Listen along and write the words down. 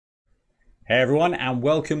Hey everyone, and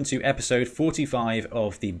welcome to episode 45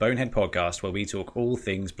 of the Bonehead podcast, where we talk all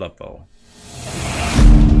things Blood Bowl.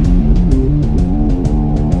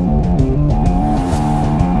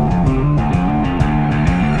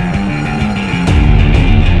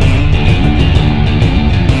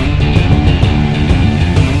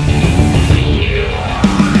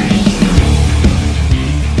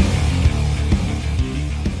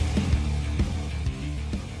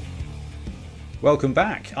 Welcome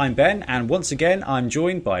back. I'm Ben, and once again, I'm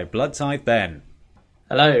joined by Bloodtithe Ben.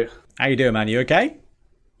 Hello. How you doing, man? You okay?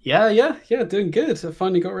 Yeah, doing good. I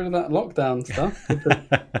finally got rid of that lockdown stuff. It's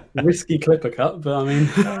a risky clipper cut, but I mean...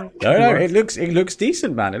 No, it looks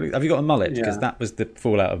decent, man. Have you got a mullet? Because that was the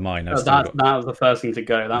fallout of mine. That was the first thing to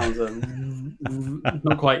go. That was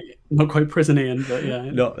not quite prison-ian, but yeah.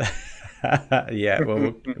 Yeah,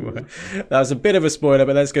 well, that was a bit of a spoiler,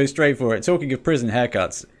 but let's go straight for it. Talking of prison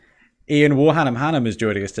haircuts, Ian Warhannam is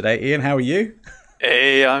joining us today. Ian, how are you?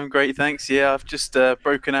 Hey, I'm great, thanks. Yeah, I've just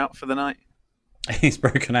broken out for the night. He's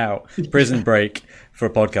broken out. Prison break for a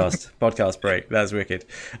podcast. Podcast break. That's wicked.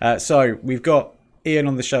 So we've got Ian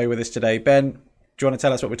on the show with us today. Ben, do you want to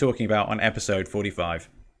tell us what we're talking about on episode 45?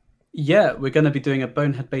 Yeah, we're going to be doing a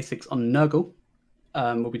Bonehead Basics on Nurgle.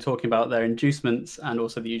 We'll be talking about their inducements and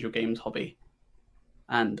also the usual games hobby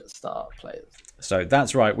and star players. So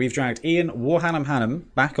that's right. We've dragged Ian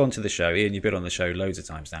Warhannam back onto the show. Ian, you've been on the show loads of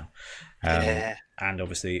times now. And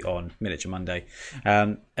obviously on Miniature Monday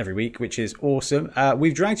every week, which is awesome.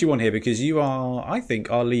 We've dragged you on here because you are, I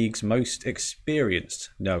think, our league's most experienced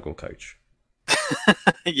Nurgle coach.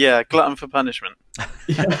 Yeah, glutton for punishment.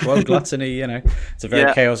 Well, gluttony, it's a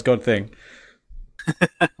very Chaos God thing.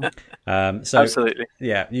 Absolutely.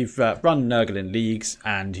 Yeah, you've run Nurgle in leagues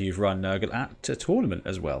and you've run Nurgle at a tournament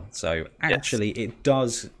as well. So actually, it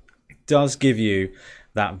does give you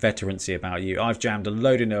that veterancy about you. I've jammed a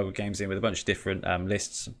load of Nurgle games in with a bunch of different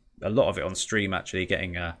lists. A lot of it on stream, actually,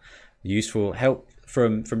 getting useful help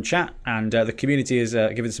from chat, and the community is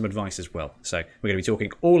giving some advice as well. So we're going to be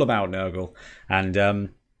talking all about Nurgle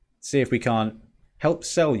and see if we can't help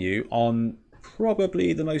sell you on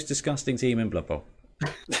probably the most disgusting team in Blood Bowl.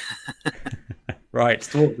 Right. It's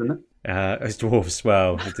dwarves, isn't it? It's dwarves.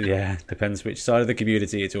 Well, yeah, depends which side of the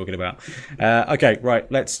community you're talking about. Okay,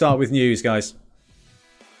 right. Let's start with news, guys.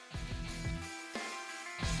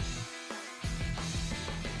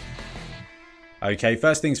 Okay,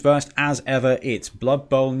 first things first, as ever, it's Blood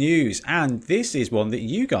Bowl news. And this is one that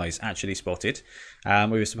you guys actually spotted. We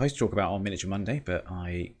were supposed to talk about on Miniature Monday, but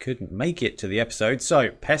I couldn't make it to the episode. So,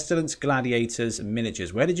 Pestilence Gladiators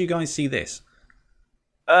Miniatures. Where did you guys see this?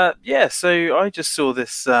 So I just saw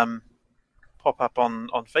this pop up on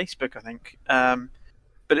Facebook, I think.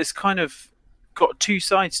 But it's kind of got two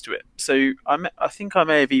sides to it. So I think I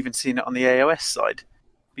may have even seen it on the AOS side,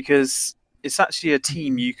 because it's actually a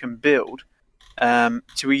team you can build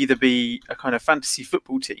to either be a kind of fantasy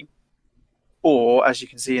football team, or, as you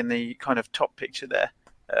can see in the kind of top picture there,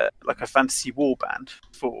 like a fantasy warband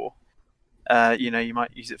for, you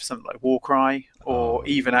might use it for something like Warcry, or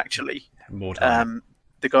even actually Mordheim.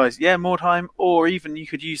 The guys, Mordheim, or even you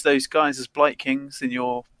could use those guys as Blight Kings in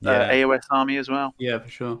your AOS army as well. Yeah, for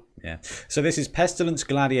sure. Yeah. So this is Pestilence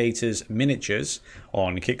Gladiators Miniatures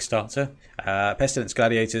on Kickstarter. Pestilence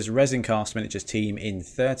Gladiators resin cast miniatures team in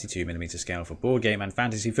 32mm scale for board game and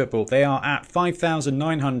fantasy football. They are at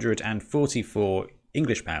 5,944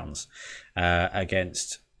 English pounds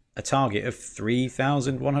against a target of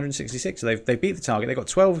 3,166. So they beat the target. They've got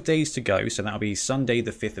 12 days to go, so that'll be Sunday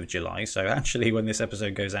the 5th of July. So actually, when this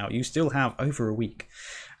episode goes out, you still have over a week.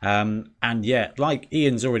 And yeah, like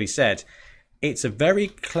Ian's already said, it's a very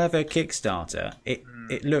clever Kickstarter.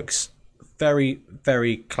 It looks very,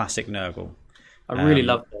 very classic Nurgle. I really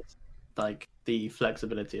love this, like the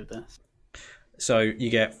flexibility of this. So you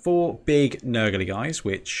get 4 big Nurgly guys,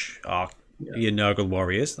 which are your Nurgle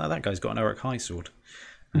warriors. Now that guy's got an Uruk High sword.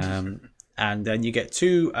 And then you get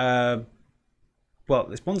 2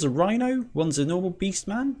 one's a rhino, one's a normal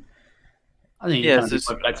beastman. I think you can be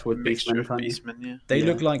quite flexible with beastmen. They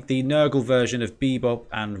look like the Nurgle version of Bebop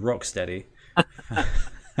and Rocksteady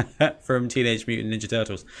from Teenage Mutant Ninja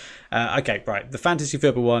Turtles. Okay, right, the fantasy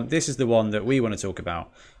football one, this is the one that we want to talk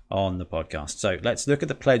about on the podcast. So let's look at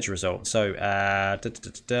the pledge result. So 2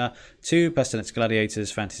 Pestilence Gladiators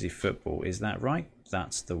fantasy football, is that right?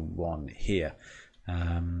 That's the one here.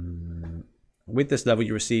 With this level,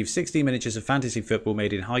 you receive 16 miniatures of fantasy football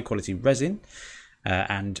made in high quality resin,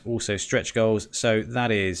 and also stretch goals. So that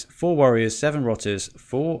is 4 warriors, 7 rotters,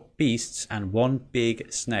 4 beasts, and 1 big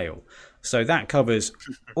snail. So that covers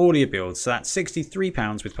all your builds. So that's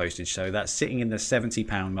 £63 with postage. So that's sitting in the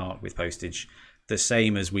 £70 mark with postage. the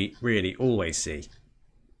same as we really always see.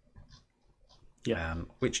 Yeah.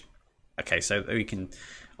 So we can,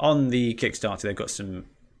 on the Kickstarter, they've got some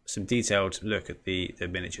detailed look at the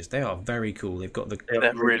miniatures. They are very cool. They've got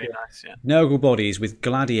They're really nice, yeah. Nurgle bodies with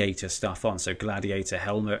gladiator stuff on, so gladiator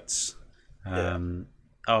helmets.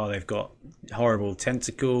 They've got horrible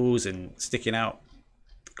tentacles and sticking out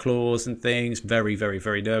claws and things. Very, very,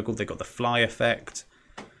 very Nurgle. They've got the fly effect.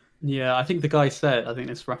 Yeah, I think the guy said, I think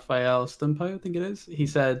it's Raphael Stumpo, I think it is. He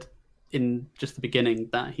said in just the beginning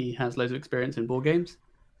that he has loads of experience in board games.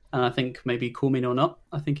 And I think maybe Call Me or Not,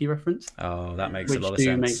 I think he referenced. Oh, that makes a lot of sense.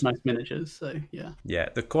 sense. Which do make nice miniatures, so yeah. Yeah,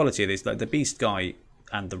 the quality of these, like the Beast guy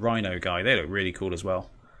and the Rhino guy, they look really cool as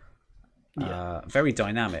well. Yeah. Very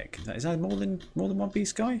dynamic. Is there more than one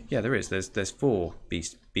Beast guy? Yeah, there is. There's 4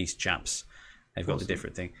 Beast chaps. They've got the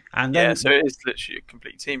different thing. And then, so it is literally a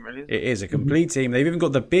complete team, really. It is a complete team. They've even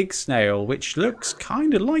got the big snail, which looks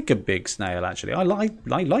kind of like a big snail, actually. I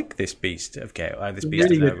like this beast of Chaos. This beast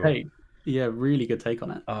really of good take. Yeah, really good take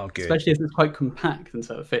on it. Oh, good. Especially if it's quite compact and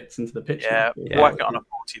so it fits into the picture. Yeah, whack it on a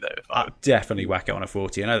 40, though. Definitely whack it on a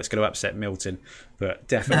 40. I know that's going to upset Milton, but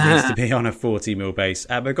definitely needs to be on a 40mm base.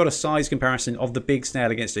 We've got a size comparison of the big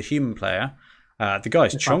snail against a human player. The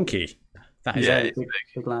guy's chunky. That is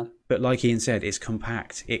big lad. But like Ian said, it's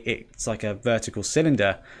compact. It's like a vertical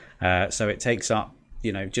cylinder, so it takes up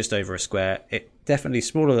just over a square. It definitely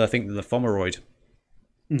smaller, I think, than the Fomeroid,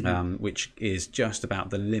 which is just about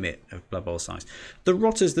the limit of Blood Bowl size. The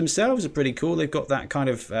Rotters themselves are pretty cool. They've got that kind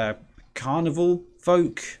of carnival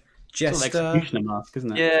folk jester. Sort of executioner mask,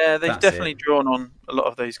 isn't it? Yeah, they've definitely drawn on a lot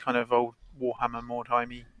of those kind of old Warhammer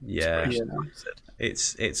Mordheimy. Yeah.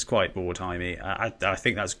 It's quite Mordheimy. I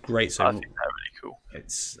think that's great. So I think they're really cool.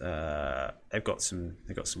 It's they've got some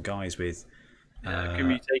guys with good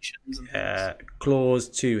mutations and claws,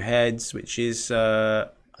 2 heads, which is I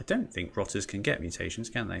don't think Rotters can get mutations,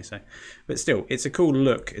 can they? So, but still, it's a cool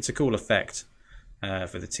look. It's a cool effect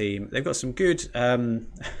for the team. They've got some good. Oh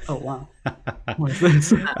wow! What is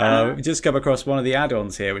this? We just come across one of the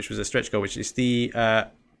add-ons here, which was a stretch goal, which is the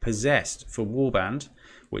Possessed for Warband,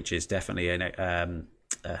 which is definitely a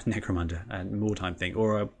Necromunda and Mordheim thing,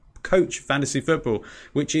 or a coach fantasy football,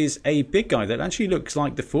 which is a big guy that actually looks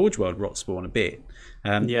like the Forge World Rotspawn a bit,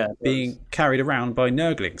 being carried around by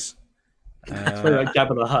Nurglings. It's very like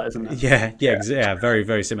Jabba the Hutt, isn't it? Yeah, very,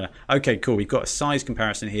 very similar. Okay, cool. We've got a size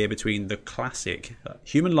comparison here between the classic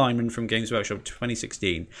Human Lineman from Games Workshop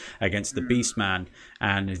 2016 against the Beastman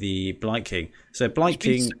and the Blight King. So Blight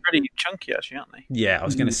King, are pretty chunky, actually, aren't they? Yeah, I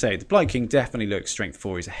was going to say the Blight King definitely looks strength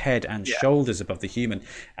 4. He's a head and shoulders above the human,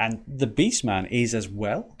 and the Beastman is as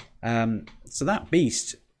well. So that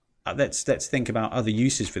beast. Let's think about other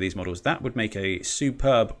uses for these models. That would make a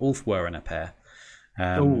superb Ulfwerener pair.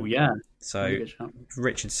 Oh yeah. So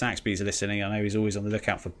Richard Saxby's listening. I know he's always on the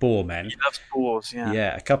lookout for boar men. He loves boars, yeah.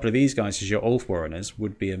 Yeah, a couple of these guys as your Ulfwereners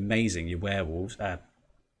would be amazing. Your werewolves. Well,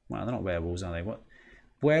 they're not werewolves, are they? What?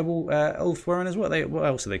 Werewolf Ulfwereners? What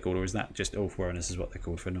else are they called? Or is that just Ulfwereners is what they're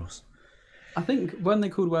called for Norse? I think when they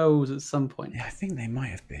called werewolves at some point. Yeah, I think they might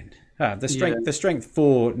have been. The strength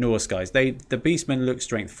 4 Norse guys. The Beastmen look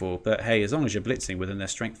strength 4, but hey, as long as you're blitzing within their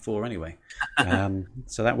strength 4 anyway.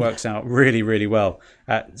 So that works out really, really well.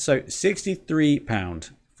 So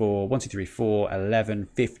 £63 for 1, 2, 3, 4, 11,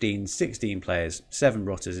 15, 16 players. 7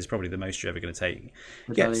 Rotters is probably the most you're ever going to take.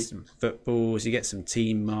 You get some footballs, you get some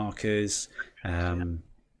team markers.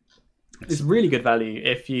 It's really good value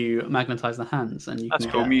if you magnetize the hands, and that's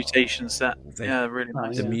cool. Mutation set. Really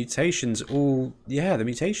nice. The mutations the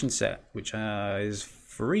mutation set, which is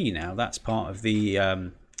free now. That's part of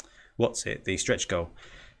the the stretch goal.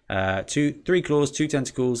 3 claws, 2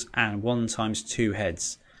 tentacles, and 1 times 2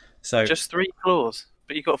 heads. So just 3 claws,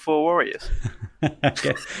 but you've got 4 warriors.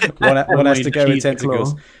 one has to go with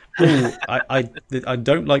tentacles. Ooh, I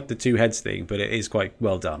don't like the 2 heads thing, but it is quite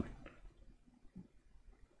well done.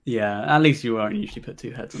 Yeah, at least you won't usually put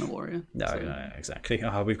 2 heads on a warrior. No, exactly.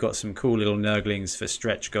 We've got some cool little Nurglings for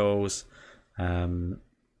stretch goals.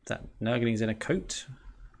 That Nurglings in a coat?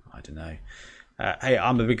 I don't know. Hey,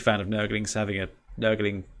 I'm a big fan of Nurglings, having a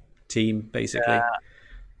Nurgling team, basically.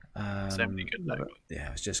 So many good Nurglings. Yeah,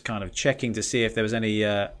 I was just kind of checking to see if there was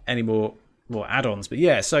any more add-ons. But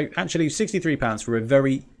yeah, so actually £63 for a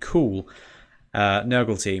very cool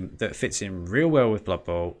Nurgle team that fits in real well with Blood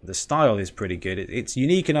Bowl. The style is pretty good. It's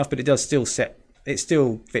unique enough, but it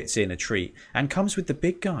still fits in a treat and comes with the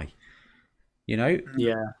big guy. Yeah. I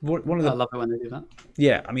love it when they do that.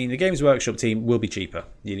 Yeah, I mean the Games Workshop team will be cheaper.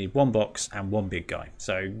 You need 1 box and 1 big guy.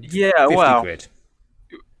 So 50 quid.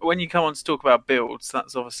 When you come on to talk about builds,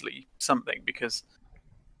 that's obviously something, because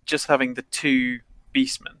just having the 2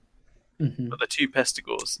 Beastmen But the 2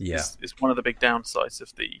 Pestigores Yeah. is one of the big downsides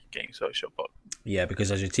of the Games Workshop box. Yeah,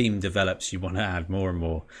 because as your team develops, you want to add more and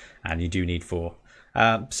more, and you do need 4.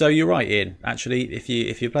 So you're right, Ian. Actually,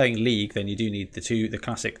 if you're playing League, then you do need the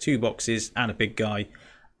classic 2 boxes and a big guy.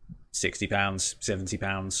 £60,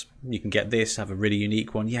 £70. You can get this, have a really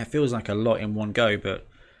unique one. Yeah, it feels like a lot in one go, but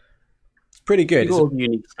it's pretty good. You got all the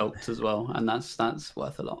unique sculpts as well, and that's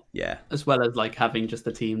worth a lot. Yeah. As well as like having just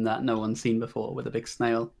a team that no one's seen before with a big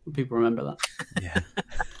snail. People remember that. Yeah.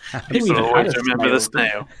 I think People we've had always a remember the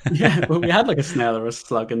snail. Yeah, well, we had like a snail or a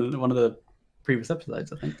slug in one of the previous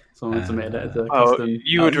episodes, I think. Someone submitted it as a custom.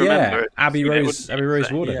 You would remember it. Abby You know, Rose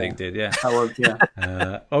wouldn't you? Ward, I Yeah. think, did, yeah. That was, yeah.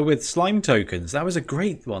 With slime tokens. That was a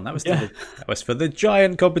great one. That was that was for the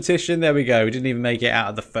giant competition. There we go. We didn't even make it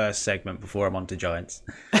out of the first segment before I'm on to giants.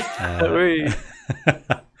 Raphael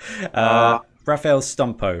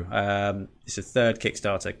Stumpo. It's a 3rd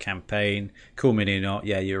Kickstarter campaign. Cool mini or not.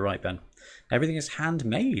 Yeah, you're right, Ben. Everything is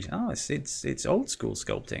handmade. Oh, it's old school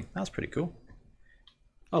sculpting. That's pretty cool.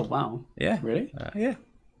 Oh, wow. Yeah. Really? Yeah.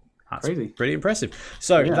 That's Crazy. pretty impressive.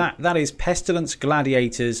 So that is Pestilence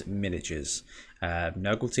Gladiators miniatures.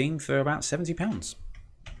 Nurgle team for about £70.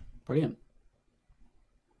 Brilliant.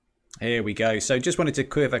 Here we go. So just wanted to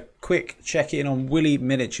give a quick check-in on Willy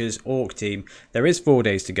Miniatures Orc team. There is 4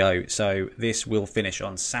 days to go, so this will finish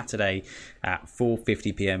on Saturday at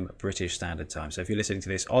 4:50 p.m. British Standard Time. So if you're listening to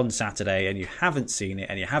this on Saturday and you haven't seen it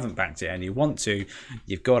and you haven't backed it and you want to,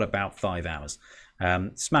 you've got about 5 hours.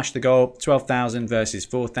 Smash the goal, 12,000 versus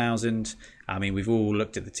 4,000. I mean, we've all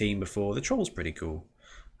looked at the team before. The troll's pretty cool.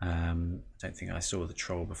 I don't think I saw the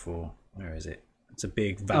troll before. Where is it? It's a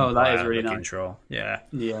big vampire that is really looking nice. troll. Yeah.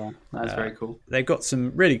 Yeah, that's very cool. They've got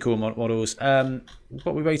some really cool models.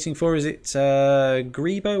 What we're waiting for, is it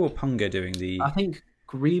Grebo or Punga doing the... I think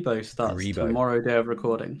Grebo starts tomorrow, day of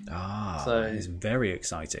recording. So it's very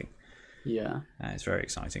exciting. Yeah. It's very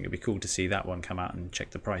exciting. It'd be cool to see that one come out and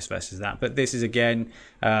check the price versus that. But this is, again,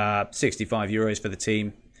 €65 for the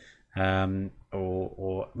team,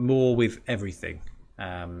 or more with everything.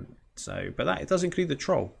 But it does include the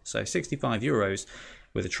troll. So €65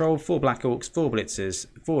 with a troll, 4 black orcs, 4 blitzers,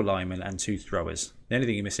 4 linemen, and 2 throwers. The only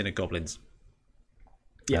thing you're missing are goblins.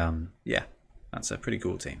 Yeah. That's a pretty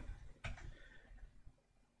cool team.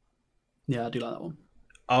 Yeah, I do like that one.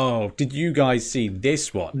 Oh, did you guys see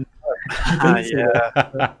this one?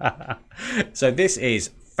 Yeah. So this is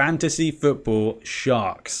Fantasy Football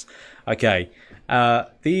Sharks. Okay,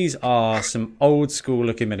 these are some old school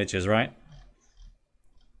looking miniatures, right?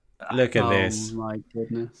 Look at this. Oh my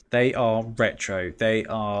goodness. They are retro. They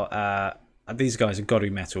are. These guys have got to be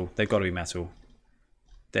metal. They've got to be metal.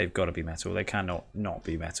 They've got to be metal. They cannot not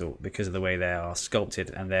be metal because of the way they are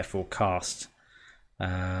sculpted and therefore cast.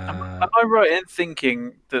 Am I right in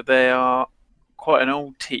thinking that they are quite an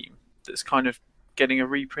old team that's kind of getting a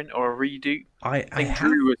reprint or a redo? I think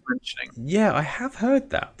Drew was mentioning. Yeah, I have heard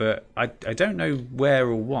that, but I don't know where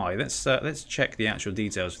or why. Let's check the actual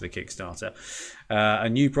details for the Kickstarter. A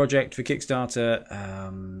new project for Kickstarter.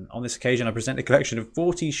 On this occasion, I present a collection of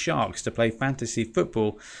 40 sharks to play fantasy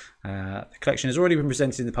football. The collection has already been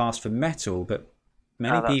presented in the past for metal, but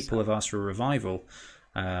many people have asked for a revival.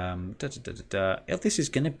 This is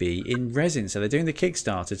going to be in resin, so they're doing the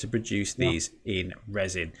Kickstarter to produce these in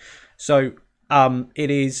resin. So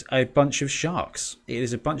it is a bunch of sharks. It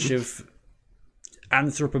is a bunch of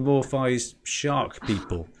anthropomorphized shark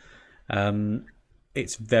people.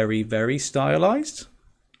 It's very, very stylized.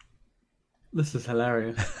 This is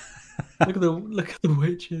hilarious. look at the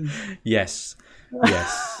witches. Yes.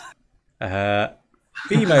 Female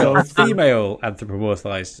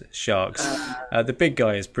anthropomorphized sharks. The big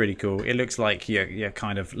guy is pretty cool. It looks like your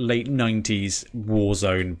kind of late 90s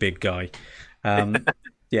Warzone big guy.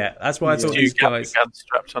 Yeah, that's why I thought these guys... guns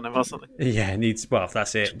strapped on him or something. Yeah, well,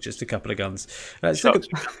 that's it. Just a couple of guns. Let's look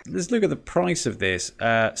at the price of this.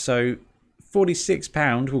 So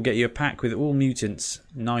 £46 will get you a pack with all mutants,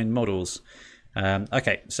 9 models.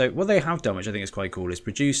 Okay, so what they have done, which I think is quite cool, is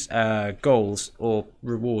produce goals or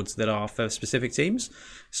rewards that are for specific teams.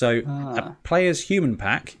 So a player's human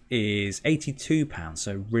pack is £82,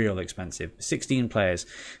 so real expensive. 16 players.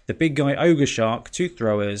 The big guy ogre shark, 2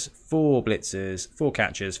 throwers, 4 blitzers, 4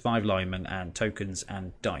 catchers, 5 linemen, and tokens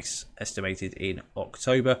and dice. Estimated in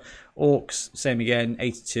October. Orcs, same again,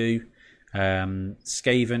 82.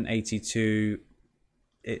 Skaven, 82.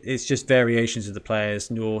 It's just variations of the players.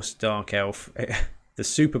 Norse, Dark Elf. The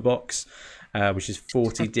Super Box, which is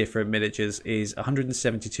 40 different miniatures, is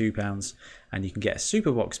 £172, and you can get a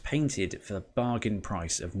Super Box painted for the bargain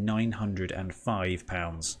price of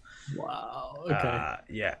 £905. Wow. Okay.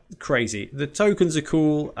 Yeah, crazy. The tokens are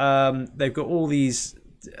cool. They've got all these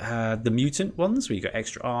the mutant ones where you got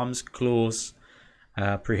extra arms, claws,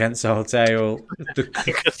 prehensile tail. The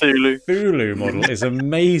Cthulhu model is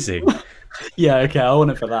amazing. Yeah, okay, I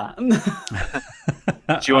want it for that.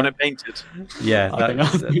 Do you want it painted? Yeah,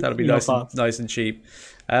 that'll be nice and cheap.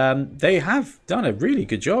 They have done a really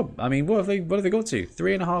good job. I mean, what have they got to?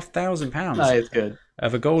 £3,500. That is good.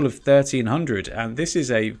 Of a goal of 1,300, and this is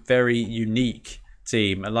a very unique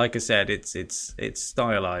team. And like I said, it's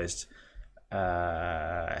stylized,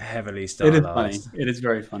 heavily stylized. It is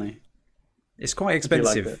very funny. It's quite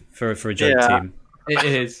expensive for a joke team. It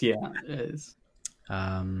is, yeah, it is.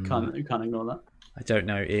 Can't ignore that. I don't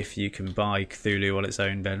know if you can buy Cthulhu on its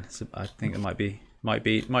own, Ben. So I think it might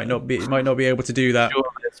not be able to do that. Sure,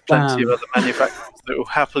 there's plenty of other manufacturers that will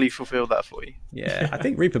happily fulfill that for you. Yeah, I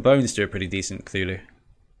think Reaper Bones do a pretty decent Cthulhu.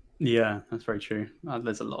 Yeah, that's very true.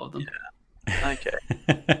 There's a lot of them. Yeah. Okay.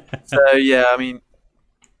 So yeah, I mean,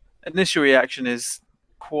 initial reaction is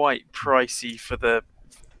quite pricey for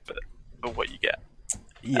what you get.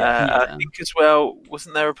 Yeah. I think as well.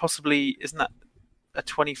 Isn't that a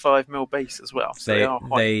 25mm base as well? So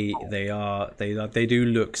they do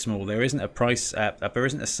look small. There isn't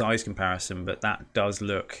a size comparison, but that does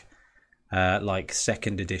look like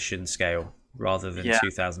second edition scale rather than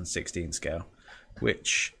 2016 scale,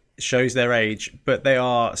 which shows their age. But they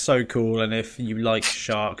are so cool, and if you like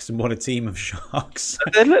sharks and want a team of sharks,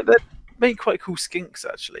 they make quite cool skinks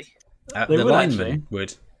actually. The linemen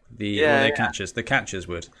would. The catchers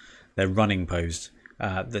would. They're running posed.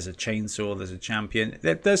 There's a chainsaw, there's a champion.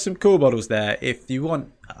 There's some cool models there. If you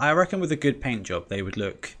want, I reckon with a good paint job, they would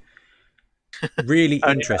look really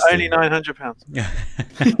interesting. Only £900.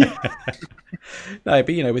 No,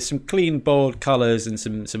 but with some clean, bold colours and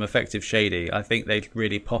some effective shading, I think they'd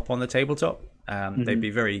really pop on the tabletop. They'd be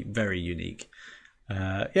very, very unique.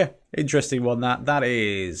 Interesting one. That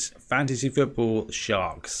is Fantasy Football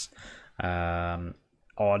Sharks.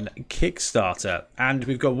 On Kickstarter, and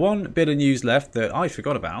we've got one bit of news left that I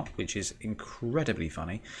forgot about, which is incredibly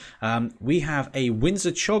funny. We have a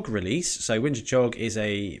Windsor Chog release. So Windsor Chog is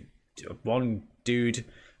one dude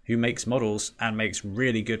who makes models and makes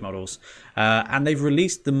really good models, and they've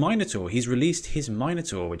released the Minotaur. He's released his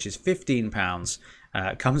Minotaur, which is £15.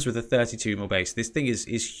 Comes with a 32mm base. This thing is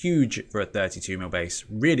huge for a 32mm base.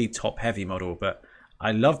 Really top heavy model, but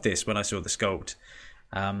I loved this when I saw the sculpt.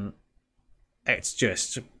 It's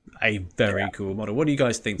just a very cool model. What do you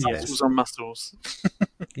guys think? Muscles on muscles.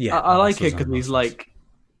 Yeah, I like it because he's like,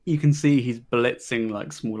 you can see he's blitzing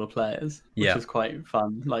like smaller players, which is quite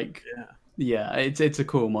fun. Like, it's a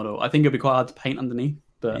cool model. I think it'll be quite hard to paint underneath.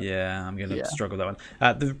 But yeah, I'm going to struggle with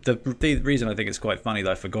that one. The reason I think it's quite funny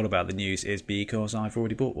that I forgot about the news is because I've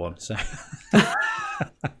already bought one. So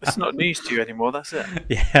it's not news to you anymore. That's it.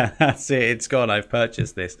 Yeah, that's it. It's gone. I've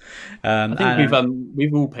purchased this. I think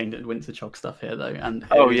we've all painted Windsor Chog stuff here though, and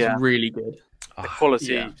it's really good. The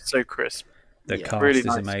quality so crisp. The cast really is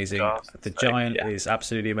nice amazing. Cast. The giant is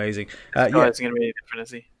absolutely amazing. This guy's going to be different,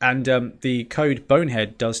 is he? And the code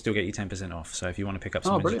Bonehead does still get you 10% off. So if you want to pick up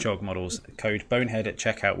some Windsor Chog models, code Bonehead at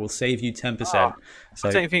checkout will save you 10%. So,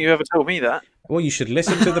 I don't think you ever told me that. Well, you should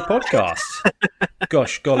listen to the podcast.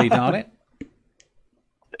 Gosh, golly darn it.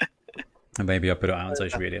 And maybe I'll put it out on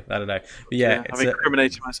social media. I don't know. But I'm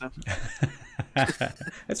incriminating myself.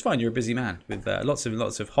 It's fine. You're a busy man with lots of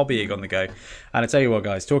hobbying on the go. And I tell you what,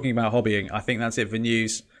 guys, talking about hobbying, I think that's it for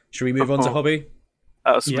news. Should we move on to hobby?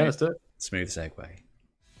 Let's do it. Smooth segue.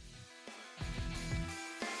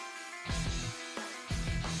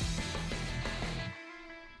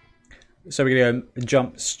 So we're going to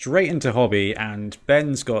jump straight into hobby, and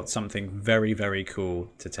Ben's got something very, very cool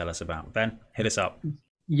to tell us about. Ben, hit us up.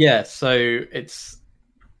 Yeah, so it's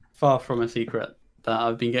far from a secret that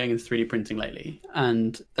I've been getting into 3D printing lately,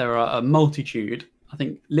 and there are a multitude, I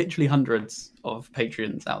think literally hundreds of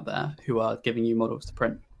Patreons out there who are giving you models to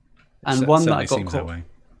print. And one that I got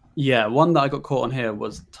caught on here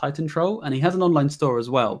was Titan Troll, and he has an online store as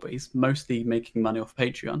well, but he's mostly making money off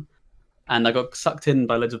Patreon. And I got sucked in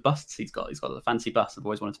by loads of busts he's got. He's got a fancy bust. I've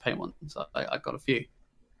always wanted to paint one, so I got a few.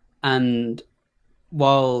 And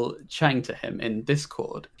while chatting to him in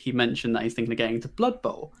Discord, he mentioned that he's thinking of getting into Blood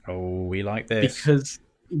Bowl. Oh, we like this. Because,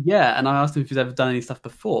 and I asked him if he's ever done any stuff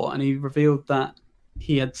before, and he revealed that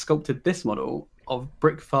he had sculpted this model of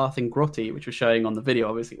Brickfarth and Grotty, which was showing on the video.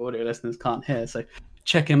 Obviously, audio listeners can't hear, so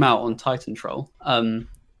check him out on Titan Troll. And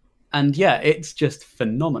it's just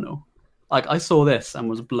phenomenal. Like, I saw this and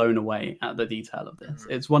was blown away at the detail of this.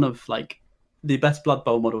 It's one of like the best Blood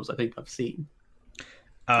Bowl models I think I've seen.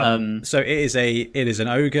 So it is an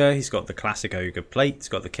ogre. He's got the classic ogre plate. He's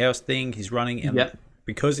got the chaos thing. He's running.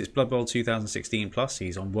 because it's Blood Bowl 2016 plus,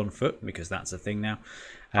 he's on 1 foot because that's a thing now.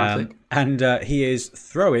 Classic. And he is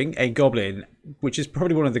throwing a goblin, which is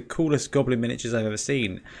probably one of the coolest goblin miniatures I've ever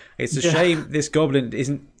seen. It's a shame this goblin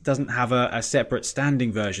doesn't have a separate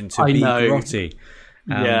standing version to be grotty.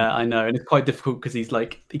 Yeah, I know, and it's quite difficult because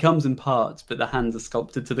he comes in parts, but the hands are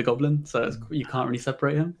sculpted to the goblin, so you can't really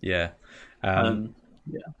separate him. Yeah.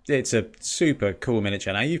 Yeah, it's a super cool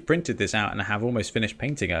miniature. Now you've printed this out and have almost finished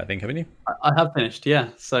painting it, I think, haven't you? I have finished, yeah.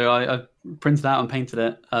 So I printed out and painted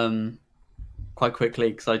it quite quickly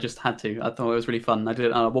because I just had to. I thought it was really fun. I did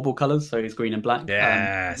it wobble colours, so he's green and black.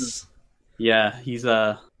 Yes. Yeah, he's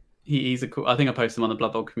a cool. I think I posted him on the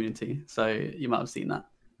Blood Bowl community, so you might have seen that.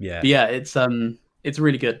 Yeah. But yeah, it's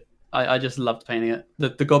really good. I just loved painting it.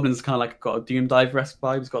 The goblin's kind of like got a Doom Dive-esque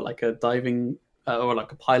vibe. He's got like a diving or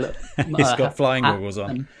like a pilot. He's got flying goggles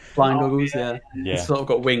on. Flying goggles, yeah. Yeah. He's sort of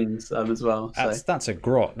got wings as well. That's a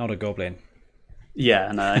grot, not a goblin.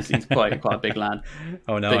 Yeah, no, he's quite a big lad.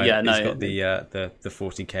 Oh no, but yeah, he's got the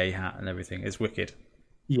 40k hat and everything. It's wicked.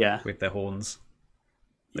 Yeah, with their horns,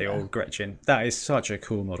 the old Gretchen. That is such a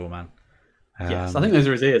cool model, man. Yes, I think those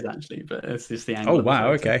are his ears actually, but it's just the angle. Oh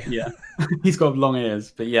wow, okay. Yeah, he's got long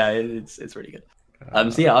ears, but yeah, it's really good.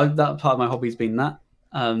 So yeah, that part of my hobby's been that.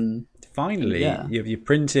 Finally, your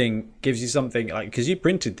printing gives you something like, because you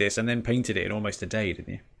printed this and then painted it in almost a day,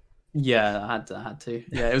 didn't you? Yeah, I had to.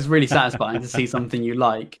 Yeah, it was really satisfying to see something you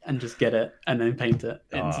like and just get it and then paint it.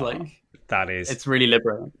 It's it's really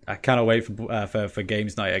liberating. I cannot wait for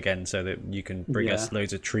games night again so that you can bring us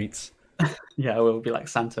loads of treats. Yeah, we'll be like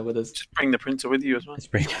Santa with us. Just bring the printer with you as well.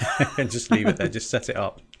 And just leave it there. Just set it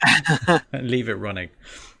up and leave it running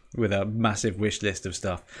with a massive wish list of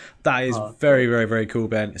stuff. That is very, very, very cool,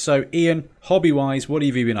 Ben. So, Ian, hobby-wise, what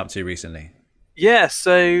have you been up to recently? Yeah,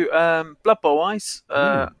 so Blood Bowl-wise,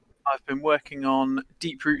 I've been working on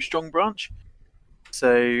Deeproot Strong Branch.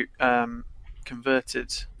 So,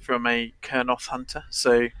 converted from a Kurnoth hunter.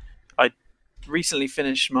 So, I recently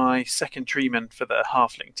finished my second treatment for the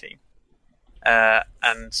Halfling team.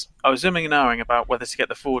 And I was umming and ahhing about whether to get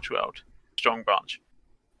the Forge World Strong Branch.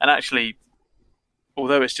 And actually,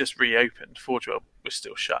 although it's just reopened, Forge World was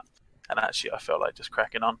still shut. And actually, I felt like just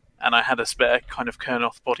cracking on. And I had a spare kind of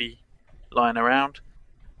Kurnoth body lying around.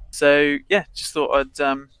 So, yeah, just thought I'd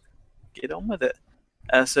get on with it.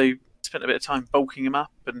 So, spent a bit of time bulking him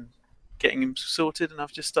up and getting him sorted, and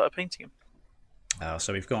I've just started painting him. Oh,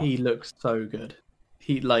 so we've got... He looks so good.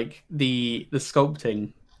 He, like, the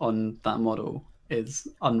sculpting on that model is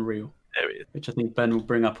unreal. There he is. Which I think Ben will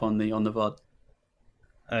bring up on the VOD.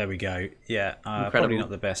 There we go. Yeah, probably not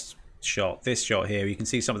the best shot. This shot here, you can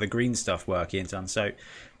see some of the green stuff working done. So,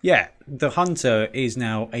 yeah, the Hunter is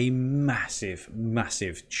now a massive,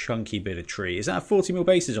 massive, chunky bit of tree. Is that a 40mm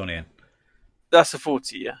bases on Ian? That's a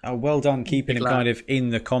 40, yeah. Oh, well done, keeping him kind of in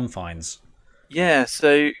the confines. Yeah,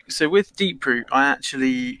 so with Deeproot, I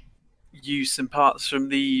actually used some parts from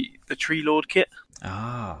the Tree Lord kit.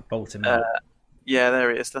 Ah, bolt him out. Yeah,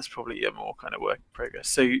 there it is. That's probably a more kind of work in progress.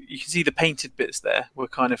 So you can see the painted bits there were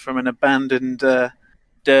kind of from an abandoned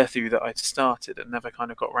Dirthu that I'd started and never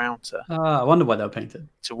kind of got round to. I wonder why they were painted.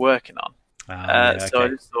 To working on. Okay. So I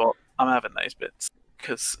just thought, I'm having those bits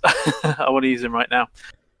because I want to use them right now.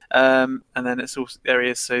 And then it's also, there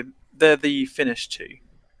he is. So they're the finished two,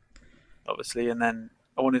 obviously. And then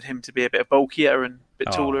I wanted him to be a bit bulkier and a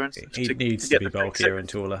bit taller. And he needs to be bulkier and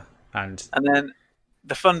taller. And then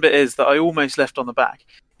the fun bit is that I almost left on the back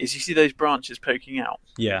is you see those branches poking out.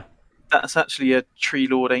 Yeah, that's actually a Tree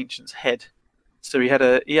Lord Ancient's head. So he had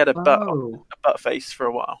a butt face for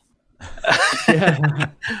a while. Yeah.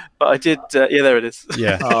 But I did. Yeah, there it is.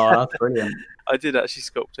 Yeah. Oh, that's brilliant. I did actually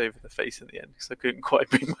sculpt over the face in the end because I couldn't quite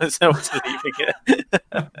bring myself to leaving it.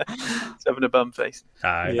 It's having a bum face.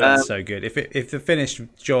 That's so good. If the finished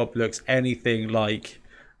job looks anything like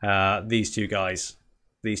these two guys.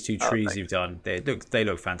 These two trees you've done, they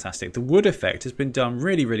look fantastic. The wood effect has been done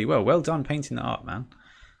really, really well. Well done painting that up, man.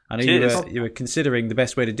 I know you were considering the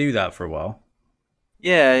best way to do that for a while.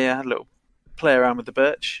 Yeah, I had a little play around with the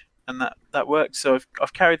birch, and that worked. So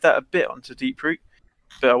I've carried that a bit onto Deeproot,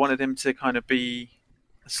 but I wanted him to kind of be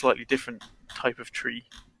a slightly different type of tree,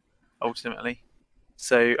 ultimately.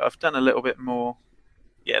 So I've done a little bit more.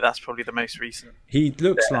 Yeah, that's probably the most recent. He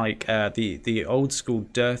looks like the old school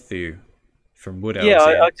Dirthu from Wood Elves. Yeah,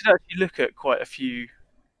 I did actually look at quite a few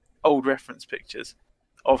old reference pictures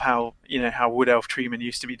of how Wood Elf treatment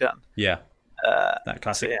used to be done. Yeah, that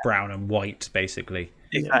classic brown and white, basically.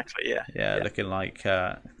 Exactly. Yeah. Yeah, looking like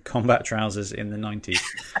combat trousers in the 90s.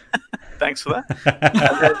 Thanks for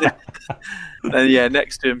that. And then,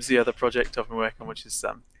 next to him's the other project I've been working on, which is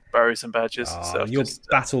Burrows and Badgers. Your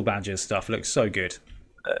battle badgers stuff looks so good.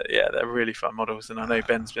 Yeah, they're really fun models, and I know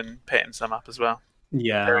Ben's been pitting some up as well.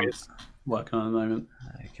 Yeah, There he is. working on at the moment.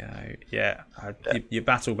 There you go. Yeah, your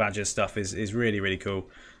Battle Badger stuff is really, really cool.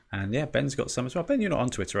 And yeah, Ben's got some as well. Ben, you're not on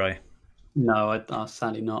Twitter, are you? No,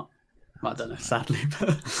 sadly not. Well, I don't know, sadly,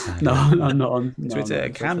 but no, I'm not on. No, Twitter I'm not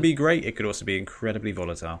on can Twitter. be great. It could also be incredibly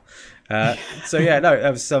volatile. So yeah, no,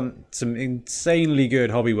 there was some insanely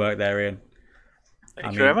good hobby work there, Ian.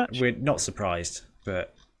 Thank you very much. We're not surprised,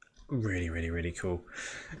 but really, really, really cool.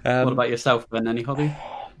 What about yourself, Ben? Any hobby?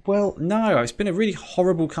 Well, no, it's been a really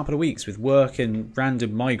horrible couple of weeks with work and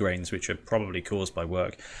random migraines, which are probably caused by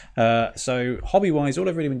work. So hobby-wise, all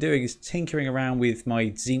I've really been doing is tinkering around with my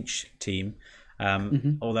Zinch team.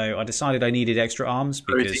 Although I decided I needed extra arms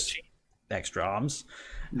because extra arms.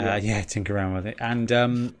 Yeah, tinker around with it.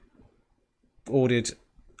 And ordered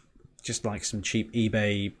just like some cheap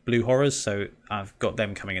eBay blue horrors. So I've got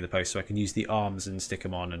them coming in the post so I can use the arms and stick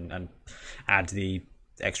them on and add the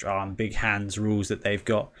extra arm big hands rules that they've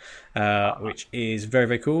got, which is very,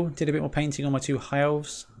 very cool. Did a bit more painting on my 2 high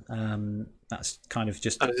elves. That's kind of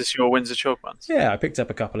just... Oh, is this your Windsor Chalk ones? Yeah, I picked up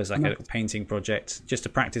a couple as like a little painting project just to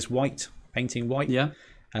practice painting white. Yeah.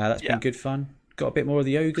 That's been good fun. Got a bit more of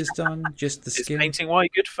the ogres done, just the skin. Is painting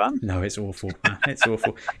white good fun? No, it's awful. It's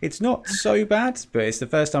awful. It's not so bad, but it's the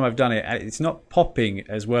first time I've done it. It's not popping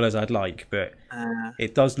as well as I'd like, but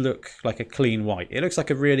it does look like a clean white. It looks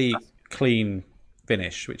like a really clean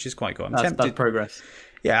finish, which is quite cool. That's progress.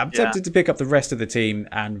 Yeah, I'm tempted to pick up the rest of the team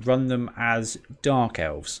and run them as Dark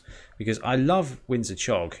Elves because I love Windsor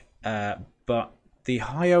Chog, but the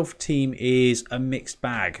High Elf team is a mixed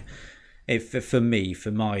bag for me, for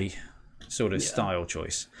my sort of style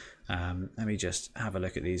choice. Let me just have a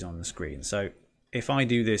look at these on the screen. So if I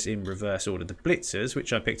do this in reverse order, the Blitzers,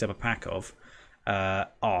 which I picked up a pack of,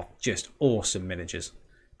 are just awesome miniatures.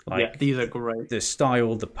 Like, these are great. The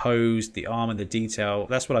style, the pose, the armor, the detail.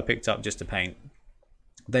 That's what I picked up just to paint.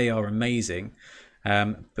 They are amazing.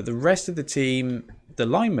 But the rest of the team, the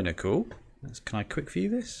linemen are cool. Can I quick view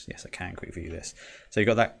this? Yes, I can quick view this. So you've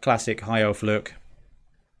got that classic high elf look.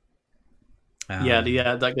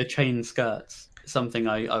 Like the chain skirts. Something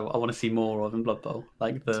I want to see more of in Blood Bowl.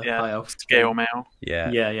 Like the high elf scale mail.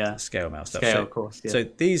 Yeah. Scale mail stuff. Scale, of course. Yeah. So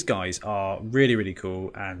these guys are really, really cool,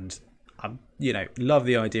 and I, love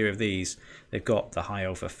the idea of these. They've got the high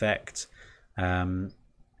elf effect. Really,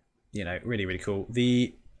 really cool.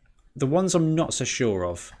 The ones I'm not so sure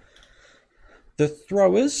of. The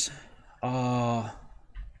throwers are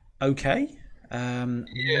okay.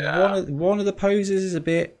 One of the poses is a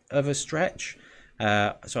bit of a stretch.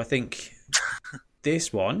 So I think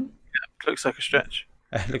this one looks like a stretch.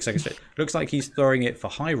 Looks like he's throwing it for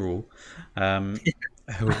Hyrule.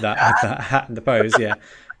 With that hat and the pose,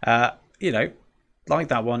 like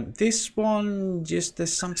that one. This one, just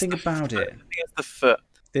there's something about it. I think it's the foot.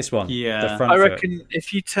 This one, the front I reckon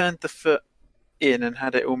if you turned the foot in and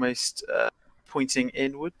had it almost pointing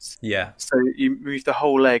inwards, so you move the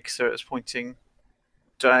whole leg so it was pointing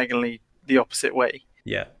diagonally the opposite way.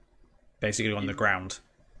 Yeah, basically on the ground.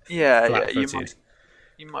 Flat-footed.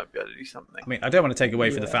 You might be able to do something. I mean, I don't want to take away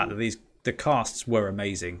from the fact that the casts were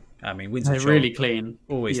amazing. I mean, Windsor they're really clean.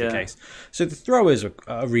 Always the case. So the throwers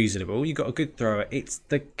are reasonable. You've got a good thrower. It's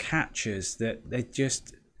the catchers that they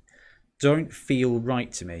just don't feel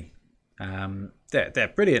right to me.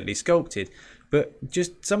 They're brilliantly sculpted, but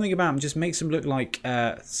just something about them just makes them look like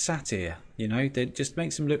satyr. They just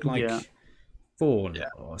makes them look like fawn,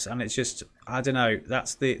 and it's just, I don't know.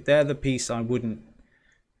 They're the piece I wouldn't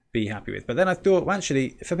be happy with. But then I thought, well,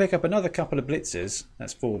 actually, if I pick up another couple of blitzers,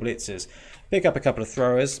 that's 4 blitzers, pick up a couple of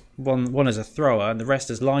throwers, one as a thrower and the rest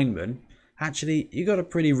as linemen, actually, you got a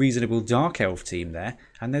pretty reasonable Dark Elf team there.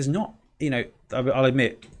 And there's not, I'll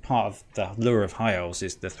admit, part of the lure of High Elves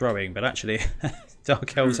is the throwing, but actually,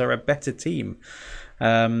 Dark Elves are a better team.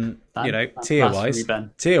 Tier-wise,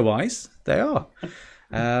 they are.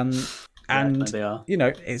 And they are.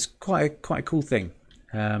 It's quite a cool thing.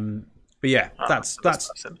 But yeah, that's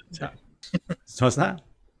what's that?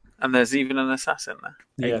 And there's even an assassin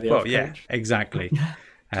there. Exactly.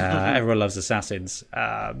 Everyone loves assassins.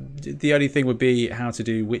 The only thing would be how to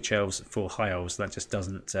do witch elves for high elves. That just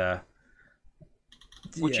doesn't.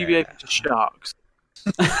 Would you be able to sharks?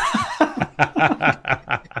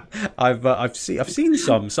 I've seen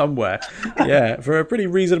some somewhere. Yeah, for a pretty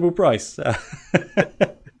reasonable price.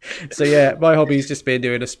 So yeah, my hobby's just been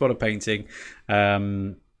doing a spot of painting.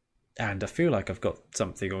 And I feel like I've got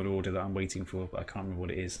something on order that I'm waiting for, but I can't remember what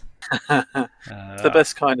it is. The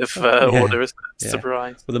best kind of order, isn't it?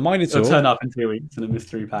 Surprise. Well, the Minotaur... It'll turn up in 2 weeks in a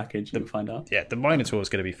mystery package and find out. Yeah, the Minotaur is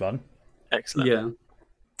going to be fun. Excellent. Yeah.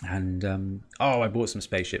 And I bought some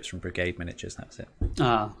spaceships from Brigade Miniatures. That was it.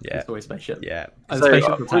 Ah, Yeah. it's always spaceship. Yeah, Oh, So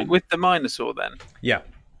spaceship or tank. with the Minotaur then, yeah.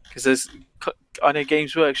 because I know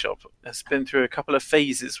Games Workshop has been through a couple of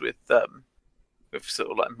phases with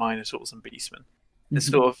sort of like Minotaurs and Beastmen. It's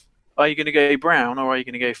sort of, are you going to go brown or are you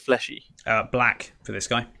going to go fleshy? Black for this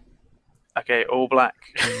guy. Okay, all black.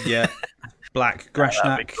 Yeah, black That'd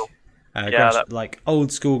Grashnak. be cool. Like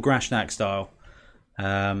old school Grashnak style.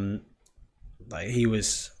 Like he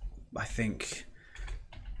was, I think,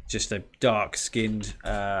 just a dark skinned.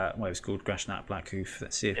 It was called Grashnak Blackhoof.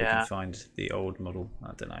 Let's see if we can find the old model.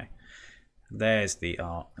 I don't know. There's the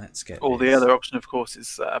art. Let's get. Or the other option, of course,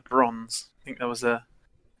 is bronze. I think there was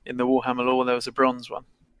in the Warhammer lore there was a bronze one.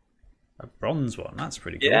 A bronze one. That's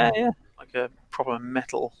pretty cool. Yeah, like a proper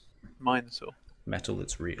metal Minotaur. Metal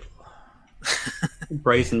that's real.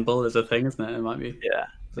 Brazen Bull is a thing, isn't it? It might be. Yeah.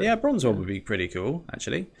 Yeah, bronze one would be pretty cool,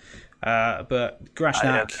 actually. But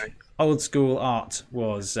Grashnak, old school art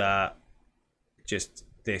was just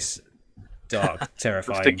this dark,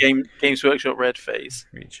 terrifying. With the Games Workshop red phase.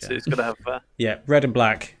 Creature. So it's got to have. Yeah, red and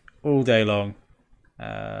black all day long.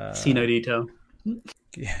 See no detail.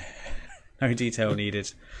 No detail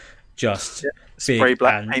needed. Just spray big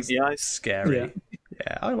black, and paint the eyes. scary.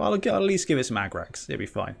 Yeah, I'll at least give it some agrax. It'll be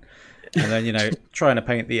fine. And then, trying to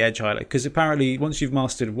paint the edge highlight. Because apparently, once you've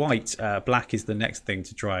mastered white, black is the next thing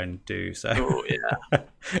to try and do. So,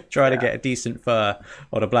 try to get a decent fur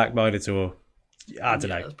on a black Minotaur. I don't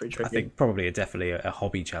know. That's pretty tricky. I think probably definitely a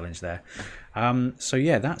hobby challenge there. So,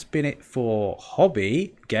 yeah, that's been it for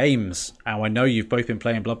hobby games. And I know you've both been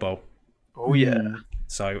playing Blood Bowl. Oh, yeah.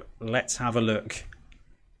 So, let's have a look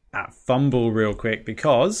at Fumble real quick,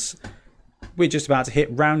 because we're just about to hit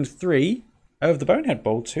round 3 of the Bonehead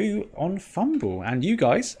Bowl 2 on Fumble. And you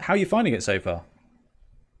guys, how are you finding it so far?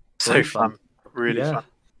 So fun. Really fun.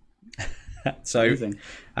 So,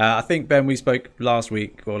 I think, Ben, we spoke last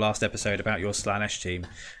week or last episode about your Slanesh team,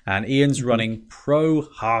 and Ian's running pro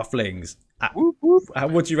halflings.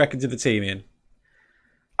 What do you reckon to the team, Ian?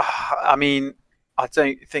 I mean, I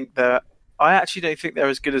actually don't think they're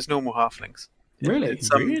as good as normal halflings. Really?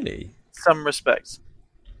 Really? Some respects.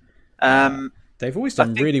 They've always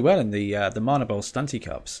done really well in the Mana Bowl Stunty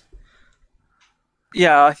Cups.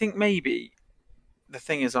 Yeah, I think maybe the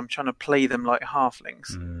thing is I'm trying to play them like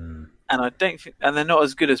halflings, and I don't think, and they're not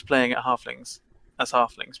as good as playing at halflings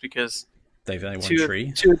because they've only one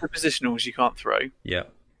tree. Two of the positionals you can't throw. Yeah,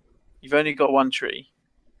 you've only got one tree,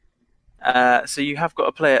 so you have got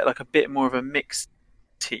to play it like a bit more of a mixed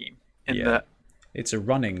team. It's a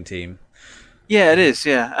running team. Yeah, it is.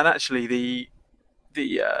 Yeah, and actually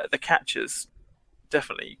the catchers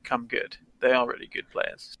definitely come good. They are really good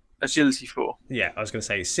players. Agility 4. Yeah, I was going to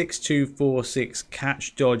say 6'2", 4'6",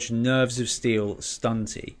 catch, dodge, nerves of steel,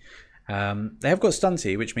 stunty. They have got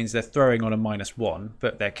stunty, which means they're throwing on a -1,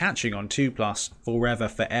 but they're catching on 2+ forever,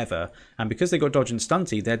 forever. And because they got dodge and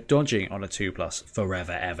stunty, they're dodging on a 2+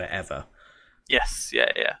 forever, ever, ever. Yes,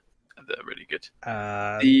 yeah. They're really good.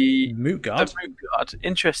 The Moot Guard. The Moot Guard,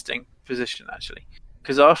 interesting position actually,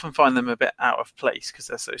 because I often find them a bit out of place because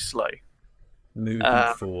they're so slow.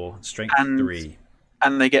 Movement 4, strength 3.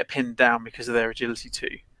 And they get pinned down because of their agility 2.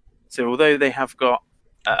 So although they have got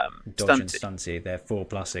dodge and stunty, they're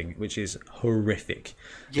 4+ing, which is horrific.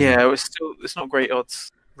 Yeah, it's not great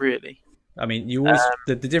odds, really. I mean, you always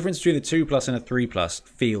the difference between a 2+ and a 3+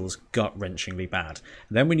 feels gut-wrenchingly bad.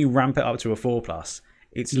 And then when you ramp it up to a 4+,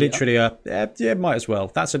 it's literally might as well.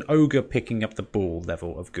 That's an ogre picking up the ball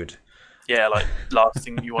level of good. Yeah, like last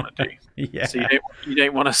thing you want to do. Yeah. So you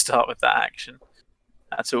don't want to start with that action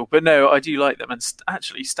at all. But no, I do like them. And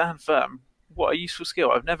actually, stand firm. What a useful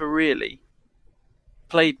skill. I've never really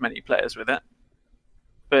played many players with it,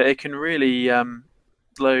 but it can really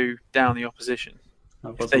slow down the opposition.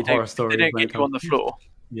 If they don't get you on the floor.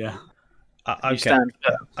 Yeah. You stand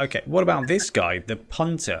firm. Okay. What about this guy, the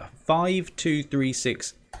punter? 5'2",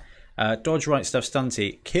 3'6". Dodge, right stuff,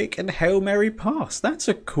 stunty, kick, and Hail Mary pass. That's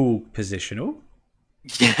a cool positional.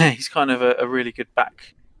 Yeah, he's kind of a really good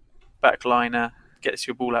backliner. Gets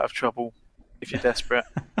your ball out of trouble if you're desperate.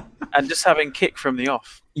 And just having kick from the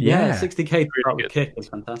off. Yeah, 60k really good. Kick is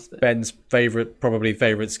fantastic. Ben's probably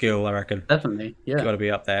favourite skill, I reckon. Definitely, yeah. Got to be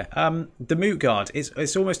up there. The Moot Guard.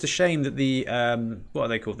 It's almost a shame that the what are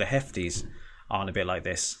they called? The Hefties aren't a bit like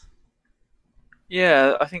this.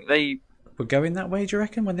 Yeah, I think they were going that way. Do you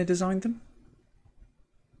reckon when they designed them?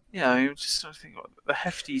 Yeah, I think the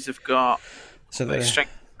Hefties have got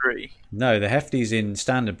strength 3. No, the Hefties in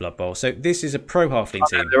standard Blood Bowl. So this is a pro halfling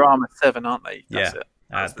team. They're armor 7, aren't they? That's it.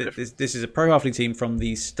 This is a pro halfling team from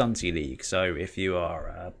the Stunty League. So if you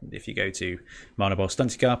go to Mana Bowl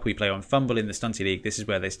Stunty Cup, we play on Fumble in the Stunty League. This is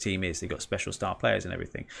where this team is. They've got special star players and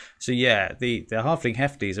everything. So yeah, the halfling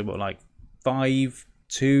hefties are what, like 5,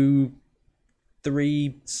 2,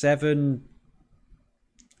 3, 7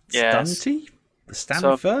 Stunty?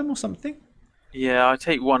 Stand firm or something? Yeah, I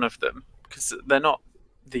take one of them because they're not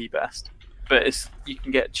the best, but you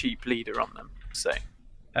can get cheap leader on them. So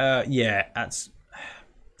yeah,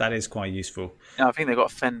 that is quite useful. Yeah, I think they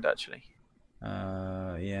got Fend actually.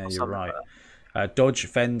 Yeah, you're right. Dodge,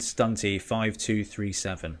 Fend, Stunty, 5, 2, 3,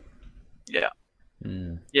 7. Yeah.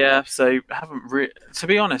 Yeah, so to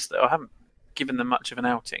be honest though, I haven't given them much of an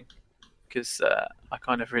outing because I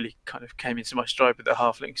kind of came into my stride with the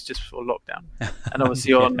halflings just before lockdown, and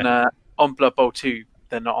obviously on Blood Bowl 2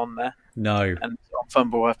 they're not on there. No. And on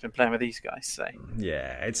Fumble I've been playing with these guys. So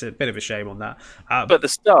yeah, it's a bit of a shame on that. But the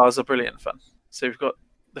stars are brilliant fun. So we've got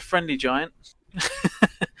the Friendly Giant,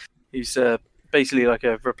 who's basically like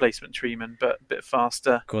a replacement Treeman, but a bit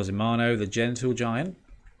faster. Cosimano, the Gentle Giant.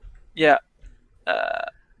 Yeah.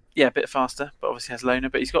 A bit faster, but obviously has Loner,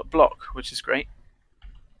 but he's got Block, which is great.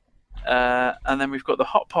 And then we've got the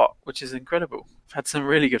Hot Pot, which is incredible. I've had some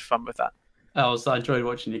really good fun with that. I enjoyed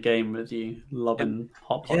watching your game with you loving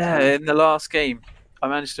Hot Pot. Yeah, in the last game, I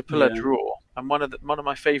managed to pull a draw, and one of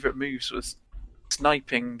my favourite moves was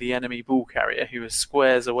sniping the enemy ball carrier who was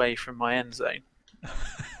squares away from my end zone.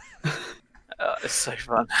 It's so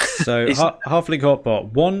fun. So Halfling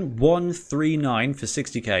Hotbot 1139 for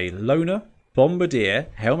 60k. Loner, Bombardier,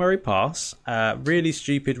 Hail Mary Pass, really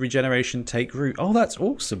stupid regeneration, take root. Oh, that's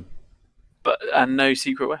awesome. And no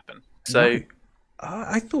secret weapon. So no.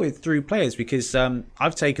 I thought it threw players because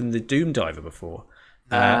I've taken the Doom Diver before,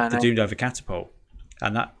 the Doom Diver Catapult,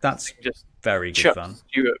 and that's just very good fun.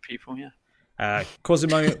 You at people, yeah.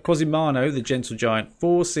 Cosimano, the Gentle Giant,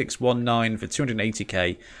 4619 for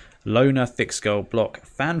 280k. Loner, Thick Skull, Block,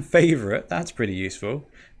 fan favourite, that's pretty useful.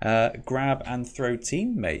 Grab and throw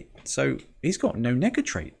teammate. So he's got no nega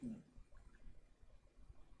trait.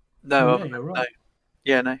 No, yeah, you're right.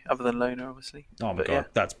 No, other than Loner, obviously. Oh my god,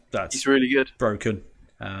 that's he's really good. Broken.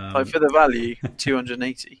 For the value,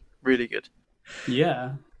 280, really good.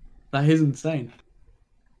 Yeah, that is insane.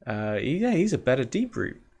 He's a better deep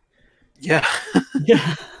root. Yeah.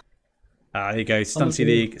 Yeah. There you go. Stunty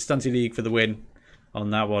League for the win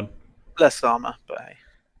on that one. Less armor, but hey.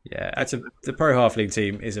 Yeah, the Pro Halfling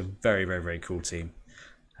team is a very, very, very cool team.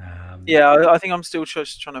 I think I'm still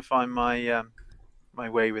just trying to find my my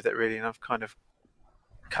way with it, really, and I've kind of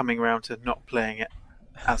coming around to not playing it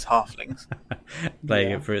as halflings.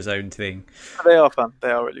 Playing it for its own thing. They are fun. They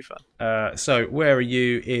are really fun. So where are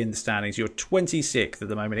you in the standings? You're 26th at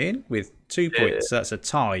the moment in with 2 points. So that's a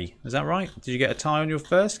tie. Is that right? Did you get a tie on your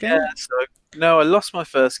first game? Yeah, no, I lost my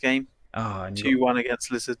first game. Oh, 2-1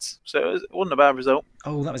 against Lizards. So it wasn't a bad result.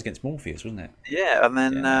 Oh, that was against Morpheus, wasn't it? Yeah, and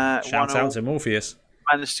then shout out to Morpheus.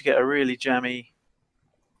 Managed to get a really jammy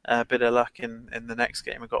bit of luck in the next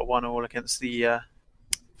game. I got 1-1 against the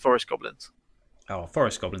Forest Goblins. Oh,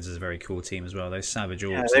 Forest Goblins is a very cool team as well. Those savage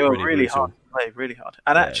orcs. Yeah, they were really hard to play, really hard.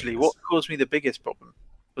 And actually, what caused me the biggest problem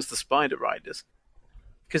was the Spider Riders,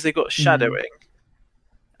 because they got shadowing,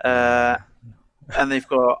 and they've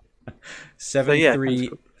got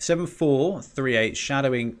 7-4-3-8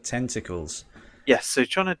 shadowing tentacles. Yes, so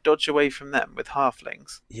trying to dodge away from them with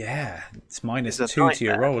halflings. Yeah, it's -2 to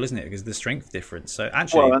your roll, isn't it? Because of the strength difference. So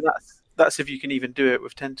actually, well, and that's if you can even do it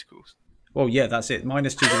with tentacles. Well, yeah, that's it.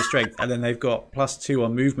 -2 to the strength, and then they've got +2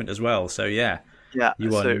 on movement as well. So yeah,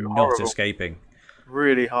 you are not escaping.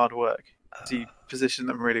 Really hard work to position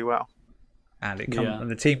them really well. And and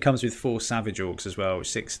the team comes with 4 Savage Orcs as well,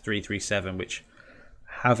 6-3-3-7, which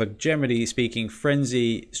have a, generally speaking,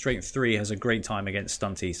 Frenzy Strength 3 has a great time against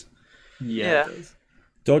stunties. Yeah.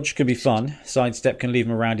 Dodge can be fun. Sidestep can leave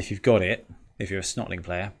them around if you've got it, if you're a Snotling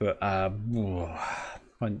player. But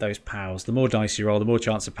when those pals, the more dice you roll, the more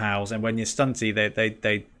chance of pals. And when you're stunty,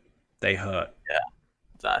 they hurt. Yeah.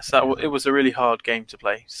 It was a really hard game to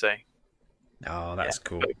play. So. Oh, that's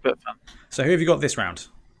cool. But fun. So who have you got this round?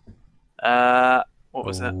 What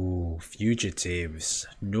was it? Fugitives.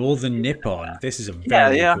 Northern Nippon. This is a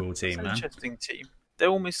very cool team, man. Interesting team. They're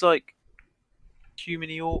almost like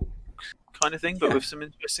human orc kind of thing, but with some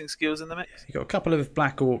interesting skills in the mix. You've got a couple of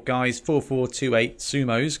Black Orc guys, 4-4-2-8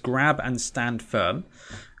 sumos, grab and stand firm.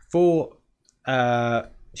 4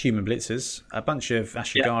 human blitzers, a bunch of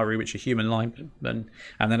Ashigaru, which are human linemen,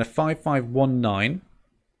 and then a 5-5-1-9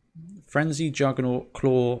 frenzy, juggernaut,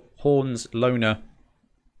 claw, horns, loner,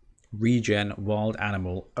 regen, wild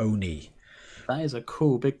animal, oni. That is a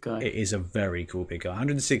cool big guy. It is a very cool big guy.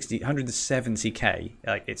 170k.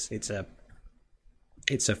 Like it's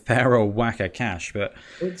a fair old whack of cash, but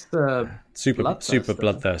It's super Bloodthirster.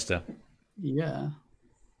 bloodthirster. Yeah.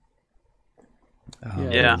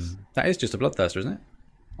 Yeah. That is just a bloodthirster, isn't it?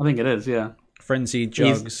 I think it is, yeah. Frenzy,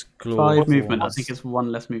 jugs, claw. 5 movement. I What's- think it's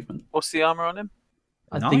 1 less movement. What's the armor on him?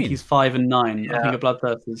 I 9. think he's 5 and 9. I Yeah. think a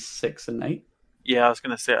Bloodthirster is 6 and 8. Yeah, I was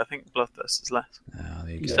going to say, I think Bloodthirst is less. Oh,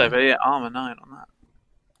 there you go. So, but yeah, armor 9 on that.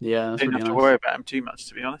 Yeah, that's Don't really have to nice. worry about him too much,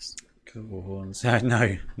 to be honest. Claw horns.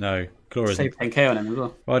 No. Claw isn't. Save 10k on him as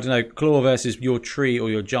well. Well, I don't know. Claw versus your tree or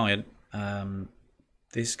your giant.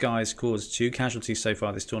 This guy's caused 2 casualties so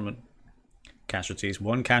far this tournament. Casualties.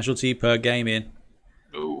 1 casualty per game in.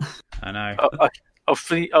 Ooh. I know. I'll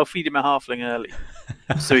feed him a halfling early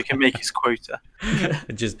so he can make his quota.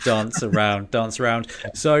 And just dance around.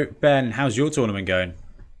 So, Ben, how's your tournament going?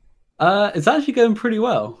 It's actually going pretty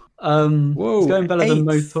well. Whoa, it's going better than 8th.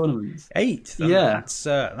 most tournaments. 8th. Yeah.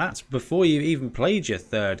 That's before you even played your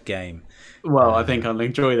 3rd game. Well, I think I'll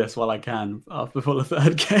enjoy this while I can before the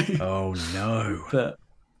 3rd game. Oh no. But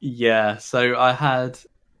yeah, so I had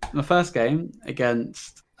my first game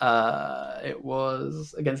against it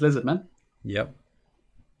was against Lizardmen. Yep.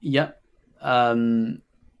 Yep.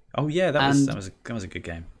 Oh yeah, that was And- that was a good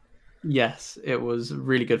game. Yes, it was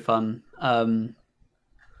really good fun.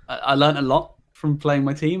 I learned a lot from playing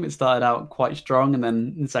my team. It started out quite strong, and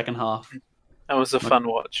then in the second half, That was a fun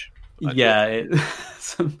watch.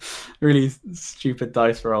 some really stupid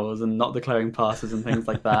dice rolls and not declaring passes and things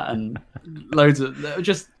like that, and loads of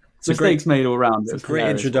just a mistakes made all around. It's It a was great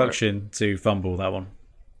hilarious for it. introduction to Fumble, that one.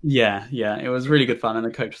 Yeah, it was really good fun, and the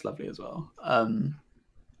coach was lovely as well.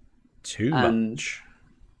 Too And- much.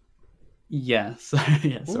 So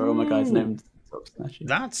all my guys Ooh. named Snatchy.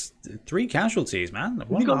 That's 3 casualties, man.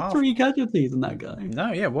 We 1.5. got 3 casualties in that guy.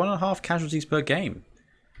 No, yeah, 1.5 casualties per game.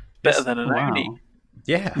 Better than an Wow. Oni.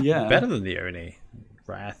 Yeah, Yeah. better than the Oni.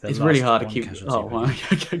 Wrath, It's really hard to one keep. casualty Oh, per wow, game.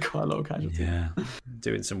 I get quite a lot of casualties. Yeah,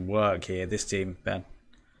 doing some work here. This team, Ben.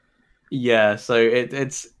 Yeah, so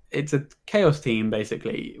it's a chaos team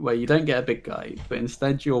basically, where you don't get a big guy, but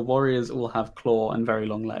instead your warriors all have claw and very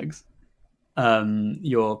long legs.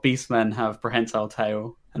 Your beastmen have prehensile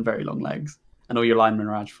tail and very long legs, and all your linemen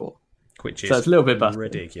are edge 4. Which is So it's a little bit busted.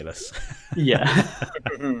 ridiculous. Yeah,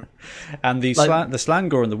 And the Like- the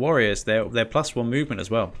Slangor and the Warriors, they're +1 movement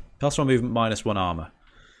as well. +1 movement, -1 armor.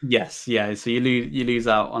 yes, yeah. So you lose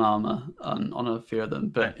out on armor on a few of them,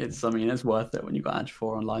 but it's worth it when you've got edge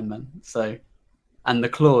 4 on linemen. So, and the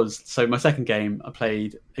claws. So my second game, I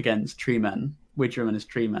played against tree men. Widgerman is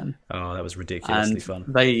tree men. Oh, that was ridiculously And fun.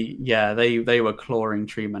 they were clawing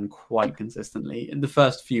tree men quite consistently. In the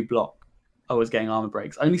first few block, I was getting armor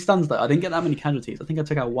breaks. Only stuns though. I didn't get that many casualties. I think I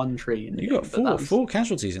took out 1 tree in the You game. got but that was- four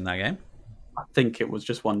casualties in that game. I think it was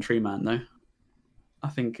just 1 tree man though. I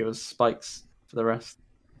think it was spikes for the rest.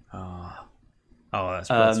 That's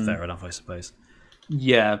fair enough, I suppose.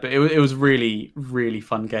 Yeah, but it was really, really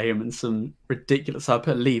fun game and some ridiculous. So I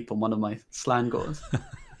put leap on one of my slangors.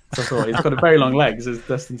 So I thought he's got a very long legs, is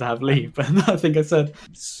destined to have leap. And I think I said,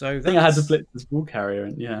 So I think I had to that's- blitz this ball carrier,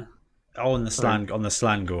 and yeah, on the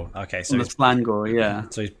Slangor. Okay, so on the slangor, yeah.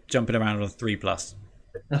 so he's jumping around on 3+.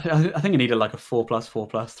 I think I needed like a 4+, 4+,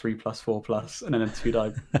 3+, 4+, and then a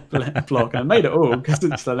 2-die block. And I made it all because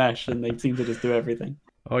it's Slanesh, and they seem to just do everything.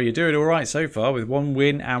 Oh, you're doing all right so far with 1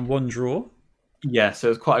 win and 1 draw. Yeah, so it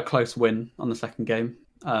was quite a close win on the second game.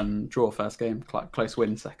 Draw first game, quite close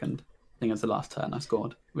win second. I think it was the last turn I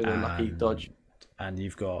scored with a lucky dodge. And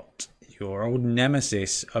you've got your old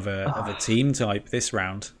nemesis of a team type this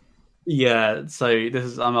round. Yeah, so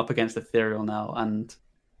I'm up against Ethereal now, and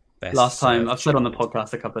Best last time served I've said on the child.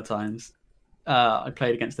 podcast a couple of times, I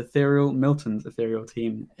played against Milton's Ethereal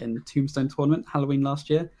team in Tombstone tournament Halloween last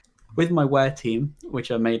year with my Were team, which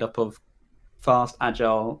are made up of fast,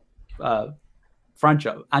 agile and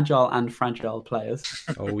fragile players.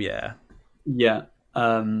 Oh yeah. Yeah.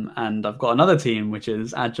 And I've got another team which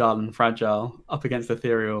is agile and fragile up against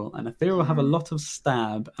Ethereal, and Ethereal have a lot of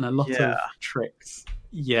stab and a lot of tricks.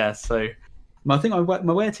 Yeah, so I think my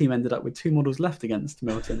Were team ended up with 2 models left against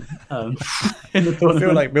Milton in the I tournament.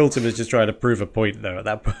 feel like Milton was just trying to prove a point though at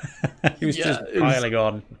that point. He was just it was- piling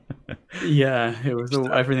on. Yeah, it was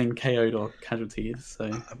everything KO'd or casualties.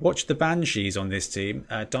 So Watch the Banshees on this team.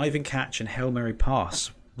 Diving Catch and Hail Mary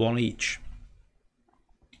Pass. 1 each.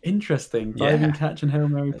 interesting. Yeah. Diving catch and Hail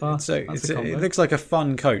Mary pass. So That's a combo. it looks like a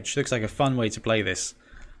fun coach. Looks like a fun way to play this.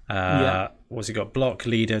 What's he got? Block,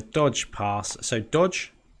 leader, dodge, pass. So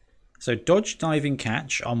dodge, diving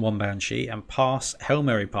catch on one Banshee and pass, Hail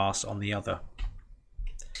Mary pass on the other.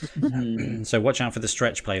 So watch out for the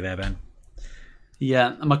stretch play there, Ben.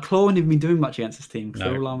 Yeah, and my claw wouldn't even be doing much against this team because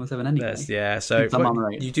No. they're all armor 7 anyway. So Since I'm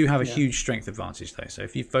armor 8. you do have a Yeah. huge strength advantage though. So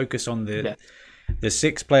if you focus on Yeah. the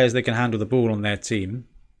 6 players that can handle the ball on their team,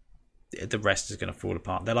 the rest is going to fall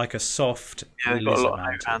apart. They're like a soft they've got a lot of lizard no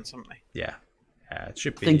hands, haven't they? Yeah, it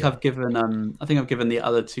should be. I think I've given the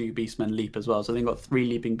other 2 beastmen leap as well. So I think I've got 3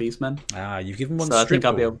 leaping beastmen. You've given one. So I think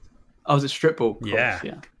I'll be Strip able. Oh, was it strip ball? Of Yeah. course,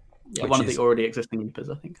 yeah. Which One of is- the already existing leapers,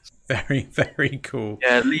 I think. very, very cool.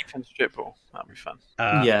 Yeah, leap and strip ball. That'd be fun.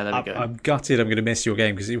 Yeah, there we go. I'm gutted. I'm going to miss your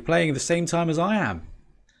game because you're playing at the same time as I am.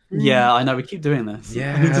 Yeah, I know. We keep doing this.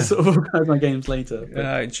 Yeah. I need to sort of organise my games later.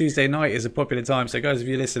 but- Tuesday night is a popular time, so guys, if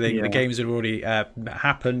you're listening, Yeah. the games have already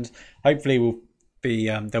happened. Hopefully, we'll be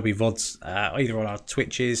there'll be VODs either on our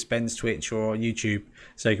Twitches, Ben's Twitch, or YouTube,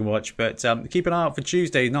 so you can watch. But keep an eye out for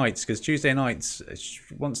Tuesday nights because Tuesday nights,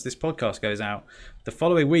 once this podcast goes out, the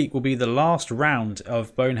following week will be the last round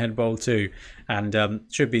of Bonehead Bowl 2, and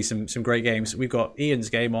should be some great games. We've got Ian's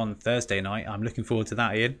game on Thursday night. I'm looking forward to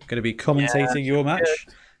that. Ian, going to be commentating your match.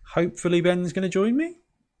 good. Hopefully, Ben's going to join me.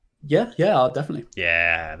 Yeah, I'll definitely.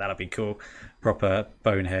 Yeah, that'll be cool. Proper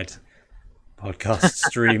Bonehead podcast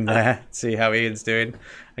stream there. See how Ian's doing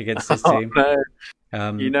against his team. No,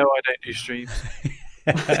 you know I don't do streams.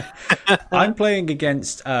 I'm playing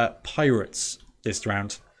against Pirates this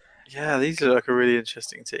round. Yeah, these look like a really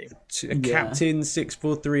interesting team. A captain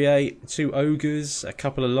 6438, 2 ogres, a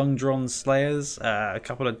couple of long drawn slayers, a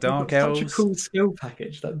couple of dark elves. Such a cool skill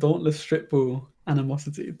package. That dauntless strip ball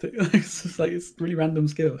animosity. It's just like it's really random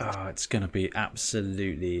skills. Oh, it's going to be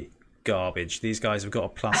absolutely garbage. These guys have got a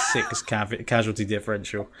 +6 casualty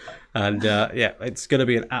differential, and it's going to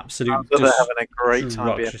be an absolute. They're having a great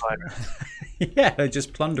time being pirate. Yeah, they're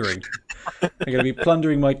just plundering. They're going to be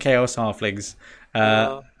plundering my Chaos Halflings.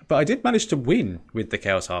 But I did manage to win with the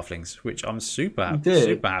Chaos Halflings, which I'm super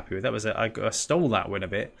happy with. That was I stole that win a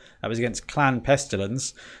bit. That was against Clan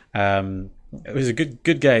Pestilence. It was a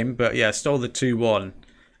good game, but yeah, stole the 2-1.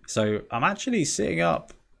 So I'm actually sitting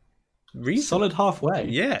up. Solid halfway.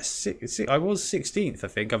 Yes, I was 16th. I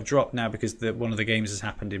think I've dropped now because one of the games has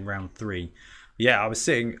happened in round 3. Yeah, I was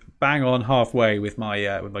sitting bang on halfway with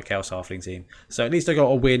my Chaos Halfling team. So at least I got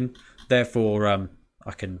a win. Therefore,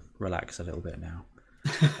 I can relax a little bit now.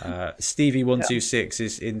 Stevie126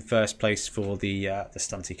 is in first place for the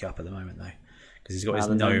Stunty Cup at the moment, though, because he's got his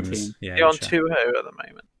gnomes. Yeah, you're on 2-0 at the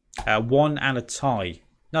moment. 1 and a tie.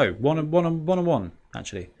 No, 1 and 1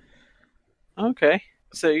 actually. Okay,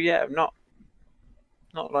 so yeah, not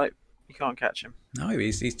like you can't catch him. No,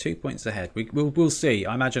 he's 2 points ahead. We'll see.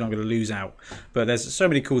 I imagine I'm going to lose out, but there's so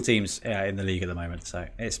many cool teams in the league at the moment, so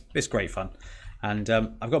it's great fun. And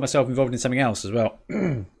I've got myself involved in something else as well.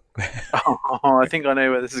 I think I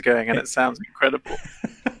know where this is going, and it sounds incredible.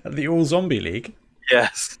 The All Zombie League.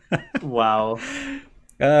 Yes. Wow.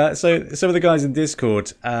 So some of the guys in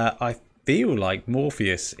Discord, I feel like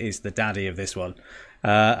Morpheus is the daddy of this one,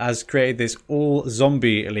 has created this All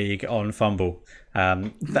Zombie League on Fumble.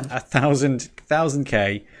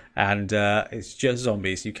 1,000k, and it's just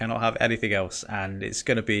zombies. You cannot have anything else, and it's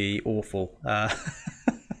going to be awful.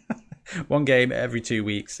 One game every 2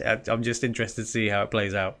 weeks. I'm just interested to see how it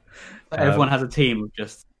plays out. Everyone has a team of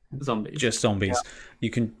just zombies. Just zombies. Yeah. You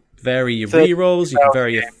can vary your rerolls. You can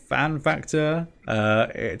vary your fan factor.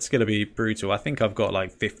 It's going to be brutal. I think I've got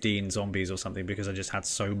like 15 zombies or something because I just had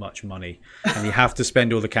so much money, and you have to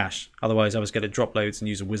spend all the cash. Otherwise, I was going to drop loads and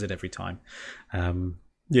use a wizard every time.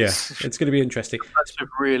 Yeah, it's going to be interesting. That's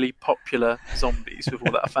really popular zombies with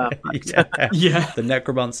all that fan factor. Yeah. The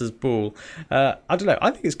Necromancer's Ball. I don't know.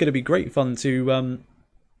 I think it's going to be great fun to.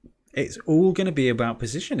 It's all going to be about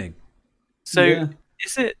positioning. So,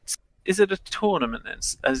 is it a tournament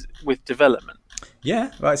as with development?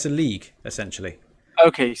 Yeah, well, it's a league essentially.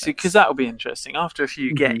 Okay, so because that will be interesting. After a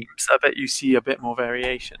few games, I bet you see a bit more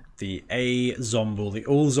variation. The Zomble, the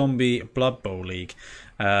All Zombie Blood Bowl League.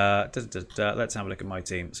 Let's have a look at my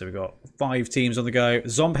team. So we've got 5 teams on the go.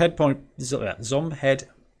 Zombhead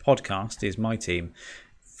Podcast is my team.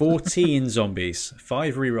 14 zombies,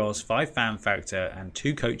 5 rerolls, 5 fan factor, and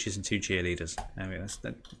 2 coaches and 2 cheerleaders. I mean,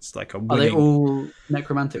 that's like a winning... Are they all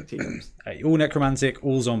necromantic teams? All necromantic,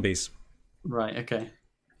 all zombies. Right, okay.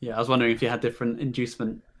 Yeah, I was wondering if you had different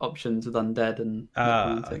inducement options with undead and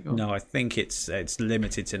necromantic. No, I think it's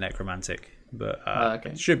limited to necromantic, but okay.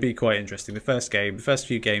 It should be quite interesting. The first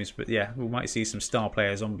few games, but yeah, we might see some star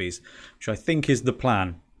player zombies, which I think is the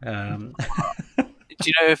plan. Do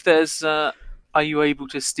you know if there's... are you able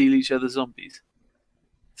to steal each other's zombies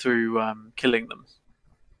through killing them?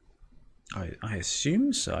 I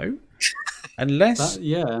assume so. Unless,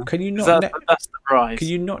 can you not? That's the prize. Can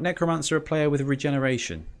you not necromancer a player with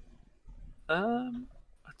regeneration? I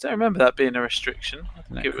don't remember that being a restriction. I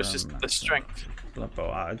think it was just the strength.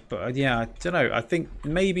 But yeah, I don't know. I think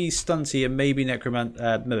maybe Stunty and maybe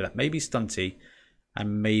maybe Stunty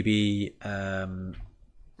and maybe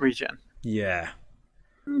Regen. Yeah.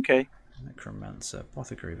 Okay. Necromancer,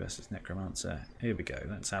 Apothecary versus Necromancer. Here we go.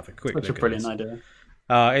 Let's have a quick look. That's a brilliant idea.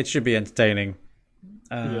 It should be entertaining.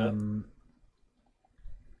 Must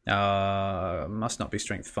not be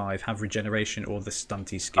Strength 5. Have Regeneration or the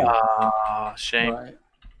Stunty skill. Shame. Right.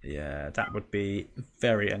 Yeah, that would be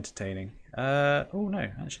very entertaining. Oh no,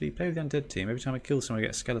 actually, play with the undead team. Every time I kill someone, I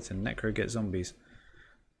get a skeleton. Necro gets zombies.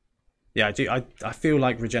 Yeah, I do. I feel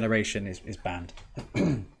like regeneration is banned.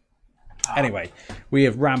 Anyway, we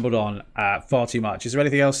have rambled on far too much. Is there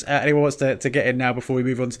anything else anyone wants to get in now before we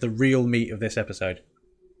move on to the real meat of this episode?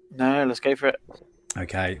 No, let's go for it.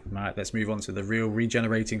 Okay, right, let's move on to the real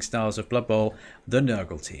regenerating stars of Blood Bowl, the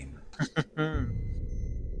Nurgle team.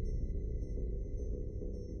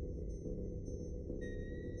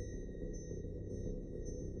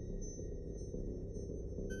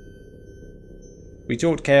 We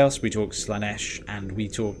talked Chaos, we talked Slanesh, and we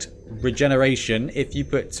talked Regeneration. If you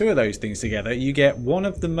put two of those things together, you get one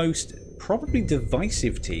of the most probably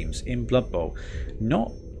divisive teams in Blood Bowl.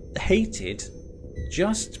 Not hated,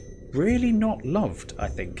 just really not loved, I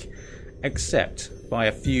think. Except by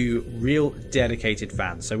a few real dedicated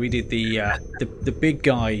fans. So we did the big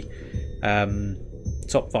guy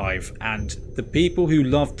top 5, and the people who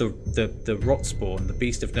loved the Rotspawn, the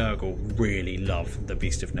Beast of Nurgle, really love the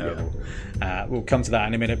Beast of Nurgle. We'll come to that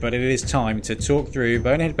in a minute, but it is time to talk through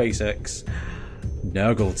Bonehead Basics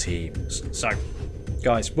Nurgle teams. So,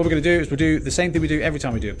 guys, what we're going to do is we'll do the same thing we do every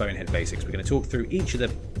time we do a Bonehead Basics. We're going to talk through each of the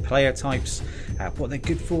player types, what they're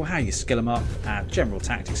good for, how you skill them up, and general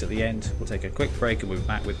tactics at the end. We'll take a quick break and we'll be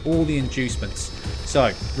back with all the inducements.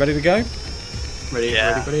 So, ready to go?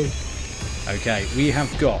 Ready. Okay, we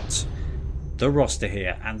have got the roster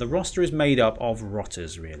here, and the roster is made up of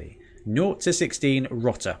rotters, really. 0 to 16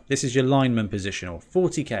 rotter. This is your lineman positional.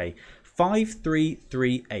 40k,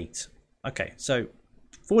 5338. Okay, so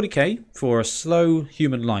 40k for a slow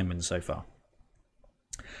human lineman so far.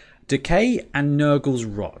 Decay and Nurgle's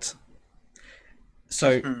Rot.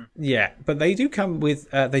 So, yeah, but they do come with,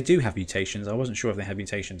 they do have mutations. I wasn't sure if they had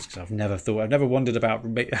mutations because I've never wondered about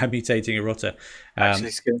mutating a rotter.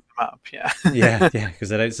 Actually skilling them up, yeah. yeah, because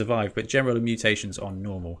they don't survive, but general mutations are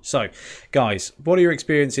normal. So, guys, what are your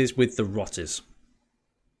experiences with the rotters?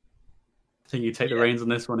 I think you take the reins on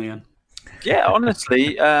this one, Ian. Yeah,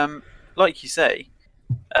 honestly, like you say,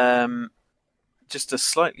 just a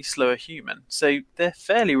slightly slower human. So they're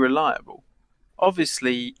fairly reliable.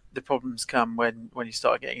 Obviously, the problems come when you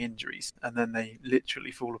start getting injuries, and then they literally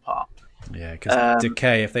fall apart. Yeah, because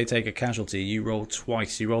Decay, if they take a casualty, you roll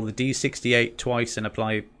twice. You roll the D68 twice and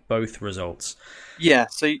apply both results. Yeah,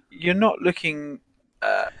 so you're not looking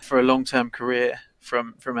for a long-term career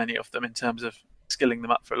from any of them in terms of skilling them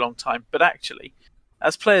up for a long time. But actually,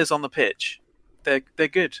 as players on the pitch, they're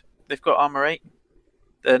good. They've got armor 8.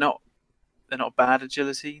 They're not bad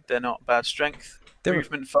agility. They're not bad strength.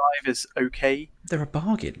 Movement 5 is okay. They're a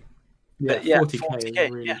bargain. Yeah, 40k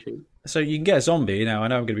is really cheap. So you can get a zombie. Now, I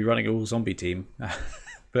know I'm going to be running an all-zombie team,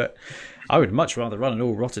 but I would much rather run an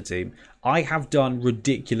all-rotter team. I have done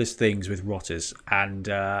ridiculous things with rotters, and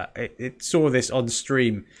it saw this on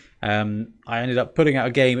stream. I ended up putting out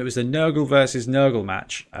a game. It was the Nurgle versus Nurgle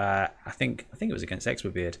match. I think it was against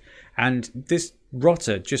Experbeard. And this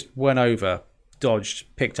rotter just went over,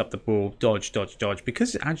 dodged, picked up the ball, dodged,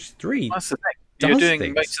 because it had 3. That's the thing. You're doing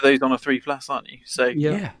things. most of those on a 3+, aren't you? So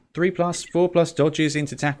yeah, 3+, 4+ dodges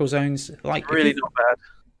into tackle zones. Like really not bad.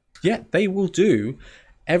 Yeah, they will do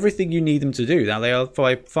everything you need them to do. Now they are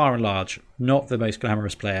by far and large not the most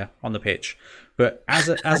glamorous player on the pitch, but as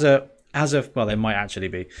a well, they might actually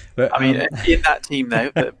be. But I mean, in that team though,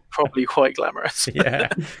 they're probably quite glamorous. Yeah,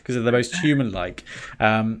 because they're the most human-like.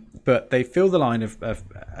 But they fill the line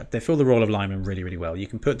they fill the role of lineman really, really well. You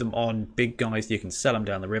can put them on big guys. You can sell them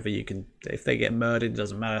down the river. You can, if they get murdered, it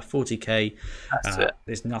doesn't matter. 40k,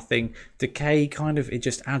 there's nothing. Decay it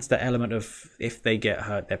just adds that element of if they get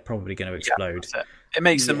hurt, they're probably going to explode. Yeah, it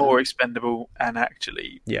makes them more expendable, and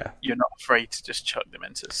actually, you're not afraid to just chuck them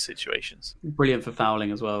into situations. Brilliant for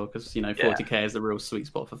fouling as well, because 40k is the real sweet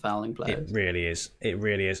spot for fouling players. It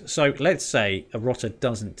really is. So let's say a rotter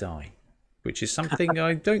doesn't die, which is something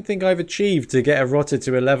I don't think I've achieved to get a rotter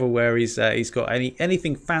to a level where he's got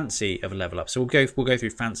anything fancy of a level up. So we'll go through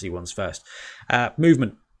fancy ones first.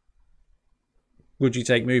 Movement. Would you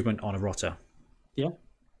take movement on a rotter? Yeah.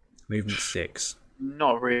 Movement 6.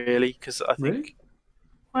 Not really, because I think,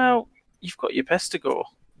 well, you've got your Pestigore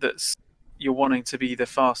you're wanting to be the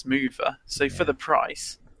fast mover. So for the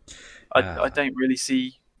price, I don't really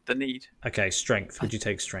see the need. Okay, strength. Would you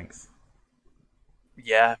take strength?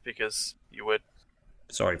 Yeah, because you would.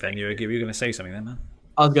 Sorry, Ben, you were going to say something then, man.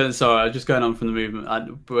 I was just going on from the movement.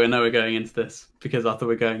 But I know we're going into this because I thought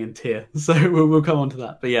we're going in tier, so we'll come on to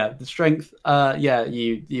that. But yeah, the strength.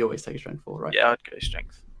 You always take strength 4, right? Yeah, I'd go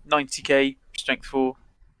strength. 90k strength 4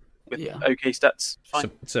 with okay stats.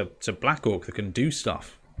 Fine. It's a Black Orc that can do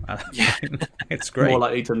stuff. Yeah. It's great. More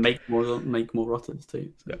likely to make more rotters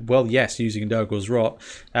too. So. Well, yes, using Nurgle's rot.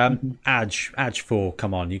 Edge 4,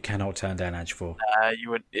 come on, you cannot turn down Edge 4. You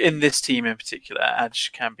would, in this team in particular,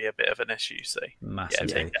 Edge can be a bit of an issue. So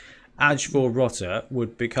massively. Edge 4 Rotter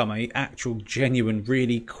would become an actual, genuine,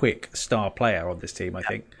 really quick star player on this team, I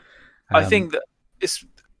think. I think that it's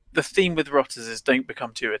the theme with Rotters is don't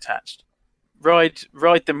become too attached. Ride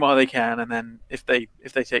them while they can, and then if they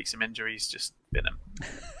take some injuries, just bin them.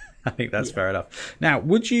 I think that's fair enough. Now,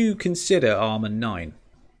 would you consider Armor 9?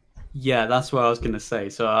 Yeah, that's what I was going to say.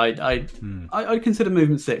 So I consider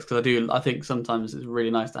movement 6 because I think sometimes it's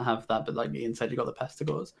really nice to have that. But like Ian said, you got the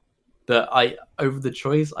Pestigores. But over the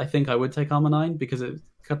choice, I think I would take Armor 9 because it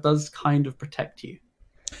does kind of protect you.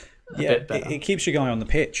 A bit better. It keeps your guy on the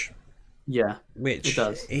pitch. Yeah, which it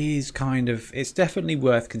does. Is it's definitely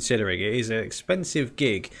worth considering. It is an expensive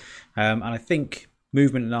gig, and I think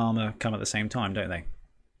movement and armor come at the same time, don't they?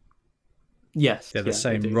 Yes, they're the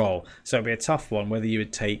same role, so it'd be a tough one whether you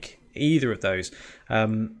would take either of those.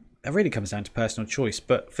 It really comes down to personal choice.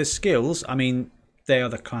 But for skills, I mean, they are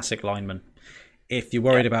the classic linemen. If you're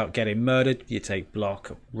worried about getting murdered, you take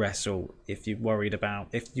block, wrestle. If you're worried about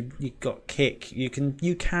if you got kick, you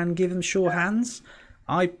can give them sure hands.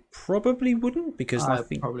 I probably wouldn't because I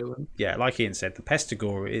think probably wouldn't. Yeah, like Ian said, the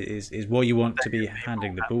Pestigore is what you want to be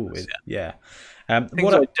handling the ball with. Yeah.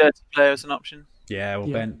 What like dirty player is an option. Yeah,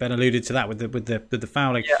 well, Ben alluded to that with the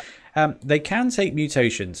fouling. Yeah. They can take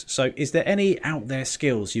mutations. So, is there any out there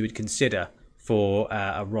skills you would consider for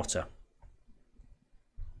a rotter?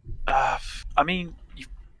 I mean, you've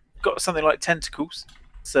got something like tentacles.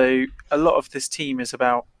 So a lot of this team is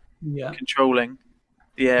about controlling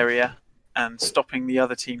the area and stopping the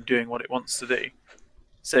other team doing what it wants to do.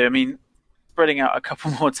 So, I mean, spreading out a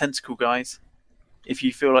couple more tentacle guys, if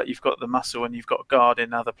you feel like you've got the muscle and you've got guard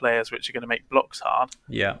in other players which are going to make blocks hard.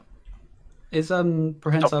 Yeah. Is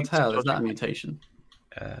Prehensile Tail, is that a mutation?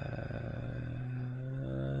 I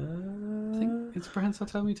think it's Prehensile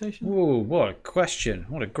Tail mutation. Whoa, what a question.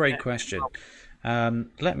 What a great question.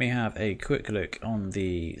 Let me have a quick look on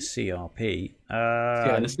the CRP.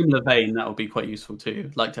 In a similar vein, that would be quite useful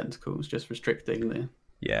too, like tentacles, just restricting the.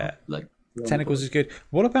 Yeah, tentacles is good.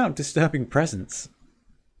 What about disturbing presence?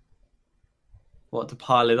 What, to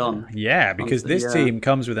pile it on? Yeah, because this team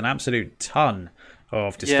comes with an absolute ton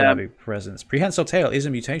of disturbing presence. Prehensile Tail is a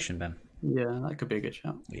mutation, Ben. Yeah, that could be a good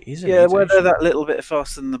shout. It is a mutation. Where they're that little bit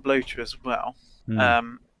faster than the bloater as well.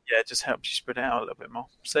 It just helps you spread it out a little bit more.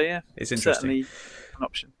 So it's interesting. Certainly an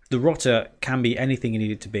option. The rotter can be anything you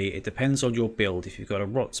need it to be. It depends on your build. If you've got a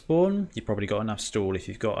rot spawn, you've probably got enough stall. If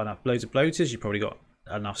you've got enough loads of bloaters, you've probably got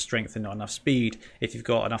enough strength and not enough speed. If you've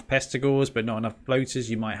got enough pestigores but not enough bloaters,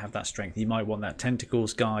 you might have that strength. You might want that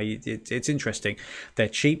tentacles guy. It's interesting. They're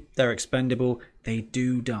cheap, they're expendable, they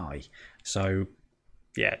do die. So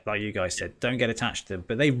yeah, like you guys said, don't get attached to them.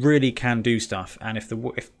 But they really can do stuff. And if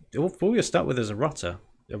all you're stuck with is a rotter,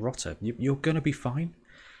 you're going to be fine.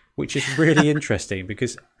 Which is really interesting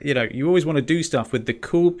because, you always want to do stuff with the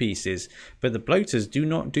cool pieces, but the bloaters do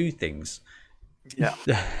not do things. Yeah.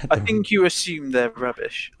 I think you assume they're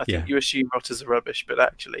rubbish. I think you assume rotters are rubbish, but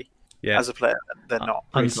actually, as a player, they're not.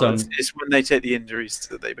 It's when they take the injuries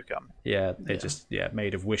that they become. Yeah, they're just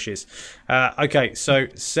made of wishes. Okay, so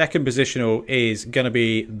second positional is going to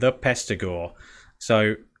be the Pestigore.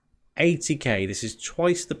 So 80k, this is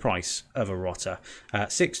twice the price of a rotter.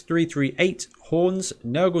 6338 horns,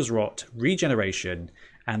 Nurgle's rot, regeneration,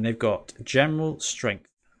 and they've got general strength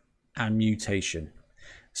and mutation.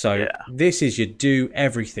 So this is your do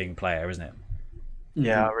everything player, isn't it?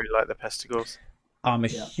 Yeah, I really like the Pestigores. I'm a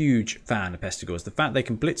huge fan of Pestigores. The fact they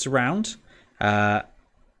can blitz around, right?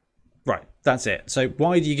 That's it. So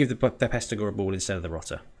why do you give the Pestigore a ball instead of the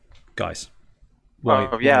rotter, guys? Why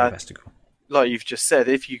the Pestigore? Like you've just said,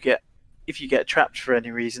 if you get trapped for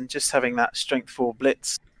any reason, just having that strength 4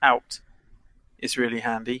 blitz out is really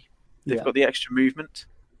handy. They've got the extra movement,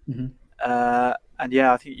 and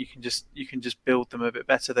I think you can just build them a bit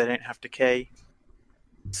better. They don't have decay.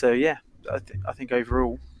 So I think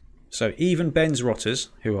overall. So even Ben's rotters,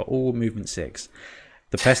 who are all movement 6,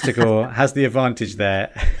 the Pestigore has the advantage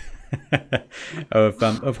there.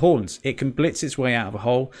 of horns. It can blitz its way out of a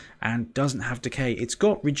hole and doesn't have decay. It's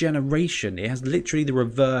got regeneration. It has literally the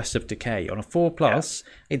reverse of decay. On a 4+,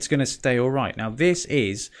 it's going to stay all right. Now, this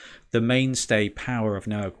is the mainstay power of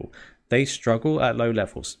Nurgle. They struggle at low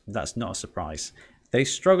levels. That's not a surprise. They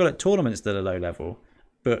struggle at tournaments that are low level,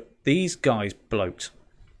 but these guys bloat.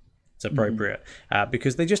 It's appropriate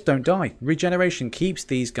because they just don't die. Regeneration keeps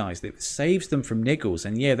these guys. It saves them from niggles.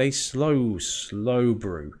 And yeah, they slow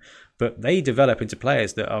brew. But they develop into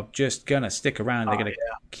players that are just going to stick around. They're going to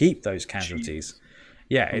keep those casualties.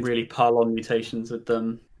 Yeah, really pile on mutations with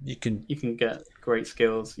them. You can get great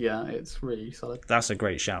skills. Yeah, it's really solid. That's a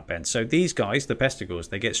great shout, Ben. So these guys, the Pestigors,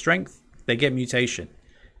 they get strength, they get mutation.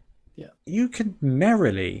 Yeah. You can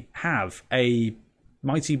merrily have a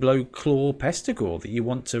Mighty Blow Claw Pestigor that you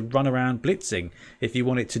want to run around blitzing if you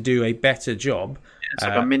want it to do a better job. It's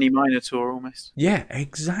like a mini Minotaur almost. Yeah,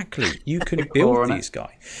 exactly. You can build these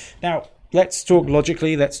guys. Now, let's talk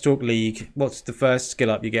logically. Let's talk League. What's the first skill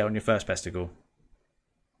up you get on your first Pestigor?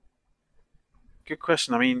 Good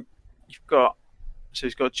question. I mean, he's got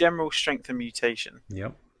general strength and mutation.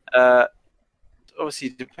 Yep. Obviously,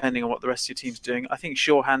 depending on what the rest of your team's doing, I think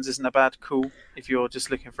Sure Hands isn't a bad call if you're just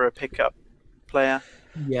looking for a pickup player.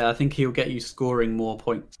 Yeah, I think he'll get you scoring more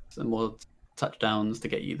points and more touchdowns to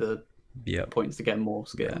get you the points to get more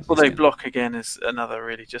skills. Although block again is another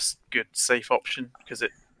really just good safe option because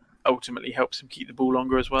it ultimately helps him keep the ball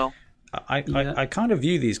longer as well. I kind of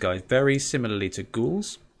view these guys very similarly to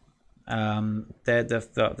ghouls. They're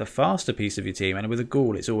the faster piece of your team, and with a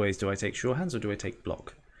ghoul, it's always, do I take Sure Hands or do I take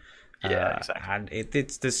block? Yeah, exactly. And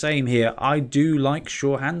it's the same here. I do like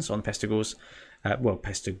Sure Hands on Pestigors.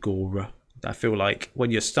 Pestigor. I feel like when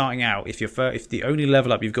you're starting out, if the only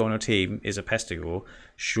level up you've got on your team is a Pestigor,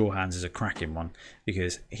 Sure Hands is a cracking one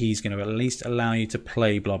because he's going to at least allow you to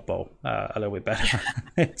play Blood Bowl a little bit better.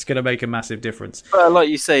 It's going to make a massive difference. But like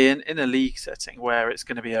you say, in a league setting where it's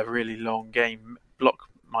going to be a really long game, block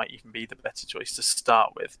might even be the better choice to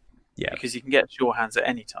start with. Yeah, because you can get Sure Hands at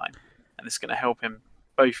any time, and it's going to help him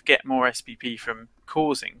both get more SPP from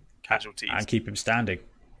causing casualties and keep him standing.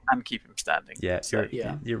 Yeah, so,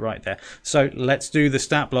 you're right there. So let's do the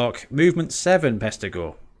stat block. Movement 7,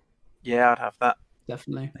 Pestigor. Yeah, I'd have that.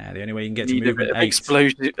 Definitely. The only way you can get to movement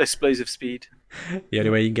 8. Explosive speed. The only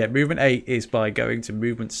way you can get movement 8 is by going to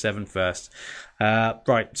movement 7 first.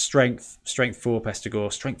 Right, strength 4,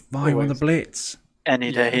 Pestigor. Strength 5 on the blitz.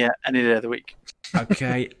 Any day of the week.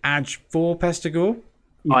 Okay, Edge 4, Pestigor.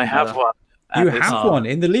 I have one. You have one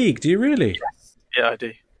in the league, do you really? Yes. Yeah, I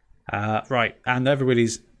do. Right, and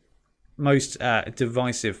everybody's most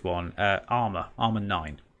divisive one, armor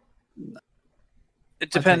 9.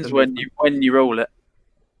 It depends when you roll it.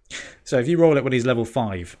 So if you roll it when he's level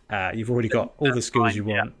 5, you've already got all the skills you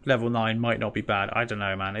want. Yeah. Level 9 might not be bad. I don't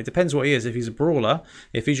know, man. It depends what he is. If he's a brawler,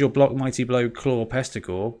 if he's your block, Mighty Blow, Claw,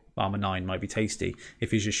 Pestigor, armor 9 might be tasty.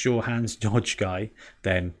 If he's your Sure Hands dodge guy,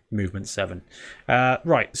 then movement 7.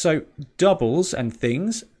 Right, so doubles and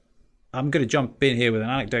things. I'm going to jump in here with an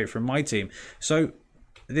anecdote from my team. So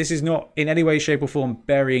this is not in any way, shape or form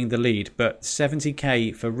burying the lead, but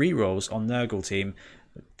 70k for rerolls on Nurgle team.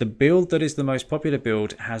 The build that is the most popular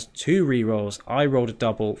build has 2 rerolls. I rolled a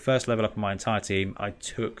double, first level up on my entire team. I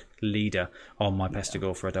took leader on my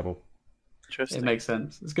Pestigor for a double. Interesting. It makes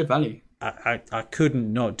sense. It's good value. I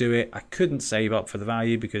couldn't not do it. I couldn't save up for the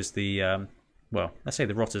value because the let's say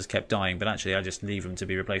the rotters kept dying, but actually I just leave them to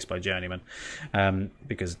be replaced by journeymen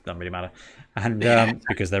because it doesn't really matter, and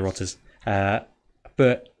because they're rotters.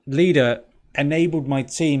 But leader enabled my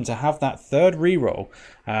team to have that third reroll,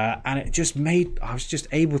 and it just made I was just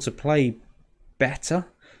able to play better.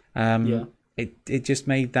 It just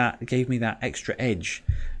gave me that extra edge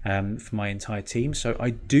for my entire team. So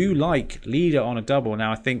I do like leader on a double.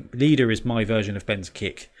 Now I think leader is my version of Ben's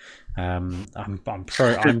kick. I'm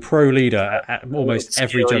pro leader at almost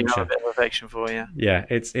every juncture. For you. Yeah,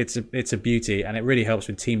 it's a beauty, and it really helps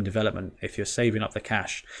with team development if you're saving up the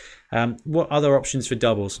cash. What other options for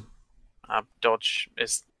doubles? Dodge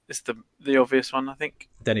is the obvious one, I think.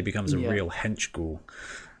 Then he becomes a real hench ghoul.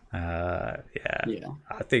 I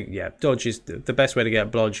think dodge is the best way to get a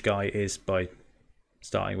blodge guy is by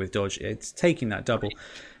starting with dodge. It's taking that double.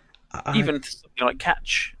 Even something like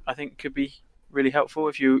catch, I think, could be really helpful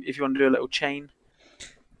if you want to do a little chain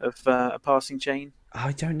of a passing chain.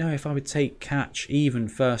 I don't know if I would take catch even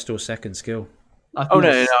first or second skill. No,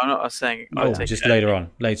 I'm not saying. Just later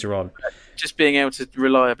on. Just being able to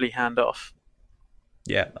reliably hand off.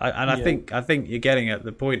 Yeah, I think you're getting at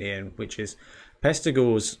the point, Ian, which is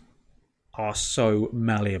Pestigors are so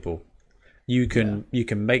malleable. You can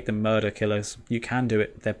make them murder killers. You can do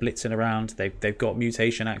it. They're blitzing around. They've got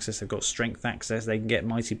mutation access. They've got strength access. They can get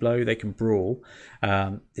mighty blow. They can brawl.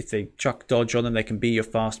 If they chuck dodge on them, they can be your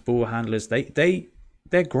fast ball handlers.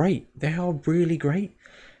 They're great. They are really great,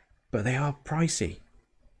 but they are pricey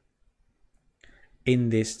in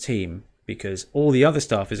this team because all the other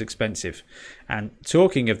stuff is expensive. And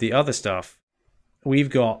talking of the other stuff, we've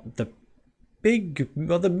got the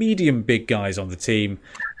medium big guys on the team,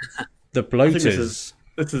 the bloaters.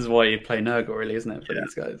 This is why you play Nurgle, really, isn't it, for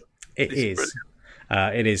these guys? It is.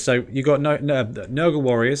 It is. So you've got Nurgle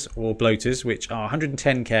Warriors or bloaters, which are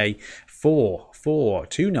 110k,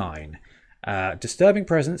 4-4-2-9. Disturbing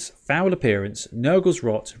Presence, Foul Appearance, Nurgle's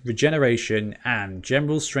Rot, Regeneration, and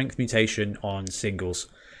General Strength Mutation on singles.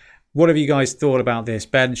 What have you guys thought about this?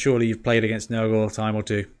 Ben, surely you've played against Nurgle a time or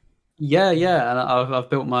two. Yeah, and I've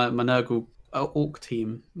built my Nurgle Orc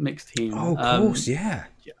team, mixed team. Oh, of course, yeah.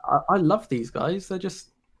 I love these guys. They're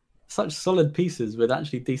just such solid pieces with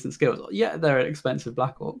actually decent skills. Yeah, they're an expensive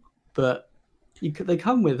Black Orc, but they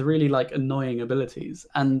come with really like annoying abilities,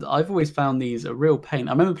 and I've always found these a real pain.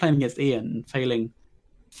 I remember playing against Ian and failing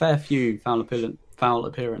fair few foul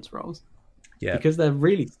appearance rolls. Yeah, because they're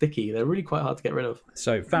really sticky. They're really quite hard to get rid of.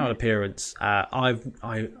 So foul appearance, I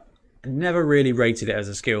never really rated it as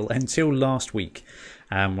a skill until last week,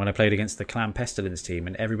 when I played against the Clan Pestilence team,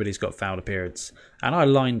 and everybody's got foul appearance, and I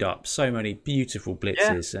lined up so many beautiful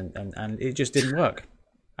blitzes, and it just didn't work.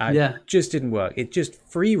 It just didn't work. It just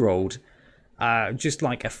free rolled. Just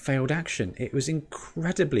like a failed action. It was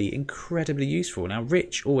incredibly useful. Now,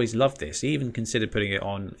 Rich always loved this. He even considered putting it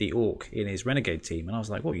on the Orc in his Renegade team. And I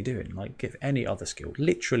was like, what are you doing? Like, give any other skill.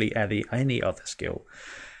 Literally any other skill.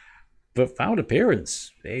 But foul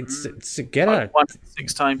appearance, it's a get out. 1 in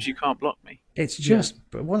 6 times you can't block me. It's just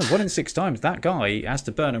one in 6 times that guy has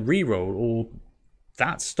to burn a reroll or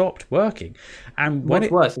that stopped working. And what's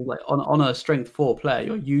worse is like on a strength 4 player,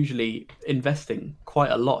 you're usually investing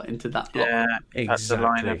quite a lot into that block. Yeah,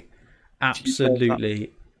 exactly.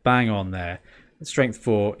 Absolutely bang on there. Strength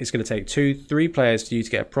 4 is going to take 2-3 players for you to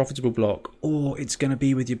get a profitable block, or it's going to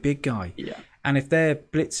be with your big guy. Yeah. And if they're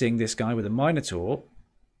blitzing this guy with a Minotaur,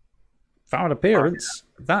 foul appearance,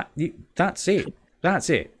 that's it. That's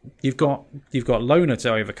it. You've got Loner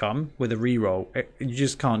to overcome with a reroll. You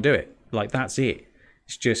just can't do it. Like, that's it.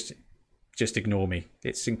 It's just ignore me.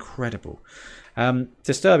 It's incredible.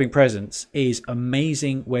 Disturbing Presence is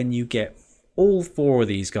amazing when you get all 4 of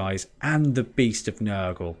these guys and the Beast of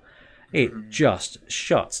Nurgle. It just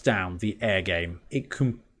shuts down the air game. It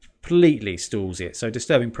completely stalls it. So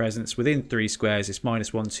Disturbing Presence within 3 squares is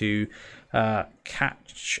 -1 to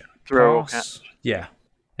catch. Throw or catch. Yeah.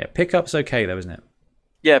 Pickup's okay though, isn't it?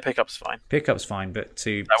 Yeah, pickup's fine. Pickup's fine, but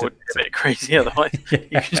that would be a bit crazy otherwise. You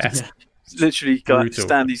could just literally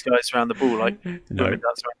stand these guys around the ball like that's my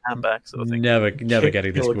handbag sort of thing. Never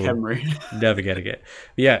getting this ball. Never getting it.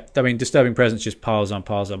 But yeah, I mean, Disturbing Presence just piles on,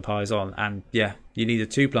 and yeah, you need a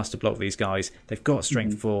 2+ to block these guys. They've got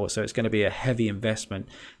strength 4, so it's going to be a heavy investment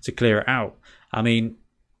to clear it out. I mean,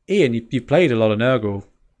 Ian, you've played a lot of Nurgle.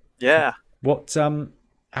 Yeah. What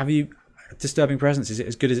have you? Disturbing Presence, is it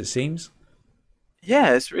as good as it seems?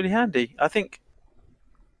 Yeah, it's really handy. I think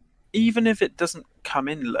even if it doesn't come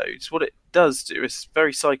in loads, what it does do is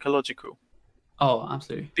very psychological. Oh,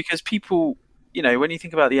 absolutely. Because people, when you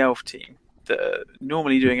think about the elf team that are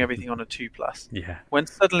normally doing everything on a 2+, when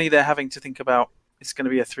suddenly they're having to think about it's going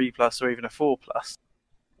to be a 3+ or even a 4+,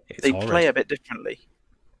 they play a bit differently.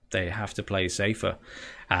 They have to play safer.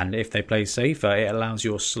 And if they play safer, it allows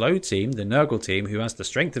your slow team, the Nurgle team, who has the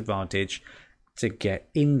strength advantage, to get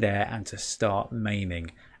in there and to start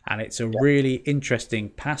maiming. And it's a really interesting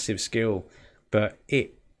passive skill, but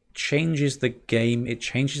it changes the game. It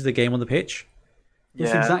changes the game on the pitch.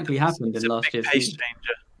 This exactly happened in last year's pace season.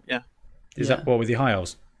 Changer. Yeah. Is that what with your high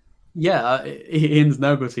elves? Yeah, Ian's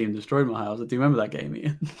Nurgle team destroyed my high elves. Do you remember that game,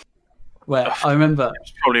 Ian? Where I remember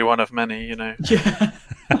it's probably one of many, Yeah.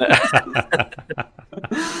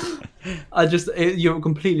 You're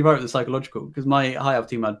completely right with the psychological, because my high elf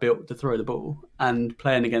team I'd built to throw the ball, and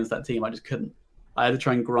playing against that team I just couldn't. I had to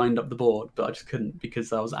try and grind up the board, but I just couldn't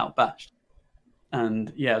because I was outbashed.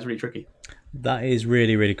 And yeah, it was really tricky. That is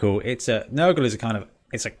really, really cool. Nurgle is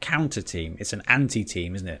it's a counter team. It's an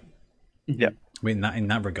anti-team, isn't it? Yeah. In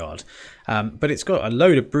that regard. But it's got a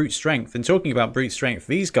load of brute strength. And talking about brute strength,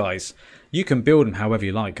 these guys, you can build them however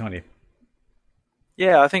you like, can't you?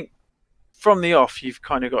 Yeah, I think from the off, you've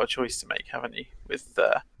kind of got a choice to make, haven't you? With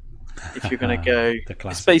if you're going to go,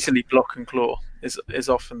 it's basically block and claw is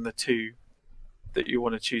often the two that you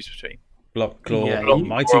want to choose between. Block, claw,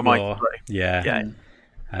 mighty blow. Yeah.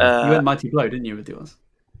 You went mighty blow, didn't you, with yours?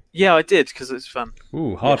 Yeah, I did because it's fun.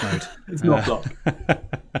 Ooh, hard mode. It's not block.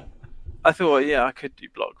 I thought, yeah, I could do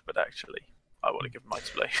block, but actually, I want to give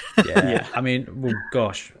Mighty Blow. Yeah. I mean, well,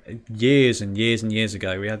 gosh, years and years and years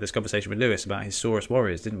ago, we had this conversation with Lewis about his Saurus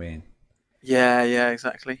Warriors, didn't we? Yeah,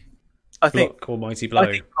 exactly. I think Block or Mighty Blow.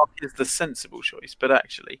 block is the sensible choice, but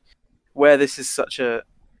actually, where this is such a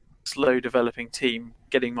slow developing team,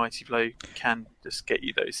 getting Mighty Blow can just get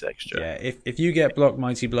you those extra. Yeah, if you get block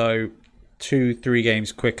Mighty Blow 2-3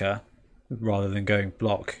 games quicker rather than going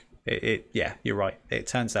block, yeah, you're right. It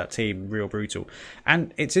turns that team real brutal.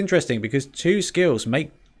 And it's interesting because 2 skills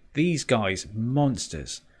make these guys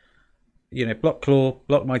monsters. You know, block claw,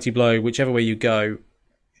 block Mighty Blow, whichever way you go,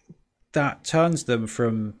 that turns them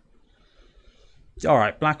from, all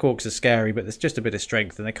right, Black Orcs are scary, but there's just a bit of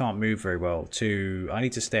strength and they can't move very well, to I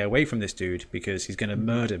need to stay away from this dude because he's going to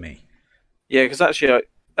murder me. Yeah, because actually,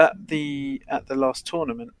 at the last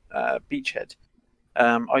tournament, Beachhead,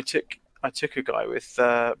 I took a guy with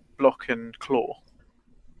block and claw,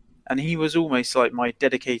 and he was almost like my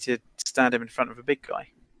dedicated stand him in front of a big guy.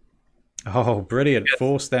 Oh, brilliant. Yes.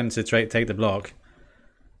 Force them to take the block.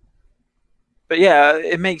 But yeah,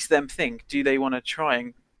 it makes them think, do they want to try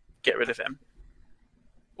and get rid of him?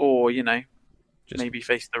 Or, just maybe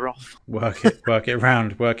face the Wrath. Work it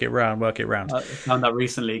round. I found that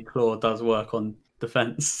recently Claw does work on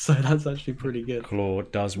defense, so that's actually pretty good. Claw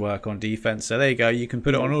does work on defense, so there you go. You can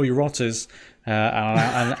put it on all your rotters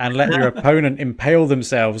and let your opponent impale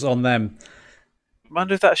themselves on them. I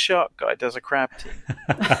wonder if that shark guy does a crab team.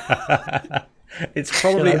 It's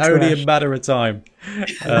probably only a matter of time.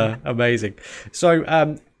 Amazing.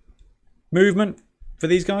 So, movement for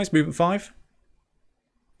these guys, movement 5?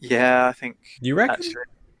 Yeah, I think. You reckon? Actually,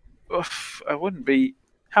 I wouldn't be.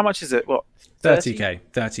 How much is it? What? 30k.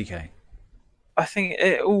 30k. I think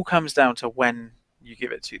it all comes down to when you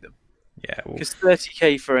give it to them. Yeah. Because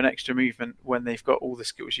 30k for an extra movement when they've got all the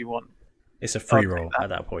skills you want. It's a free roll at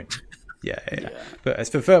that point. Yeah. But as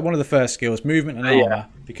for one of the first skills, movement and armor,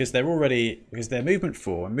 because they're movement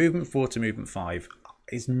 4, and movement 4 to movement 5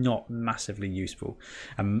 is not massively useful.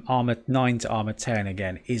 Armor 9 to armor 10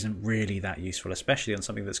 again isn't really that useful, especially on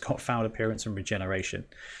something that's got foul appearance and regeneration.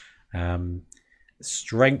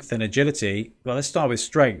 Strength and agility. Well, let's start with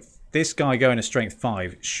strength. This guy going to strength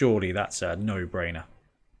 5, surely that's a no-brainer.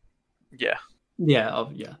 Yeah. Yeah,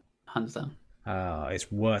 hands down.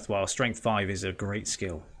 It's worthwhile. Strength 5 is a great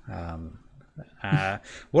skill.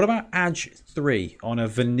 What about Edge 3 on a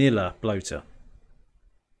vanilla bloater?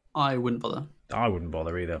 I wouldn't bother. I wouldn't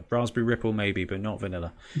bother either. Raspberry Ripple maybe, but not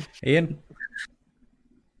vanilla. Ian?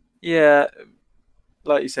 Yeah,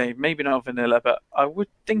 like you say, maybe not vanilla, but I would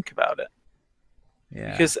think about it.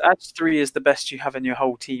 Yeah. Because Edge 3 is the best you have in your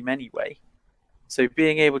whole team anyway. So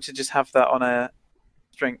being able to just have that on a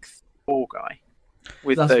strength 4 guy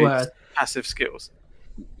with those passive skills.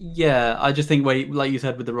 Yeah, I just think like you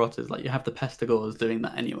said with the Rotters, like you have the Pestigores doing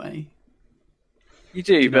that anyway. You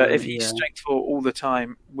do, but if you strength 4 all the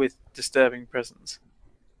time with disturbing presence,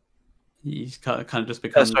 he's kind of just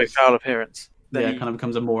becomes foul appearance. Then kind of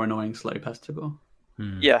becomes a more annoying slow Pestigore.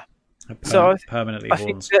 Yeah. So permanently I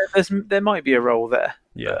think there might be a role there.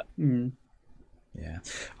 Yeah. Yeah.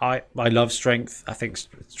 I love strength. I think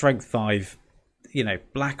strength 5,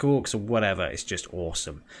 Black Orcs or whatever, it's just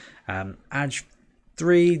awesome. Edge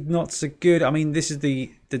 3, not so good. I mean, this is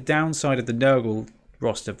the downside of the Nurgle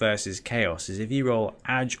roster versus Chaos, is if you roll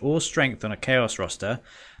Edge or Strength on a Chaos roster,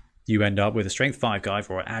 you end up with a Strength 5 guy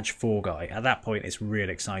or an Edge 4 guy. At that point, it's real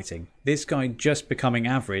exciting. This guy just becoming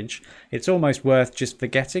average, it's almost worth just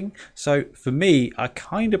forgetting. So for me, I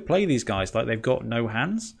kind of play these guys like they've got no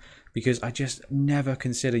hands, because I just never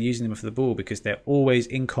consider using them for the ball, because they're always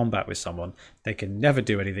in combat with someone. They can never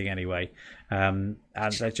do anything anyway. And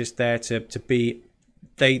they're just there to be...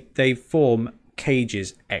 They form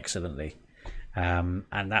cages excellently.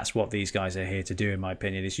 And that's what these guys are here to do, in my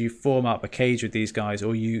opinion, is you form up a cage with these guys,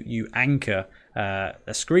 or you anchor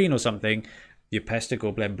a screen or something. Your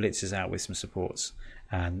Pestigore blend blitzes out with some supports,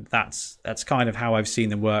 and that's kind of how I've seen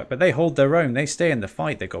them work. But they hold their own. They stay in the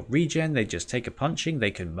fight. They've got regen. They just take a punching.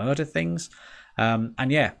 They can murder things.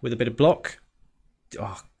 And yeah, with a bit of block,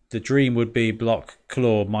 the dream would be block,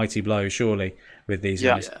 claw, mighty blow, surely, with these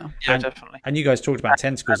guys. Yeah, definitely. And you guys talked about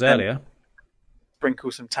tentacles earlier.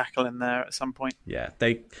 Sprinkle some tackle in there at some point. Yeah,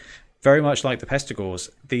 they very much like the Pestigores.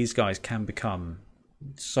 These guys can become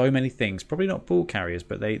so many things. Probably not ball carriers,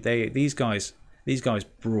 but these guys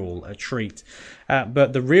brawl a treat.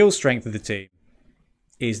 But the real strength of the team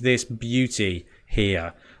is this beauty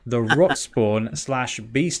here. the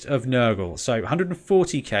Rotspawn / Beast of Nurgle. So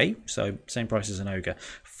 140k, so same price as an ogre.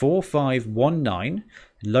 4519.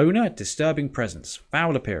 Loner, Disturbing Presence,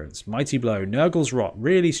 Foul Appearance, Mighty Blow, Nurgle's Rot,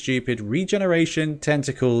 Really Stupid, Regeneration,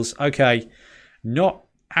 Tentacles. Okay, not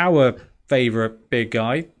our favourite big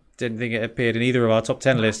guy. Didn't think it appeared in either of our top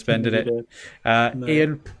 10 lists, Ben, did it? No.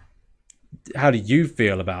 Ian, how do you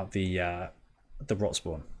feel about the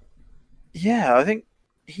Rotspawn? Yeah, I think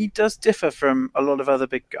he does differ from a lot of other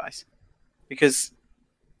big guys because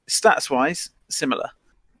stats-wise, similar.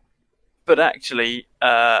 But actually,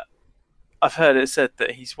 I've heard it said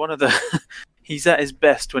that he's one of the... he's at his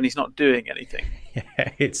best when he's not doing anything.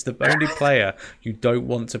 Yeah, it's the only player you don't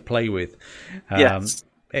want to play with. Yes.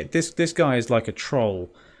 This guy is like a troll,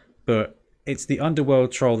 but it's the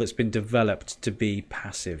underworld troll that's been developed to be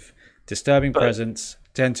passive. Disturbing Presence,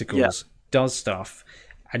 Tentacles, does stuff,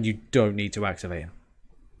 and you don't need to activate him.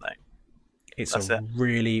 No. It's a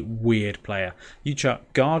really weird player. You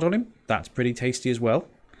chuck Guard on him, that's pretty tasty as well.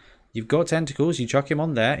 You've got Tentacles, you chuck him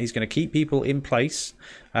on there, he's going to keep people in place.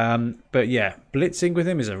 But yeah, blitzing with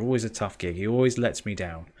him is always a tough gig. He always lets me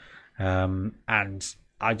down. And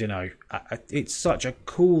I don't know, it's such a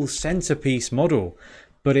cool centerpiece model,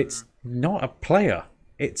 but it's not a player,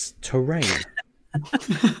 it's terrain.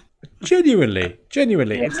 Genuinely.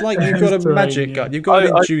 It's like you've got a magic gun, you've got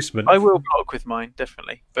an inducement. I will block with mine,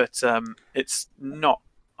 definitely, but it's not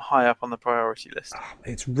high up on the priority list.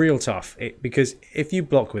 It's real tough because if you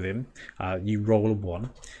block with him, you roll a 1.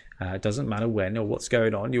 It doesn't matter when or what's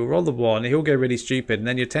going on. You'll roll the 1, he'll go really stupid, and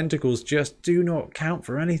then your tentacles just do not count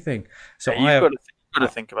for anything. So you've got to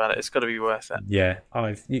think about it. It's got to be worth it. Yeah,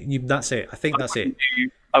 that's it. I think that's it.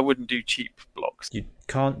 I wouldn't do cheap blocks. You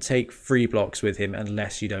can't take free blocks with him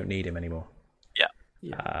unless you don't need him anymore.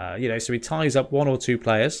 Yeah. So he ties up 1 or 2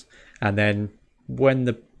 players, and then when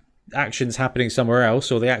the action's happening somewhere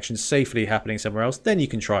else, or the action's safely happening somewhere else, then you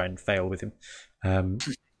can try and fail with him.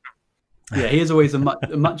 Yeah, he is always a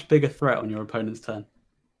much bigger threat on your opponent's turn.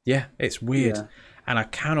 Yeah, it's weird. Yeah. And I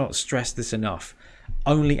cannot stress this enough.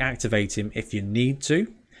 Only activate him if you need to,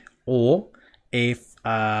 or if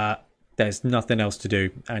there's nothing else to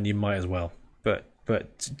do, and you might as well.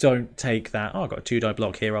 But don't take that, I've got a 2-die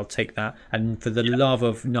block here, I'll take that. And for the love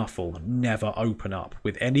of Nuffle, never open up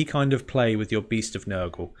with any kind of play with your Beast of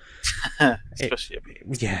Nurgle. Especially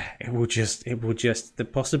it will just, the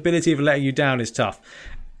possibility of letting you down is tough.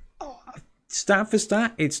 Stat for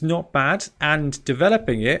stat, it's not bad. And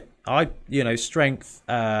developing it, strength,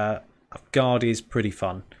 guard is pretty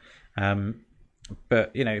fun.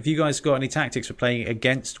 But, if you guys got any tactics for playing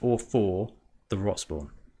against or for the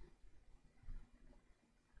Rotspawn.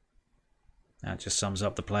 That just sums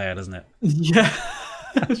up the player, doesn't it? Yeah.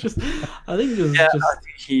 I think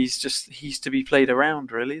he's to be played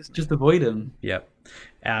around, really, isn't it? Just avoid him. Yep.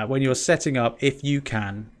 When you're setting up, if you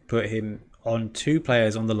can put him on 2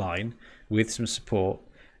 players on the line with some support,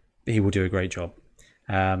 he will do a great job.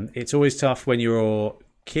 It's always tough when you're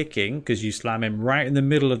kicking because you slam him right in the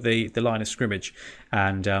middle of the line of scrimmage,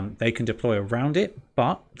 and they can deploy around it,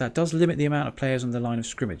 but that does limit the amount of players on the line of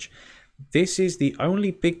scrimmage. This is the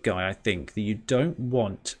only big guy, I think, that you don't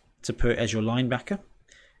want to put as your linebacker.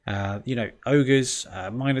 Ogres,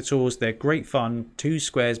 Minotaurs, they're great fun, 2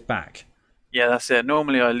 squares back. Yeah, that's it.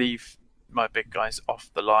 Normally I leave my big guys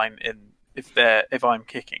off the line if I'm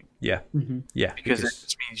kicking. Yeah. Mm-hmm. Yeah. Because it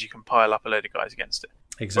just means you can pile up a load of guys against it.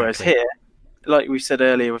 Exactly. Whereas here, like we said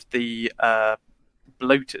earlier with the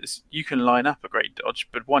bloaters, you can line up a great dodge,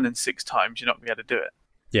 but 1 in 6 times you're not going to be able to do it.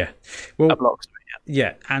 Yeah. Well, that blocks me,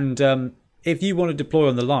 yeah. And if you want to deploy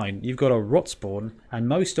on the line, you've got a Rotspawn, and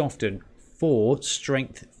most often 4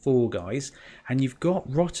 strength 4 guys, and you've got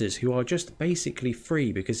Rotters who are just basically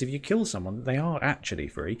free, because if you kill someone, they are actually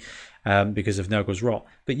free because of Nurgle's Rot.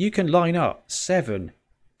 But you can line up 7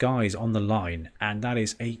 guys on the line, and that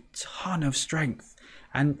is a ton of strength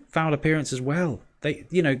and foul appearance as well.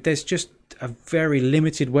 There's just a very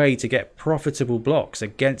limited way to get profitable blocks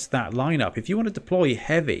against that lineup. If you want to deploy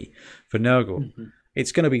heavy for Nurgle,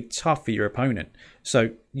 it's going to be tough for your opponent.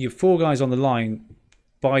 So you have 4 guys on the line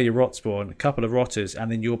by your Rotspawn, a couple of Rotters,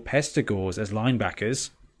 and then your Pestigors as linebackers.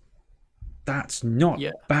 That's not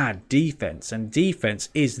bad defense, and defense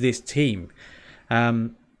is this team.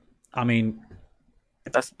 You've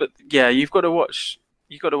got to watch.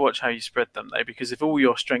 You've got to watch how you spread them, though, because if all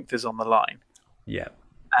your strength is on the line,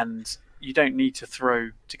 and you don't need to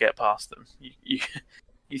throw to get past them, you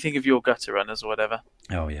think of your gutter runners or whatever.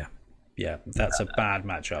 Oh yeah, that's a bad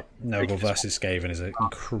matchup. Nurgle versus Skaven is an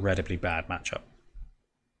incredibly bad matchup.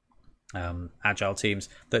 Agile teams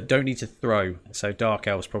that don't need to throw, so Dark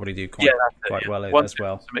Elves probably do quite well as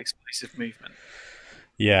well. Some explosive movement.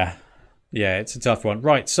 Yeah. Yeah, it's a tough one.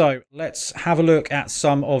 Right, so let's have a look at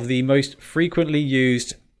some of the most frequently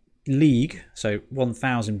used League, so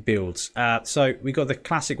 1000 builds. So we got the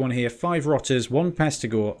classic one here: 5 Rotters, 1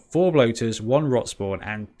 Pestigore, 4 Bloaters, 1 Rotspawn,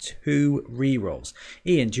 and 2 rerolls.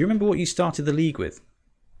 Ian, do you remember what you started the League with?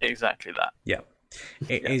 Exactly that. Yeah.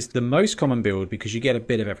 It is the most common build because you get a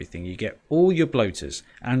bit of everything. You get all your Bloaters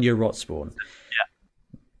and your Rotspawn.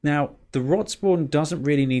 Now, the Rotspawn doesn't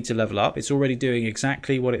really need to level up. It's already doing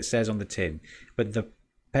exactly what it says on the tin. But the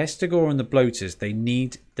Pestigore and the Bloaters, they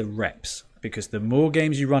need the reps. Because the more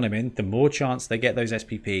games you run them in, the more chance they get those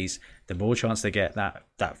SPPs, the more chance they get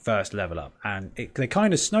that first level up. And they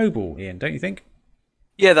kind of snowball, Ian, don't you think?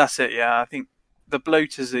 Yeah, that's it. Yeah, I think the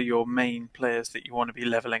Bloaters are your main players that you want to be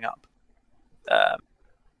leveling up.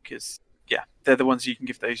 Because, they're the ones you can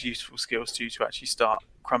give those useful skills to actually start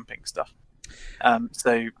crumping stuff.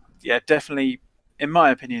 So, definitely, in my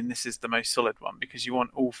opinion, this is the most solid one because you want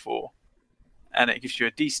all 4. And it gives you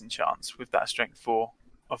a decent chance with that strength 4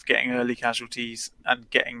 of getting early casualties and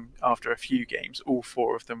getting, after a few games, all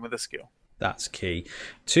 4 of them with a skill. That's key.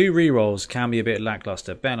 2 rerolls can be a bit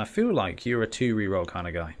lackluster. Ben, I feel like you're a 2 reroll kind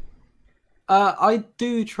of guy. I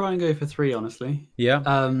do try and go for 3, honestly. Yeah.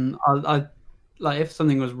 I like if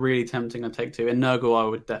something was really tempting, I'd take 2. In Nurgle, I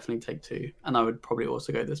would definitely take 2, and I would probably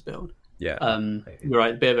also go this build. Yeah. You're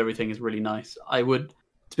right. A bit of everything is really nice. I would,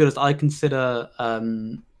 to be honest, I consider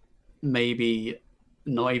maybe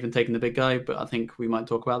not even taking the big guy, but I think we might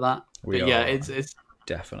talk about that. It's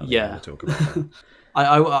definitely going to talk about that.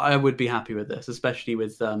 I would be happy with this, especially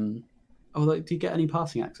with do you get any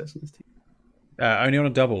passing access on this team? Only on a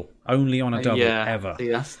double. Only on a double ever. See,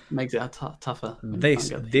 that makes it tougher.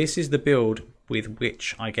 This is the build with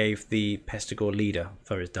which I gave the Pestigore leader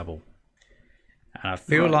for his double. And I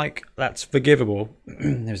feel like that's forgivable.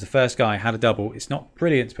 It was the first guy had a double. It's not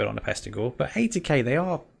brilliant to put on a Pestigore, but 80k, they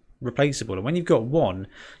are replaceable. And when you've got 1,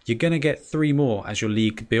 you're going to get 3 more as your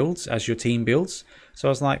league builds, as your team builds. So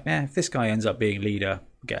I was like, if this guy ends up being leader,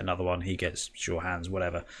 get another one. He gets sure hands,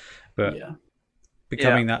 whatever. But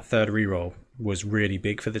becoming that third reroll was really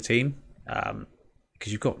big for the team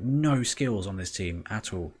because you've got no skills on this team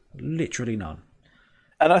at all. Literally none.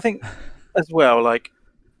 And I think as well, like,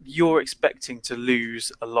 you're expecting to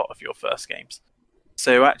lose a lot of your first games.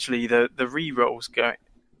 So actually the re-rolls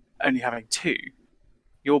only having 2,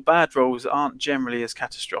 your bad rolls aren't generally as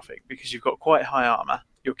catastrophic because you've got quite high armor.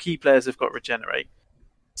 Your key players have got regenerate.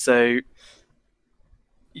 So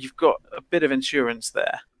you've got a bit of insurance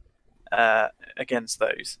there against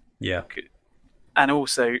those. Yeah. And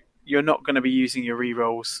also you're not going to be using your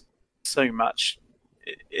re-rolls so much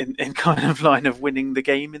in kind of line of winning the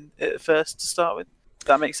game at first to start with. Does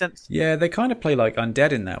that make sense? Yeah, they kind of play like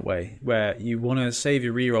Undead in that way, where you want to save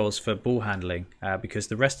your rerolls for ball handling because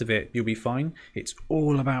the rest of it, you'll be fine. It's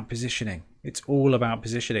all about positioning.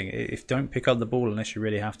 Don't pick up the ball unless you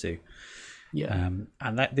really have to. Yeah.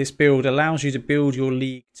 And this build allows you to build your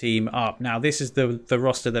league team up. Now, this is the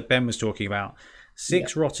roster that Ben was talking about.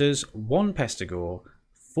 6 Rotters, 1 Pestigore,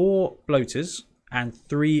 4 Bloaters, and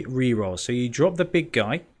 3 rerolls. So you drop the big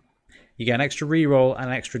guy, you get an extra reroll and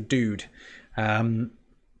an extra dude. I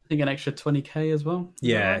think an extra 20k as well.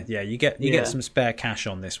 Yeah, you get some spare cash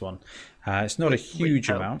on this one. It's not a huge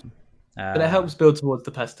amount, but it helps build towards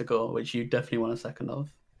the Pestigore, which you definitely want a second of.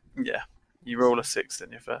 Yeah, you roll a 6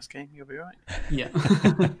 in your first game, you'll be right. Yeah,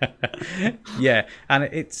 yeah, and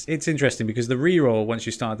it's interesting because the reroll once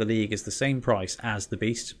you start the league is the same price as the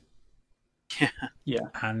beast. Yeah,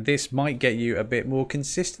 and this might get you a bit more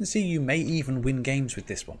consistency. You may even win games with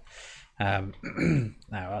this one. Now,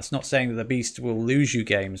 that's not saying that the beast will lose you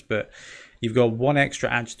games, but you've got 1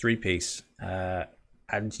 extra edge 3-piece,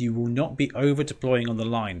 and you will not be over deploying on the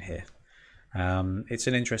line here. It's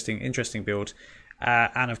an interesting build,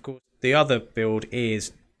 and of course the other build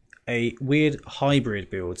is a weird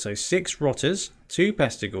hybrid build. So 6 Rotters, 2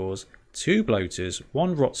 Pestigores, 2 Bloaters,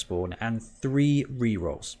 1 Rotspawn, and 3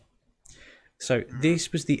 rerolls. So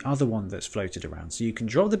this was the other one that's floated around. So you can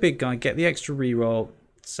drop the big guy, get the extra reroll,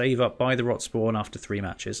 save up by the Rotspawn after 3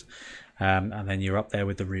 matches, and then you're up there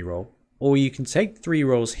with the reroll. Or you can take 3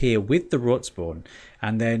 rolls here with the Rotspawn,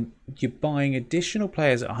 and then you're buying additional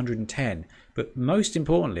players at 110. But most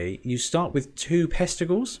importantly, you start with 2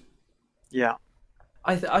 Pestigores. Yeah,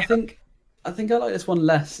 I think I like this one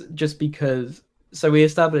less just because. So we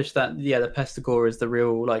established that the Pestigore is the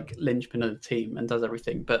real like linchpin of the team and does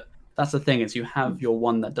everything, but that's the thing is you have your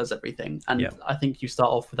one that does everything, and I think you start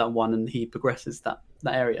off with that one and he progresses that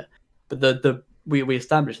area. But we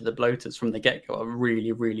established that the bloaters from the get go are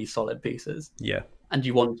really, really solid pieces. Yeah, and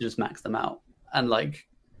you want to just max them out, and like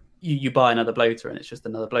you buy another bloater and it's just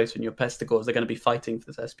another bloater, and your pestigores are going to be fighting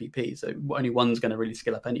for this SPP. So only one's going to really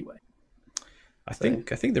skill up anyway. I think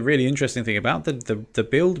the really interesting thing about the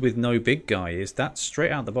build with no big guy is that's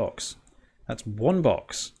straight out the box. That's one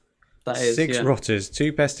box. That is 6 rotters,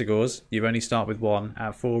 2 pestigores. You only start with 1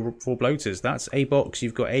 at 4 bloaters. That's a box.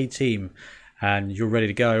 You've got a team, and you're ready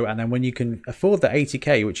to go. And then when you can afford the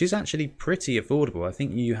 80k, which is actually pretty affordable, I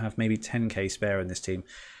think you have maybe 10k spare in this team.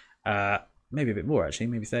 Maybe a bit more actually,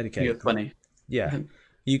 maybe 30k. You got 20. Yeah.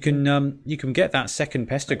 You can get that second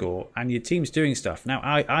pestigore and your team's doing stuff. Now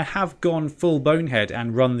I have gone full bonehead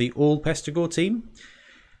and run the all pestigore team.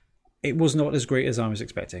 It was not as great as I was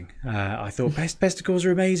expecting. I thought pestigores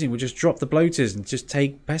are amazing. We'll just drop the bloaters and just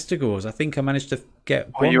take pestigores. I think I managed to get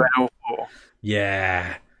one. You went all 4.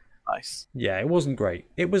 Yeah. Nice. Yeah, it wasn't great.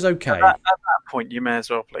 It was okay. At that point, you may as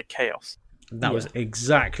well play Chaos. That was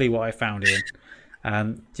exactly what I found in.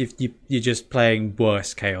 You're just playing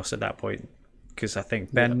worse Chaos at that point, because I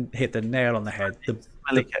think Ben hit the nail on the head.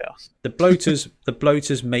 Chaos. The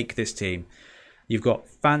bloaters make this team. You've got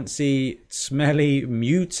fancy, smelly,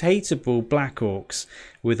 mutatable Black Orcs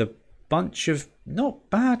with a bunch of not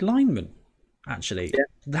bad linemen. Actually,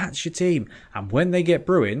 that's your team. And when they get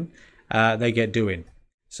brewing, they get doing.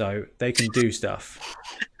 So they can do stuff.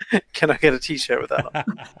 Can I get a T-shirt with that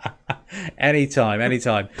on?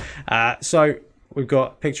 Anytime. So we've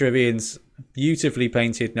got a picture of Ian's beautifully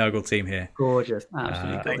painted Nurgle team here. Gorgeous,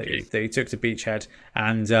 absolutely. That he took to Beachhead,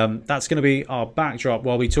 and that's going to be our backdrop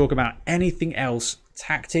while we talk about anything else,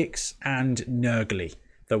 tactics and Nurgly,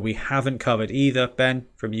 that we haven't covered either. Ben,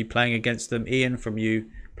 from you playing against them, Ian, from you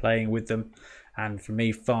playing with them, and from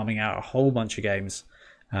me farming out a whole bunch of games.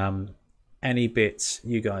 Any bits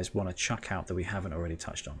you guys want to chuck out that we haven't already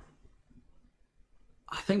touched on?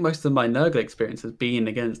 I think most of my Nurgle experience has been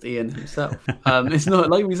against Ian himself. It's not,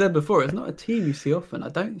 like we said before, it's not a team you see often. I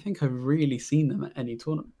don't think I've really seen them at any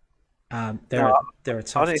tournament. They're a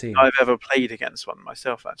tough I don't team. think I've ever played against one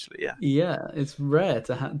myself, actually. Yeah, it's rare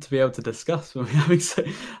to be able to discuss when we're having so.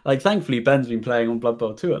 Like, thankfully, Ben's been playing on Blood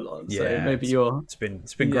Bowl 2 a lot, so maybe you're. It's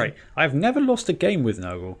been great. I've never lost a game with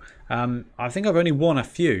Nurgle. I think I've only won a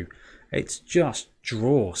few. It's just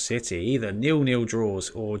draw city, either 0-0 draws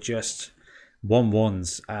or just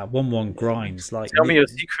 1-1s, 1-1 grinds. Like, tell me your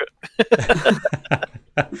secret.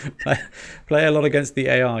 play a lot against the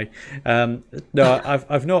AI. No,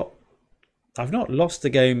 I've not lost a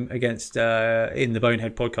game against in the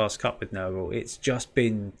Bonehead Podcast Cup with Nurgle. It's just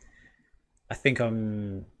been, I think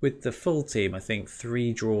I'm with the full team. I think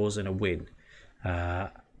 3 draws and a win,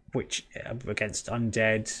 which against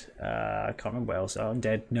Undead. I can't remember what else.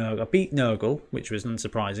 Undead, Nurgle. I beat Nurgle, which was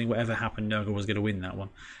unsurprising. Whatever happened, Nurgle was going to win that one.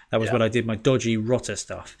 That was when I did my dodgy rotter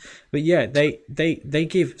stuff. But yeah, they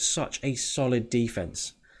give such a solid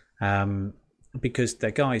defense. Because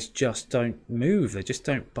their guys just don't move, they just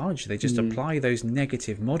don't budge, they just apply those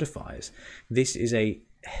negative modifiers. This is a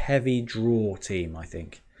heavy draw team, I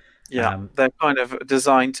think. Yeah, they're kind of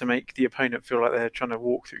designed to make the opponent feel like they're trying to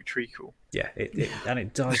walk through treacle. Yeah, and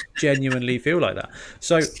it does genuinely feel like that.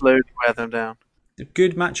 So slowly wear them down.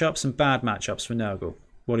 Good matchups and bad matchups for Nurgle.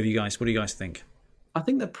 What do you guys think? I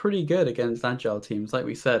think they're pretty good against agile teams, like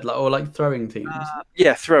we said, like throwing teams.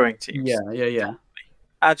 Throwing teams. Yeah.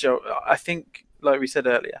 Agile, I think, like we said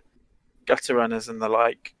earlier, gutter runners and the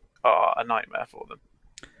like are a nightmare for them.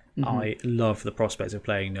 I love the prospect of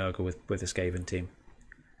playing Nurgle with a Skaven team,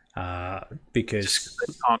 because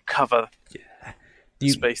they can't cover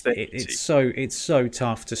space. It's so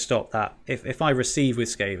tough to stop that. If I receive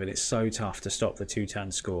with Skaven, it's so tough to stop the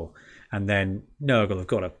 2-turn score, and then Nurgle have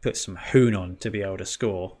got to put some hoon on to be able to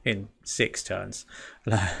score in 6 turns.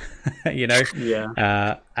 You know,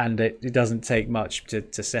 and it doesn't take much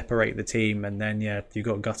to separate the team, and then you've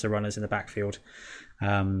got gutter runners in the backfield.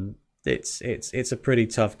 It's a pretty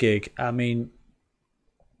tough gig. I mean,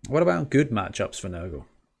 what about good matchups for Nurgle?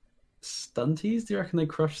 Stunties? Do you reckon they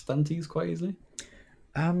crush stunties quite easily?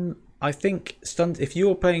 I think if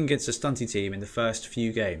you're playing against a stunty team in the first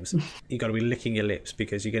few games, you've got to be licking your lips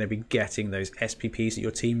because you're going to be getting those SPPs that your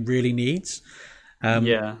team really needs.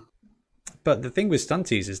 But the thing with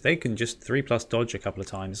stunties is they can just 3+ dodge a couple of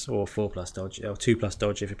times, or 4+ dodge, or 2+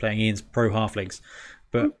 dodge if you're playing Ian's pro halflings.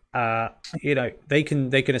 But they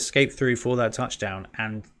can escape through for that touchdown,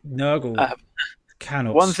 and Nurgle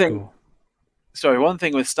cannot score. One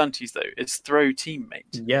thing with stunties though is throw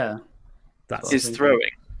teammate. Yeah, is throwing.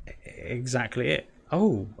 Exactly it.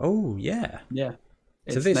 Oh yeah. Yeah.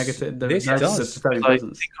 So this does. I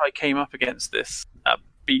think I came up against this at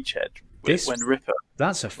Beachhead when Ripper.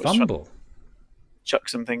 That's a fumble. Chuck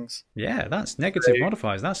some things. Yeah, that's negative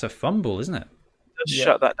modifiers. That's a fumble, isn't it?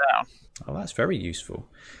 Shut that down. Oh, that's very useful.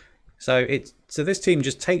 So this team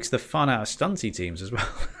just takes the fun out of stunty teams as well.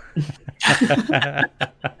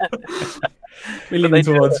 We lean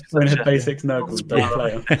towards Bonehead Basics Nurgle. Don't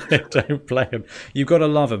play them. Don't play them. You've got to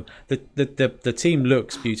love them. The team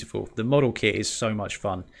looks beautiful. The model kit is so much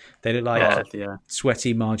fun. They look like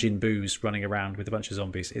sweaty Margin Boos running around with a bunch of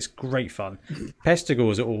zombies. It's great fun.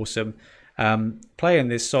 Pestigors are awesome. Playing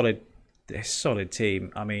this solid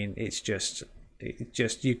team. I mean, it's just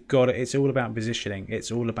you've got it. It's all about positioning.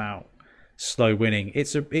 It's all about slow winning.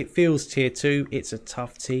 It feels tier 2. It's a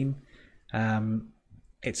tough team.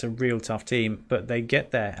 It's a real tough team, but they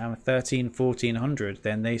get there and 1400,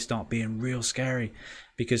 then they start being real scary,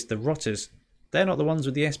 because the Rotters, they're not the ones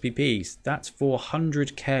with the SPPs. That's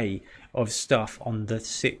 400k of stuff on the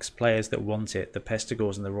 6 players that want it, the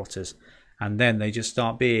Pestigors and the Rotters, and then they just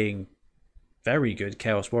start being very good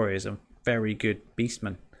Chaos Warriors and very good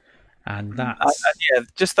Beastmen, and that's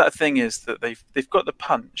just that thing is that they've got the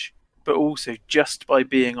punch, but also just by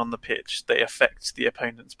being on the pitch, they affect the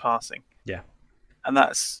opponent's passing. Yeah. And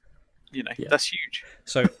that's, that's huge.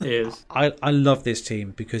 So it is. I love this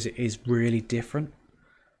team because it is really different.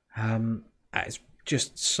 It's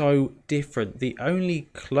just so different. The only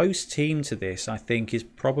close team to this, I think, is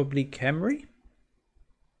probably Khemri.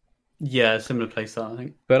 Yeah, similar playstyle, I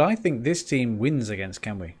think. But I think this team wins against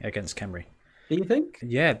Khemri. Do you think?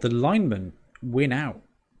 Yeah, the linemen win out.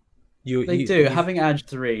 They do. Having Edge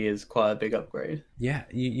 3 is quite a big upgrade. Yeah,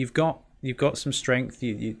 you've got some strength.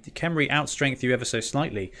 Khemri outstrength you ever so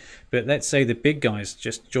slightly, but let's say the big guys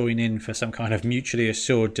just join in for some kind of mutually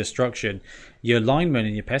assured destruction. Your linemen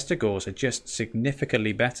and your Pestigors are just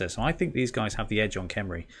significantly better. So I think these guys have the edge on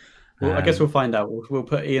Khemri. Well, I guess we'll find out. We'll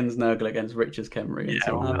put Ian's Nurgle against Rich's Khemri.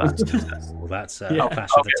 That's Clash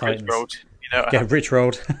of the Titans. Rich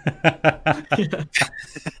rolled.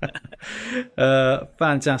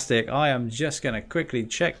 Fantastic. I am just going to quickly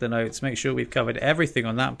check the notes, make sure we've covered everything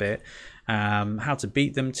on that bit. How to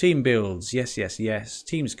beat them, team builds, yes.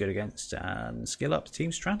 Teams good against, and skill ups,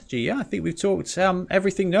 team strategy. Yeah, I think we've talked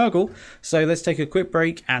everything Nurgle. So let's take a quick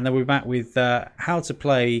break, and then we're back with how to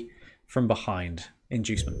play from behind.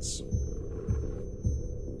 Inducements.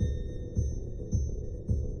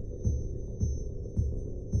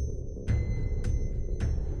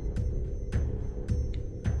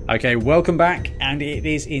 Okay, welcome back, and it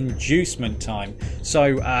is inducement time.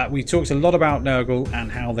 So we talked a lot about Nurgle and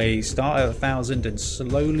how they start at 1,000 and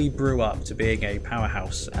slowly brew up to being a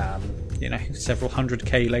powerhouse, several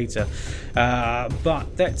 100k later. But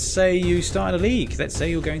let's say you start in a league. Let's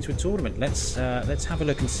say you're going to a tournament. Let's have a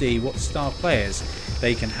look and see what star players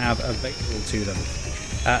they can have available to them.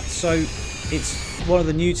 So it's one of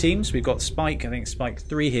the new teams. We've got Spike, I think Spike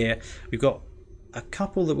 3 here. We've got a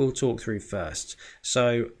couple that we'll talk through first.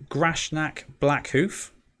 So Grashnak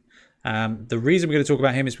Blackhoof. The reason we're going to talk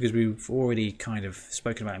about him is because we've already kind of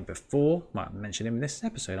spoken about him before. Might mention him in this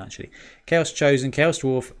episode actually. Chaos Chosen, Chaos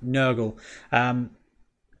Dwarf, Nurgle.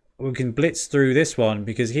 We can blitz through this one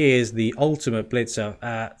because he is the ultimate blitzer.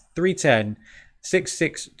 310,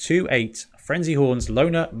 6628, Frenzy Horns,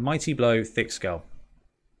 Loner, Mighty Blow, Thick Skull.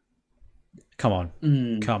 Come on,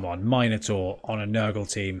 Minotaur on a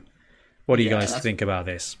Nurgle team. What do you guys think about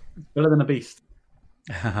this? Better than a beast.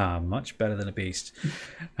 Much better than a beast.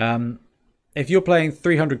 If you're playing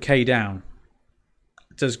 300k down,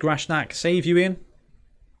 does Grashnak save you, Ian?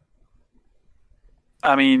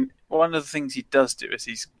 I mean, one of the things he does do is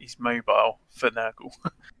he's mobile for Nurgle.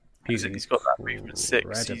 He's got that movement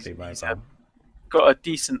 6. He's got a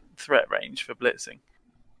decent threat range for blitzing.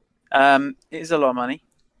 It is a lot of money.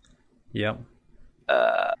 Yep.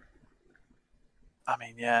 I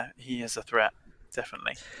mean, yeah, he is a threat,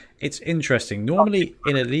 definitely. It's interesting. Normally,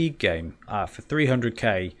 in a league game, for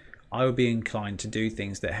 300k, I would be inclined to do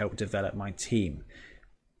things that help develop my team.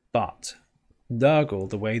 But Nurgle,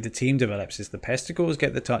 the way the team develops is the Pestigors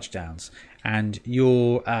get the touchdowns, and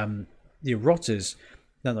your Rotters,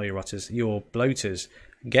 your Bloaters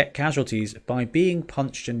get casualties by being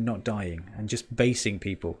punched and not dying, and just basing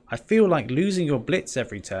people. I feel like losing your blitz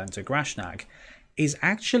every turn to Grashnak is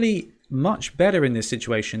actually much better in this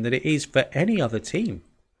situation than it is for any other team.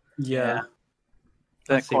 Yeah.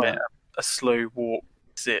 They're quite a slow walk,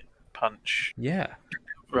 sit, punch. Yeah.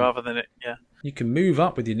 Rather than it, yeah. You can move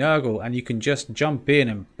up with your Nurgle and you can just jump in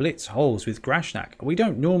and blitz holes with Grashnak. We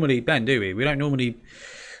don't normally, Ben, do we? We don't normally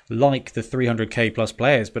like the 300k plus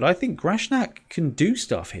players, but I think Grashnak can do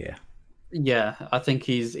stuff here. Yeah, I think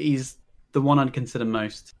he's the one I'd consider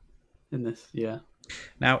most in this, yeah.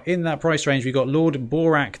 Now, in that price range, we've got Lord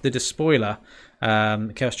Borak the Despoiler,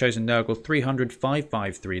 Chaos Chosen Nurgle, 300,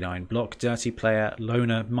 5539. Block, Dirty Player,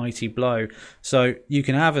 Loner, Mighty Blow. So you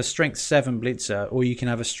can have a Strength 7 Blitzer, or you can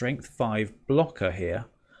have a Strength 5 Blocker here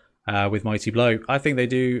with Mighty Blow. I think they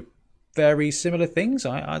do very similar things.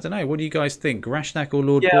 I don't know. What do you guys think? Rashnak or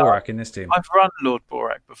Lord Borak in this team? I've run Lord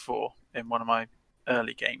Borak before in one of my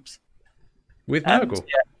early games. With Nurgle?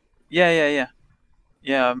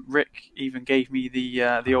 Yeah, Rick even gave me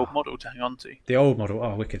the old model to hang on to. The old model?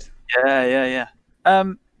 Oh, wicked. Yeah.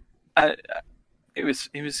 He was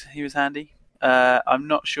handy. I'm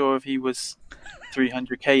not sure if he was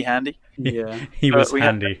 300k handy. Yeah, he was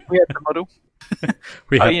handy. We had the model.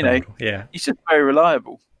 Yeah. He's just very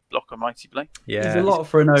reliable. Block on Mighty Blow. Yeah. He's a lot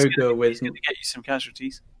for an ogre He's going to get you some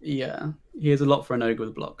casualties. Yeah, he is a lot for an ogre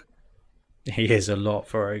with block. He is a lot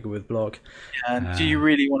for ogre with block. And do you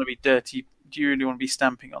really want to be dirty? Do you really want to be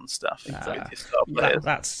stamping on stuff with your star players?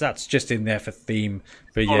 That's just in there for theme.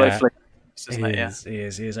 But he is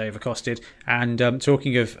overcosted. And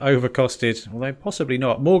talking of overcosted, although possibly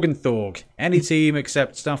not, Morgenthorg. Any team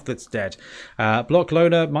except stuff that's dead. Block,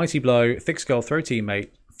 Loner, Mighty Blow, Thick Skull, Throw Teammate,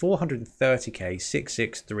 430k,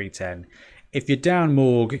 66310. If you're down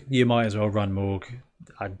Morg, you might as well run Morg,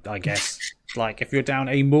 I guess. Like, if you're down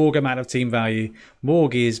a Morg amount of team value,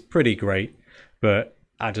 Morg is pretty great, but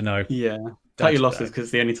I don't know. Yeah. Cut your losses because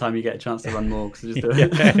it's the only time you get a chance to run Morg, so just do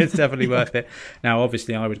it. Yeah, it's definitely worth it. Now,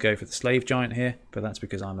 obviously, I would go for the Slave Giant here, but that's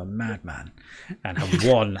because I'm a madman and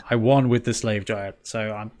I won with the Slave Giant,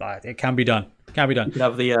 so it can be done. Can be done. You could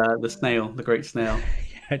have the snail, the great snail.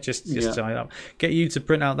 Just sign up. Get you to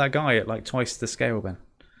print out that guy at like twice the scale, Ben.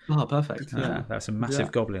 Oh, perfect. Yeah. That's a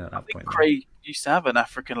massive goblin at that point. Craig used to have an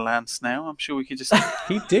African land snail. I'm sure we could just...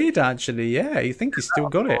 He did, actually, yeah. You think he's still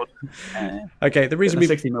got it. Okay, the reason we...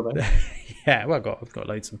 60 mil. Yeah, well, I've got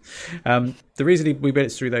loads of them. The reason we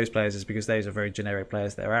blitzed through those players is because those are very generic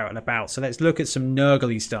players that are out and about. So let's look at some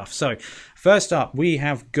Nurgle stuff. So first up, we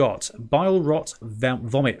have got Bile Rot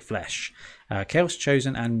Vomit Flesh, Chaos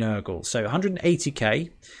Chosen and Nurgle. So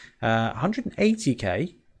 180k,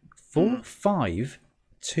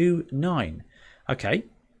 4529. Okay.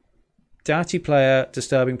 Dirty Player,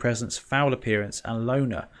 Disturbing Presence, Foul Appearance, and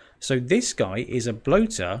Loner. So this guy is a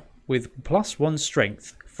bloater with +1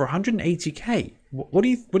 strength for 180k. What do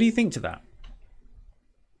you think to that?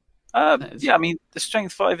 Yeah, I mean, the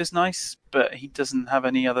strength 5 is nice, but he doesn't have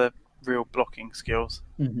any other real blocking skills.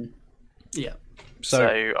 Mm-hmm. Yeah. So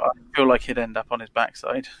I feel like he'd end up on his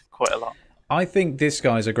backside quite a lot. I think this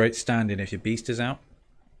guy's a great stand-in if your beast is out.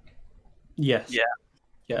 Yes.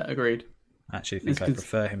 Yeah, agreed. I actually think I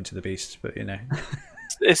prefer him to the beast, but you know.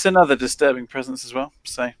 It's another disturbing presence as well.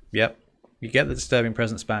 So yep. You get the disturbing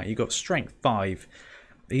presence back. You got strength 5.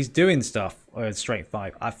 He's doing stuff with strength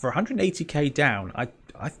 5. For 180k down, I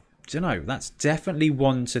don't know. That's definitely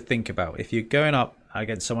one to think about. If you're going up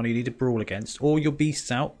against someone you need to brawl against, or your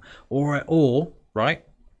beast's out, or right,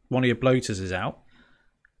 one of your bloaters is out,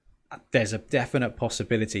 there's a definite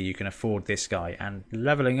possibility you can afford this guy. And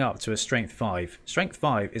leveling up to a strength 5. Strength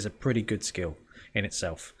 5 is a pretty good skill in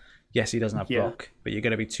itself. Yes, he doesn't have block, but you're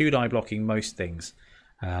going to be 2-die blocking most things.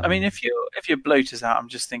 I mean, if your bloater's out, I'm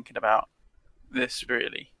just thinking about this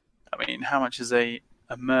really. I mean, how much is a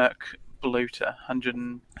Merc bloater?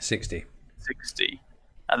 160.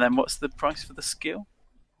 And then what's the price for the skill?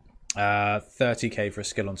 30k for a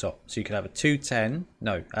skill on top. So you could have a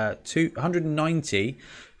 290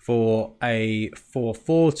 for a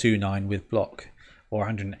 4429 with block, or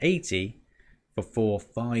 180 for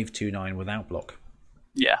 4529 without block.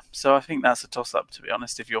 Yeah, so I think that's a toss-up, to be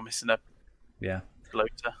honest, if you're missing a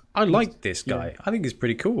bloater. I like this guy. I think he's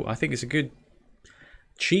pretty cool. I think it's a good,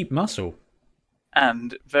 cheap muscle.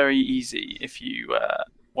 And very easy if you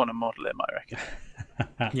want to model him, I reckon.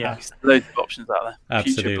 Yeah. There's loads of options out there.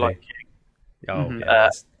 Absolutely. Future Blight King.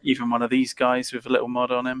 Even one of these guys with a little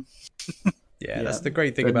mod on him. Yeah, that's the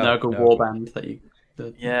great thing the about Nurgle Warband that you...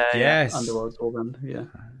 Yes. Underworld's Warband, yeah.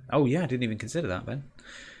 Oh, yeah, I didn't even consider that, Ben.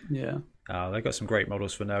 Yeah. They've got some great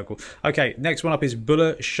models for Nurgle. Okay, next one up is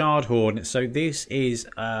Buller Shardhorn. So this is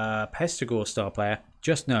a Pestigore star player,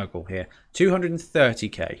 just Nurgle here.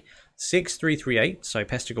 230k, 6338, so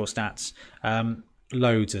Pestigore stats.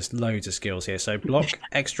 Loads of skills here. So block,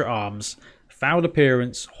 extra arms, foul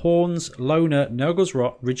appearance, horns, loner, Nurgle's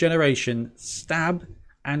rot, regeneration, stab,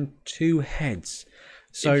 and 2 heads.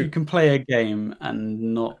 So if you can play a game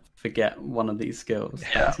and not forget one of these skills,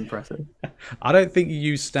 that's impressive. I don't think you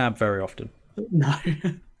use stab very often. No.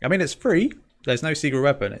 I mean, it's free. There's no secret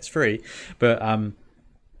weapon. It's free. But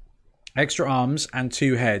extra arms and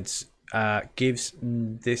 2 heads gives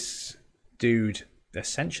this dude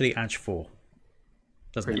essentially Edge 4.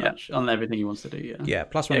 doesn't pretty it? much on everything he wants to do. Yeah. Yeah,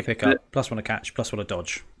 +1 to pick up, +1 to catch, +1 to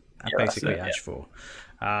dodge. And Yeah, that's basically it, edge 4.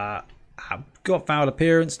 I've got foul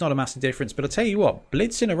appearance, not a massive difference, but I'll tell you what,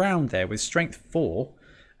 blitzing around there with strength 4,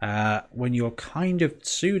 when you're kind of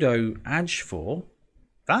pseudo edge 4,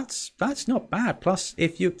 that's not bad. Plus,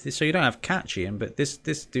 if you don't have catching, but this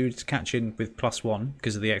dude's catching with +1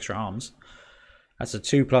 because of the extra arms. That's a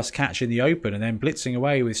 2+ catch in the open, and then blitzing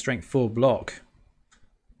away with strength 4 block.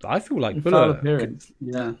 I feel like Foul appearance,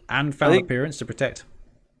 yeah, and foul appearance to protect.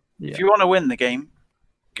 yeah. If you want to win the game,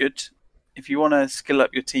 good. If you want to skill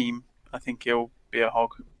up your team, I think he'll be a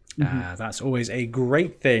hog. That's always a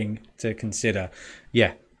great thing to consider.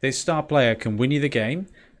 Yeah, this star player can win you the game.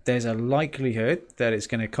 There's a likelihood that it's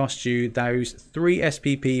going to cost you those 3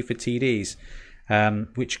 SPP for TDs,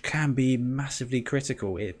 which can be massively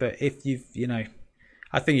critical. But if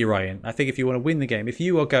I think you're right, Ian. I think if you want to win the game, if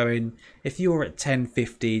you're at 10,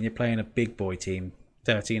 15, you're playing a big boy team,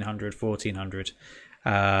 1300, 1400,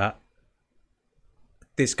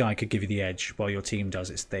 this guy could give you the edge while your team does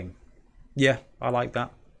its thing. Yeah, I like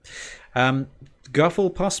that.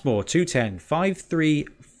 Guffle Pussmore, 210,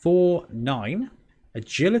 5349,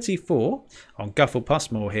 agility 4 on Guffle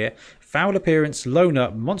Pussmore here. Foul appearance,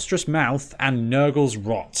 loner, monstrous mouth, and Nurgle's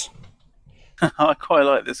rot. I quite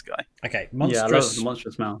like this guy. Okay, I love the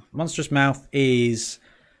monstrous mouth. Monstrous mouth is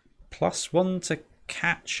 +1 to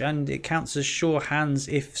catch, and it counts as sure hands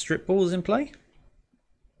if strip ball is in play.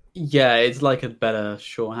 Yeah, it's like a better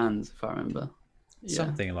sure hands if I remember. Yeah.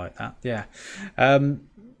 Something like that. Yeah.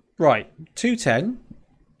 Right, 210,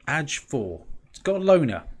 edge 4. It's got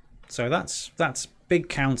loner, so that's big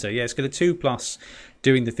counter. Yeah, it's got a 2+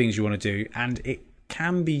 doing the things you want to do, and it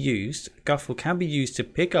can be used. Guffle can be used to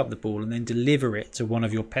pick up the ball and then deliver it to one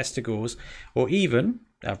of your pestigores, or even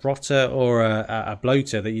a rotter or a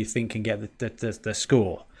bloater that you think can get the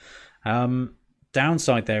score.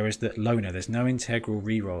 Downside there is that loner, there's no integral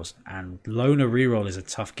rerolls, and loner reroll is a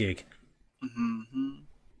tough gig.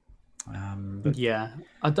 Yeah,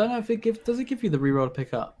 I don't know if does it give you the reroll to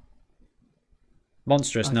pick up?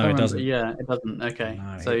 Monstrous, no, it doesn't. Yeah, it doesn't. Okay,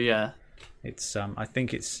 No, so yeah, it's I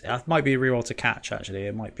think it might be a reroll to catch. Actually,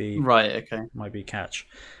 it might be right. Okay, might be catch.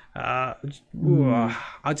 I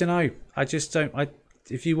don't know. I just don't.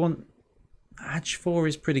 If you want, edge 4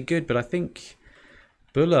 is pretty good, but I think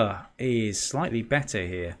Buller is slightly better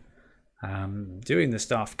here. Doing the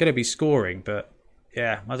stuff, going to be scoring, but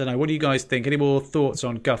yeah, I don't know. What do you guys think? Any more thoughts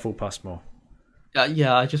on Guffle Pussmore?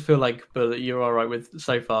 yeah, I just feel like Buller. You're all right with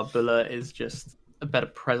so far. Buller is just a better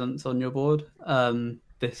presence on your board.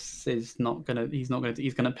 This is not gonna. He's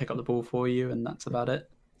gonna pick up the ball for you, and that's about it.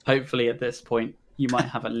 Hopefully, at this point, you might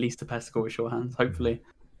have at least a pesticle with short hands. Hopefully,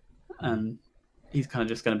 and he's kind of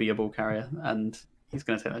just going to be a ball carrier, and he's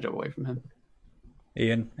going to take that job away from him.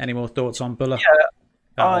 Ian, any more thoughts on Buller?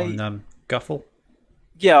 Yeah, on Guffle?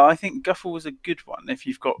 Yeah, I think Guffle was a good one if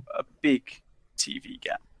you've got a big TV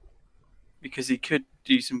gap, because he could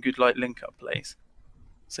do some good link-up plays.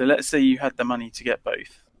 So let's say you had the money to get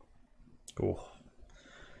both. Oh,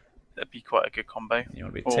 That'd be quite a good combo. you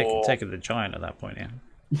want to be taking the giant at that point, yeah.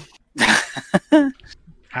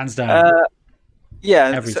 Hands down.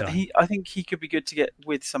 Yeah, Every time. I think he could be good to get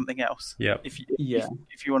with something else. Yeah. If you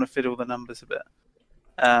want to fiddle the numbers a bit.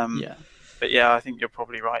 Yeah. But yeah, I think you're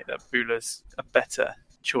probably right that Buller's a better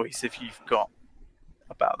choice if you've got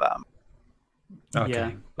about that. Okay.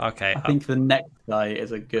 Yeah. Okay. I think the next guy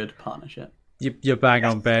is a good partnership. You're bang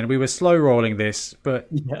on, Ben. We were slow rolling this, but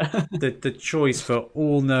Yeah. the choice for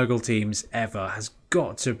all Nurgle teams ever has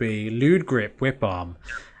got to be Lewd Grip Whip Arm.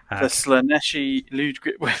 The Slaneshi Lewd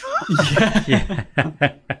Grip Whip. Yeah.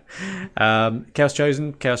 Chaos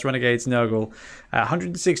Chosen, Chaos Renegades, Nurgle,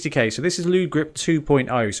 160k. So this is Lewd Grip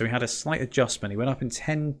 2.0. So we had a slight adjustment. He went up in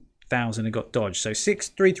 10,000 and got dodged. So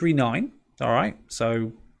 6339. All right.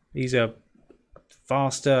 So he's a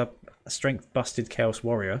faster, strength busted Chaos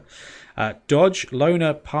Warrior. Dodge,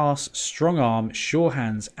 loner, pass, strong arm, sure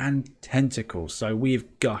hands, and tentacles. So we've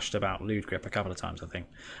gushed about Lewd Grip a couple of times, I think,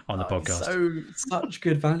 on the podcast. Such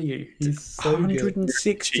good value. He's so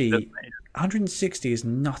 160. 160 is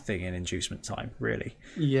nothing in inducement time, really.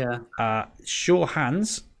 good. Yeah. Sure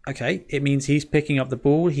hands. Okay, it means he's picking up the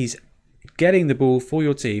ball. He's getting the ball for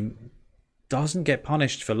your team. Doesn't get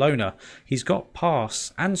punished for loner. He's got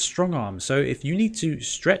pass and strong arm. So if you need to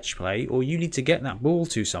stretch play or you need to get that ball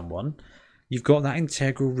to someone, you've got that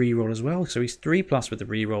integral reroll as well. So he's 3+ with the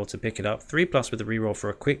reroll to pick it up, 3+ with the reroll for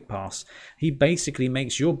a quick pass. He basically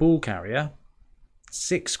makes your ball carrier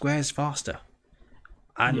 6 squares faster.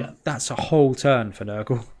 And that's a whole turn for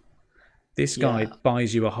Nurgle. This guy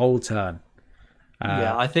buys you a whole turn.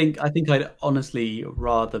 Yeah, I think I'd honestly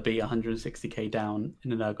rather be 160k down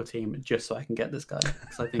in a Nurgle team just so I can get this guy,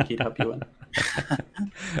 because I think he'd help you win.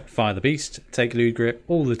 Fire the Beast, take Lewd Grip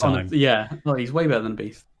all the time. Yeah, well, he's way better than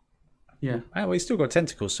Beast. Yeah. Well, he's still got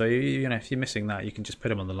tentacles, so you know if you're missing that, you can just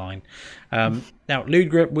put him on the line. Now,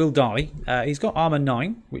 Lewd Grip will die. He's got armor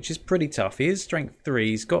 9, which is pretty tough. He is strength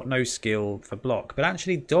 3. He's got no skill for block, but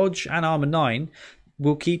actually dodge and armor 9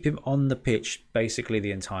 will keep him on the pitch basically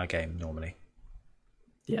the entire game normally.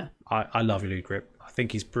 Yeah, I love Lewd Grip. I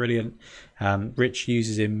think he's brilliant. Rich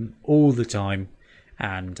uses him all the time,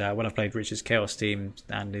 and when I've played Rich's Chaos team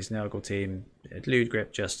and his Nurgle team, Lewd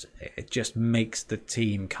Grip just makes the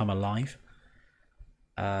team come alive.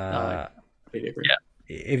 I completely agree.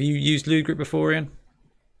 Yeah. Have you used Lewd Grip before, Ian?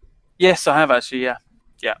 Yes, I have actually. Yeah.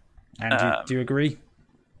 And do you agree?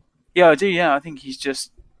 Yeah, I do. Yeah, I think he's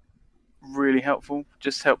just really helpful.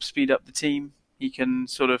 Just helps speed up the team. He can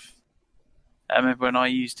sort of. I remember when I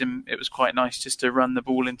used him, it was quite nice just to run the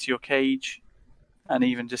ball into your cage, and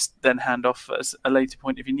even just then hand off at a later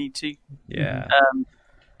point if you need to. Yeah.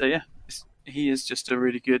 So yeah, he is just a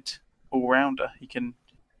really good all-rounder. He can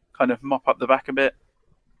kind of mop up the back a bit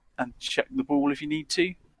and check the ball if you need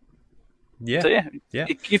to. Yeah. So yeah,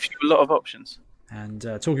 it gives you a lot of options. And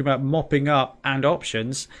talking about mopping up and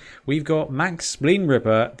options, we've got Max Spleen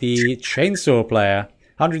Ripper, the chainsaw player.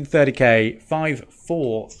 130k,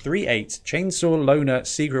 5'4", 3'8", chainsaw loner,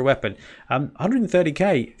 secret weapon.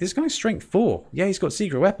 130k, this guy's strength 4. Yeah, he's got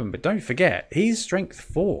secret weapon, but don't forget, he's strength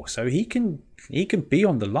 4, so he can be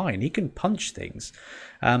on the line, he can punch things.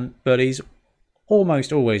 But he's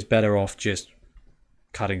almost always better off just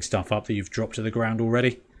cutting stuff up that you've dropped to the ground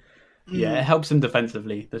already. Yeah, it helps him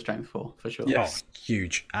defensively, the strength 4, for sure. Yes. Oh,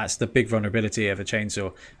 huge. That's the big vulnerability of a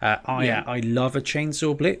chainsaw. I love a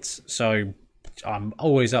chainsaw blitz, so I'm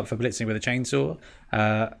always up for blitzing with a chainsaw,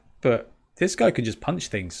 but this guy can just punch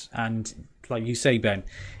things, and like you say, Ben,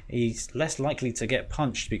 he's less likely to get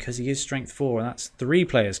punched because he is strength 4, and that's 3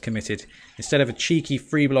 players committed instead of a cheeky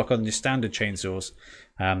free block on your standard chainsaws.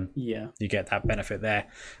 You get that benefit there.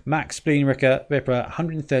 Max Spleen Ripper,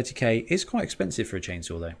 130k is quite expensive for a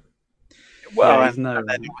chainsaw though. Well, and then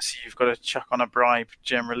obviously you've got to chuck on a bribe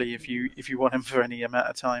generally if you want him for any amount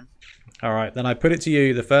of time. All right, then I put it to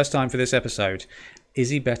you the first time for this episode. Is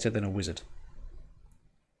he better than a wizard?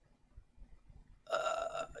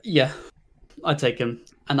 Yeah, I'd take him.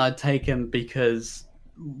 And I'd take him because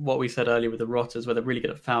what we said earlier with the rotters, where they're really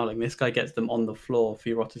good at fouling, this guy gets them on the floor for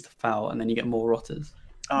your rotters to foul, and then you get more rotters.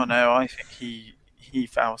 Oh no, I think he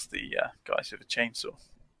fouls the guys with a chainsaw.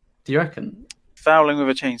 Do you reckon? Fouling with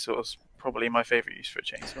a chainsaw is probably my favourite use for a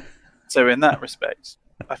chainsaw. So in that respect,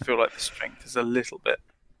 I feel like the strength is a little bit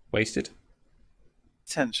wasted.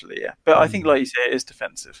 Potentially, yeah. But I think, like you say, it is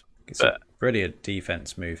defensive. It's a brilliant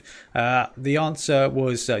defense move. The answer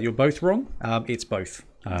was you're both wrong. It's both.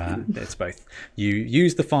 It's both. You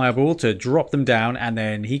use the fireball to drop them down, and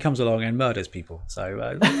then he comes along and murders people.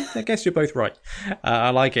 So I guess you're both right.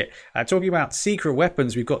 I like it. Talking about secret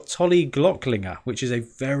weapons, we've got Tolly Glocklinger, which is a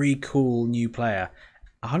very cool new player.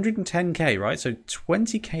 110k, right? So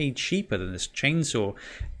 20k cheaper than this chainsaw.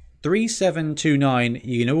 3729,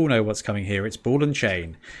 you can all know what's coming here. It's Ball and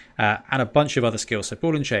Chain, and a bunch of other skills. So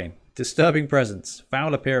Ball and Chain, Disturbing Presence,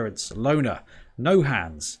 Foul Appearance, Loner, No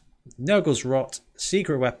Hands, Nurgle's Rot,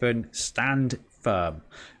 Secret Weapon, Stand Firm.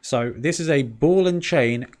 So this is a Ball and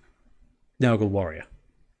Chain Nurgle Warrior.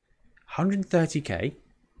 130k,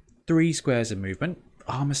 3 squares of movement,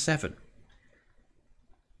 armor 7.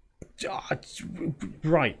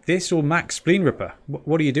 Right, this or Max Spleen Ripper?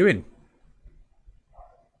 What are you doing?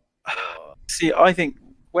 See, I think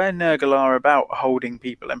where Nurgle are about holding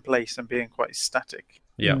people in place and being quite static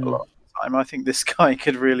a lot of the time, I think this guy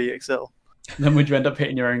could really excel. Then would you end up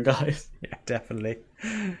hitting your own guys? Yeah, definitely.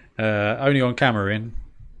 Only on camera, in.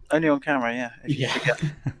 Only on camera, yeah. If you forget,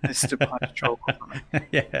 it's still behind the troll.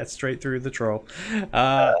 Yeah, straight through the troll.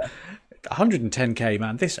 110k,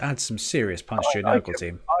 man. This adds some serious punch to your Nurgle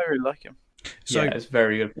team. I really like him. So, yeah, it's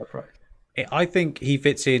very good for the price. I think he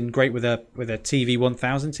fits in great with a TV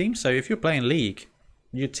 1000 team. So if you're playing League,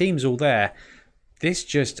 your team's all there. This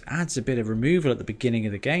just adds a bit of removal at the beginning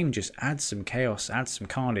of the game. Just adds some chaos, adds some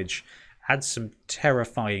carnage, adds some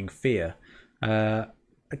terrifying fear.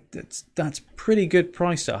 That's pretty good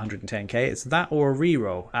price at 110k. It's that or a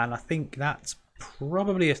reroll, and I think that's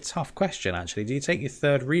probably a tough question. Actually, do you take your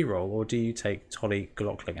third reroll or do you take Tolly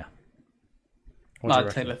Glocklinger?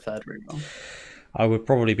 I'd take the third reroll. I would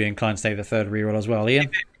probably be inclined to take the third reroll as well,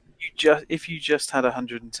 Ian. If you just had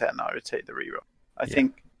 110, I would take the reroll. I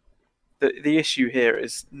think the issue here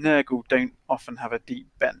is Nurgle don't often have a deep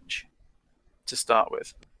bench to start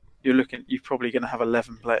with. you're probably going to have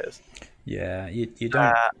 11 players. Yeah, you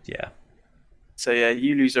don't. Yeah. So yeah,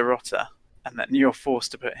 you lose a rotter, and then you're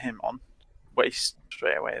forced to put him on waste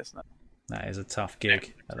straight away, isn't it? That is a tough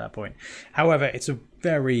gig at that point. However, it's a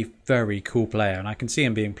very, very cool player, and I can see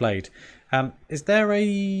him being played. Is there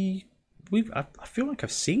I feel like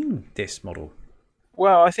I've seen this model.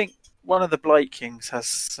 Well, I think one of the Blight Kings has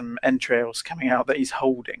some entrails coming out that he's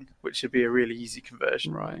holding, which would be a really easy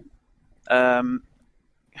conversion. Right. I'm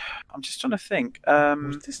just trying to think.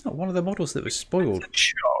 Was this not one of the models that was spoiled?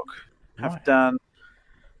 Chog have Right. done.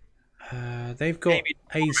 They've got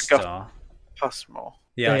Maybe a star. Plus more.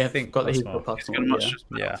 Yeah, They I have think got that's he's more. got He's plus got more, much yeah. just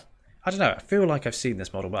Yeah. I don't know. I feel like I've seen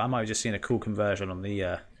this model, but I might have just seen a cool conversion on the.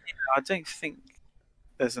 I don't think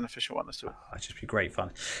there's an official one at all. That'd just be great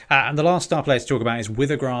fun. And the last star player to talk about is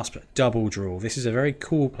Withergrasp Double Draw. This is a very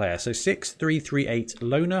cool player. So 6/3/3/8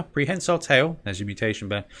 loner, prehensile tail. There's your mutation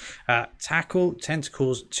bear. Tackle,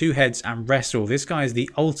 tentacles, 2 heads, and wrestle. This guy is the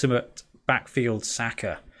ultimate backfield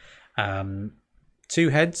sacker. 2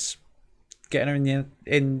 heads. Getting her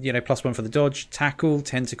in +1 for the dodge, tackle,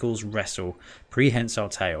 tentacles, wrestle, prehensile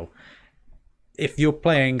tail. If you're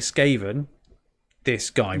playing Skaven, this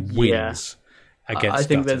guy wins against. I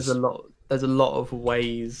think gutters. there's a lot of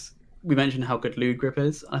ways. We mentioned how good Lewd Grip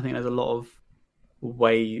is. I think there's a lot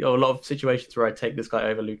of situations where I take this guy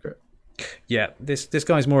over Lewd Grip. Yeah, this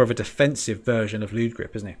guy's more of a defensive version of Lewd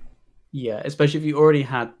Grip, isn't he? Yeah, especially if you already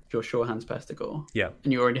had your Sure Hands Pesticle. Yeah,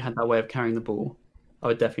 and you already had that way of carrying the ball. I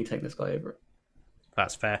would definitely take this guy over it.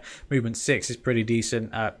 that's fair. Movement 6 is pretty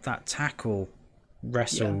decent. That tackle,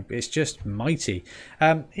 wrestle, it's just mighty.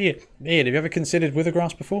 Ian, have you ever considered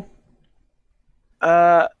Withergrasp before?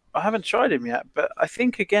 I haven't tried him yet, but I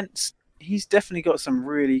think he's definitely got some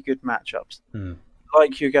really good matchups.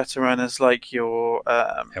 Like your gutter runners, like your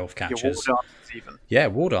Elf your catchers. war dancers, even. Yeah,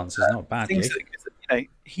 War Dance is not bad. Things Gig. that,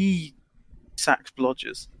 he sacks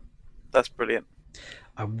blodgers. That's brilliant.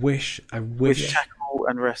 I wish With tackle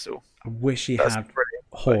and wrestle. I wish he That's had brilliant.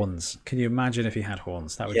 horns. Can you imagine if he had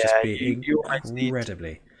horns? That would just be you almost need-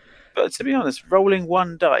 incredibly. But to be honest, rolling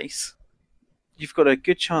 1 dice, you've got a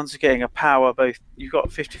good chance of getting a power both. You've got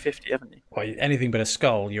 50-50, haven't you? Well, anything but a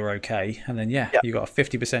skull, you're okay. And then, you've got a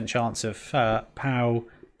 50% chance of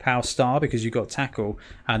pow star because you've got tackle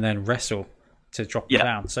and then wrestle to drop them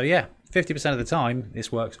down. So, 50% of the time,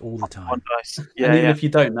 this works all the time. 1 dice. And Yeah, even if you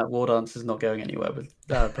don't, that War Dance is not going anywhere with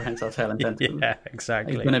Prehensile Tail and Tentacles. Yeah,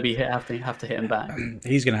 exactly. He's going to be have to hit him back.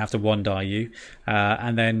 He's going to have to 1-die you.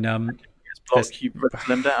 And then block, you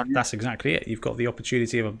wrestle them down. Yeah. that's exactly it. You've got the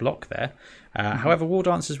opportunity of a block there. However, War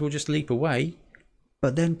Dancers will just leap away.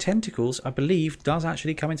 But then Tentacles, I believe, does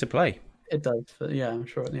actually come into play. It does, but I'm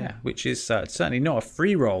sure. Yeah, Which is certainly not a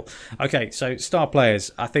free roll. Okay, so star players,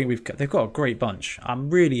 I think they've got a great bunch. I'm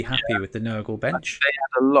really happy with the Nurgle bench. They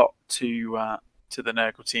had a lot to the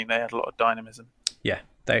Nurgle team. They had a lot of dynamism. Yeah,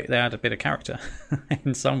 they had a bit of character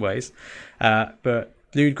in some ways. But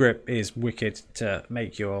Lewd Grip is wicked to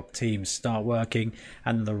make your team start working,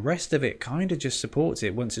 and the rest of it kind of just supports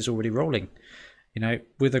it once it's already rolling.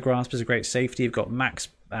 Withergrasp is a great safety. You've got Max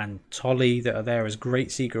and Tolly that are there as great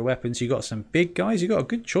secret weapons. You've got some big guys. You've got a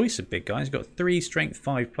good choice of big guys. You've got 3 strength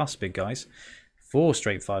 5 plus big guys, 4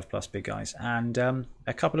 strength 5 plus big guys, and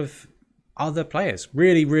a couple of other players.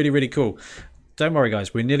 Really, really, really cool. Don't worry,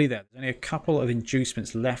 guys. We're nearly there. There's only a couple of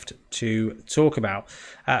inducements left to talk about.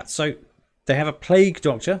 So they have a Plague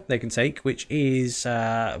Doctor they can take, which is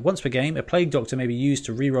once per game, a Plague Doctor may be used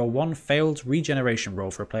to reroll 1 failed regeneration roll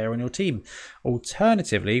for a player on your team.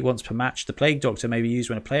 Alternatively, once per match, the Plague Doctor may be used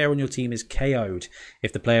when a player on your team is KO'd.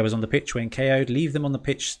 If the player was on the pitch when KO'd, leave them on the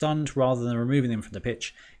pitch stunned rather than removing them from the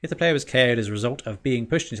pitch. If the player was KO'd as a result of being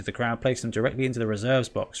pushed into the crowd, place them directly into the reserves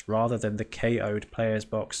box rather than the KO'd player's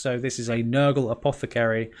box. So this is a Nurgle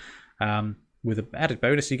Apothecary with an added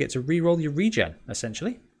bonus. You get to reroll your regen,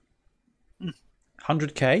 essentially.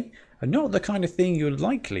 100k are not the kind of thing you're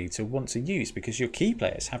likely to want to use because your key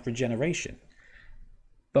players have regeneration.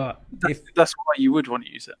 But that's why you would want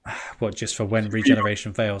to use it. Just for when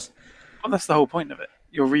regeneration fails? Well, that's the whole point of it.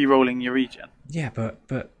 You're re-rolling your regen. Yeah,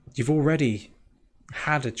 but you've already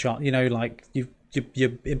had a chance.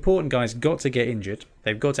 Your important guys got to get injured.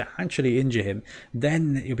 They've got to actually injure him.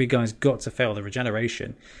 Then your big guys got to fail the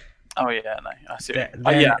regeneration. Oh yeah, no, I see.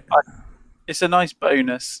 It's a nice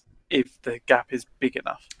bonus if the gap is big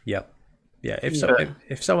enough. Yep. Yeah.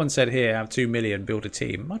 If someone said, "Here, have 2 million, build a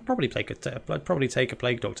team," I'd probably take a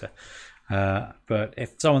Plague Doctor. But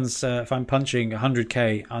if I'm punching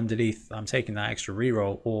 100k underneath, I'm taking that extra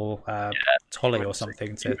reroll or Tolly or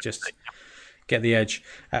something to just get the edge.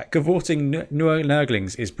 Cavorting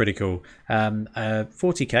Nurglings is pretty cool.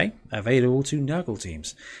 40k available to Nurgle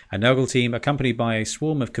teams. A Nurgle team accompanied by a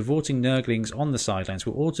swarm of cavorting Nurglings on the sidelines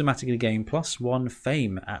will automatically gain +1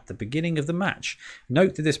 fame at the beginning of the match.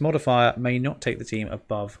 Note that this modifier may not take the team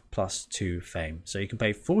above +2 fame. So you can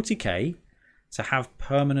pay 40k to have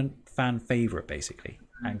permanent fan favourite, basically,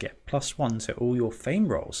 and get +1 to all your fame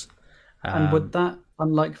rolls. And would that,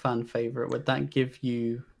 unlike fan favourite, would that give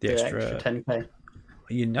you the extra 10k?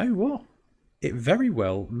 You know what? It very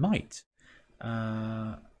well might.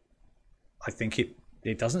 I think it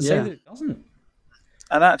doesn't say that it doesn't.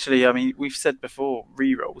 And actually, I mean, we've said before,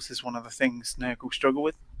 rerolls is one of the things Nurgle struggle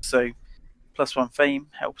with. So +1 fame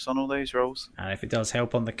helps on all those rolls. And if it does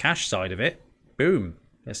help on the cash side of it, boom,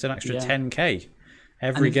 there's an extra 10k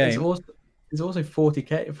every game. It's also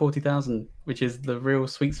 40,000, which is the real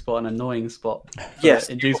sweet spot and annoying spot. Yes,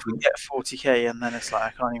 you get 40k, and then it's like I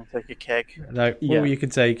can't even take a keg. No, all you can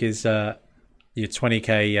take is your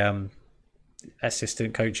 20k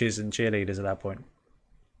assistant coaches and cheerleaders at that point.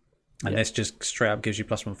 And this just straight up gives you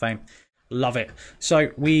 +1 fame. Love it.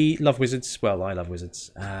 So we love wizards. Well, I love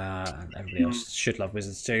wizards, and everybody else should love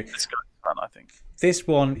wizards too. It's kind of fun, I think. This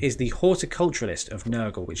one is the Horticulturalist of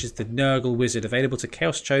Nurgle, which is the Nurgle wizard available to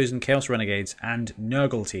Chaos Chosen, Chaos Renegades, and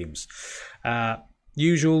Nurgle teams.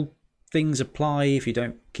 Usual things apply. If you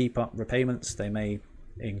don't keep up repayments, they may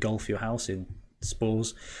engulf your house in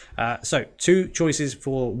spores. So 2 choices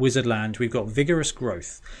for wizard land. We've got Vigorous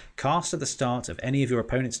Growth. Cast at the start of any of your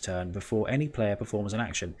opponent's turn before any player performs an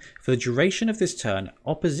action. For the duration of this turn,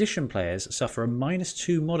 opposition players suffer a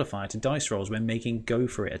 -2 modifier to dice rolls when making go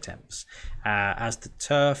for it attempts, as the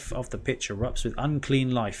turf of the pitch erupts with unclean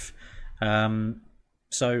life.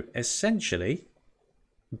 So essentially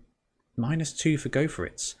 -2 for go for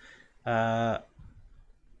it's for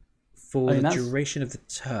the duration of the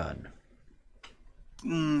turn.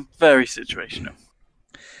 Very situational.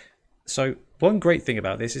 So one great thing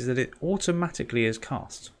about this is that it automatically is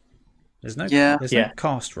cast. There's no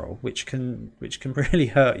cast roll, which can really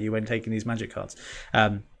hurt you when taking these magic cards.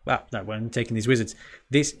 When taking these wizards,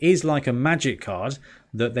 this is like a magic card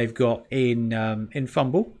that they've got in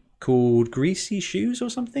Fumble called Greasy Shoes or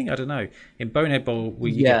something. I don't know. In Bonehead Bowl,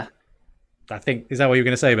 I think, is that what you were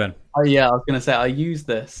going to say, Ben? Oh yeah, I was going to say I used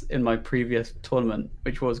this in my previous tournament,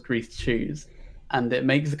 which was Greased Shoes. And it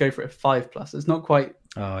makes the go for it 5+. It's not quite.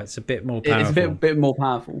 Oh, it's a bit more powerful. It's a bit more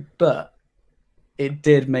powerful, but it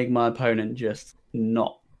did make my opponent just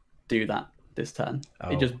not do that this turn.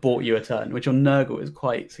 It just bought you a turn, which on Nurgle is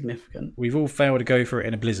quite significant. We've all failed to go for it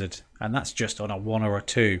in a Blizzard, and that's just on a 1 or a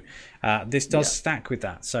 2. This does stack with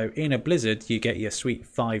that. So in a Blizzard, you get your sweet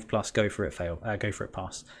 5+ go for it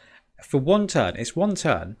pass. For 1 turn, it's 1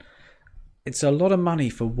 turn. It's a lot of money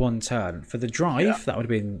for 1 turn. For the drive, that would have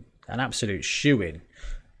been an absolute shoo-in,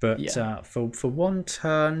 but for 1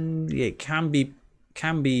 turn, it can be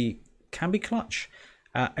clutch,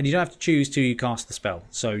 and you don't have to choose till you cast the spell,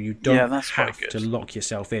 so you don't have to lock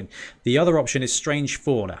yourself in. The other option is Strange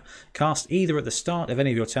Fauna. Cast either at the start of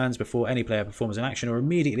any of your turns before any player performs an action, or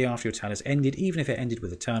immediately after your turn has ended, even if it ended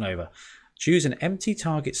with a turnover. Choose an empty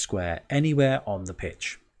target square anywhere on the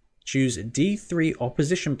pitch. Choose D3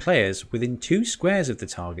 opposition players within 2 squares of the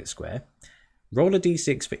target square. Roll a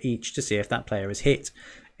d6 for each to see if that player is hit.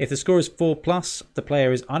 If the score is 4+, the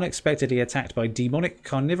player is unexpectedly attacked by demonic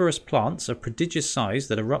carnivorous plants of prodigious size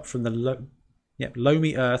that erupt from the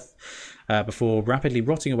loamy earth before rapidly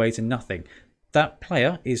rotting away to nothing. That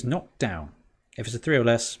player is knocked down. If it's a 3 or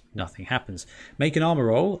less, nothing happens. Make an armor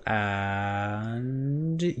roll,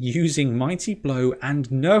 and using Mighty Blow and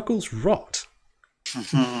Nurgle's Rot.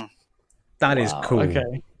 That is cool.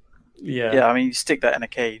 Okay. Yeah, I mean, you stick that in a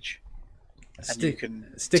cage. And you can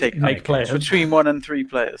make players between 1 and 3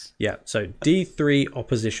 players. Yeah, so D3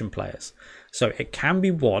 opposition players. So it can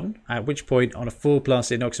be 1, at which point on a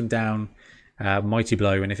 4+, it knocks them down, Mighty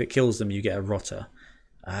Blow, and if it kills them, you get a Rotter.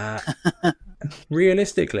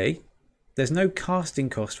 Realistically, there's no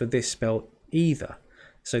casting cost for this spell either.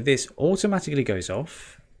 So this automatically goes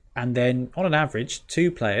off, and then on an average,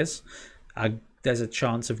 2 players, there's a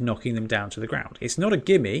chance of knocking them down to the ground. It's not a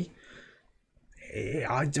gimme.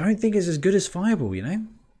 I don't think it's as good as Fireball, you know?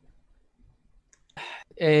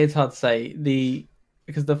 It's hard to say.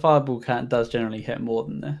 Because the Fireball does generally hit more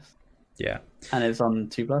than this. Yeah. And it's on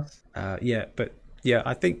 2+. I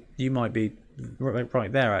think you might be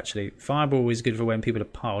right there, actually. Fireball is good for when people are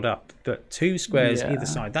piled up, but 2 squares either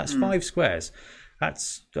side. That's 5 squares.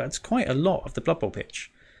 That's quite a lot of the Blood Bowl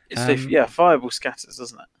pitch. Fireball scatters,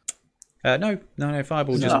 doesn't it? No.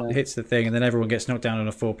 Fireball just hits the thing, and then everyone gets knocked down on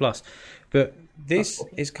a 4+. But this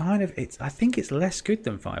is kind of I think it's less good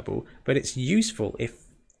than Fireball, but it's useful if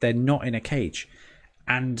they're not in a cage,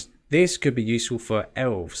 and this could be useful for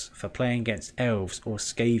elves, for playing against elves or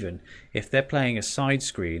Skaven. If they're playing a side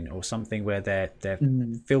screen or something where they're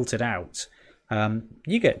filtered out,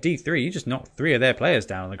 you get D3. You just knock 3 of their players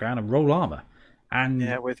down on the ground and roll armor,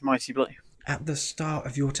 and with Mighty Blow at the start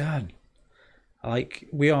of your turn. Like,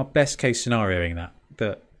 we are best case scenarioing that,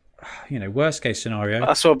 but worst case scenario.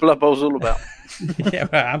 That's what Blood Bowl's all about. Yeah,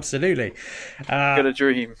 well, absolutely. Got a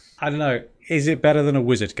dream. I don't know. Is it better than a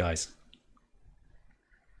wizard, guys?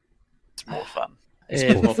 It's more fun.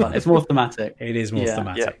 It's more fun. It's more thematic. It is more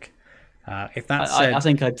thematic. If that said, I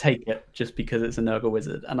think I'd take it just because it's a Nurgle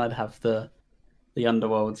wizard, and I'd have the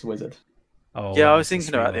Underworld's wizard. Oh, yeah, I was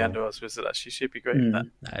thinking about the Underworld's wizard. Actually, she'd be great with that.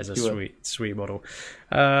 That is a sweet model.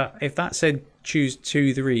 If that said choose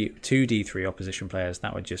 2d3 opposition players,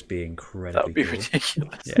 that would just be incredibly. That would be cool.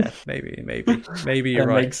 ridiculous. Yeah, maybe you're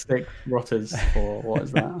right. Make 6 rotters for what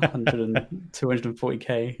is that?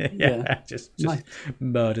 240k. Yeah, just nice.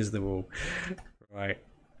 Murders them all. Right.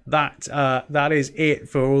 That is it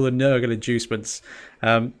for all the Nurgle inducements.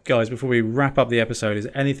 Guys, before we wrap up the episode, is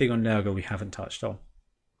there anything on Nurgle we haven't touched on?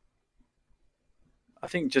 I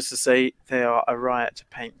think just to say they are a riot to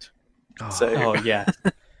paint. Yeah.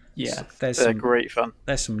 They're great fun.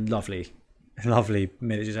 There's some lovely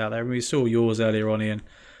miniatures out there. We saw yours earlier on, Ian.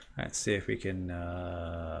 Let's see if we can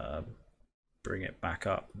bring it back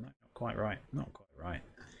up. Not quite right.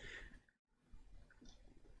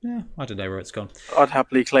 Yeah, I don't know where it's gone. I'd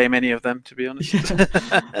happily claim any of them, to be honest.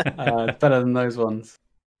 Better than those ones.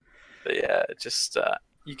 But yeah, just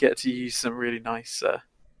you get to use some really nice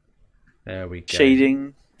there we go.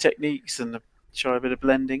 Shading techniques and try a bit of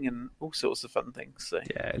blending and all sorts of fun things. So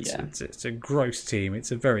it's a gross team.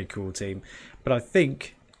 It's a very cool team. But I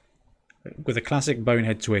think with a classic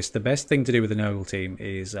Bonehead twist, the best thing to do with the Nurgle team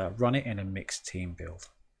is run it in a mixed team build.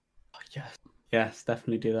 Yes,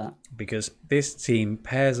 definitely do that. Because this team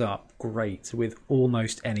pairs up great with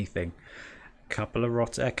almost anything. A couple of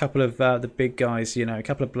the big guys, a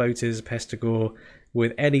couple of bloaters, Pestigore,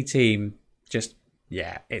 with any team, just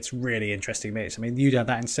it's really interesting mix. I mean, you had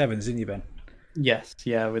that in 7s, didn't you, Ben? Yes,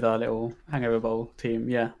 with our little Hangover Bowl team,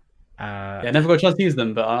 never got a chance to use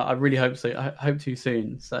them, but I really hope so. I hope to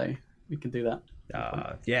soon, so we can do that.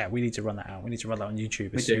 We need to run that out. We need to run that on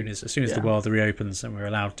YouTube as soon as the world reopens and we're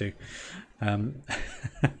allowed to.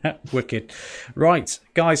 Wicked. Right,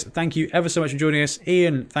 guys, thank you ever so much for joining us.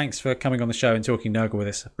 Ian, thanks for coming on the show and talking Nurgle with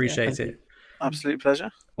us. Appreciate it. Absolute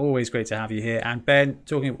pleasure. Always great to have you here. And Ben,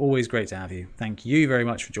 always great to have you. Thank you very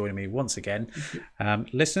much for joining me once again.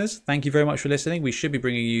 Listeners, thank you very much for listening. We should be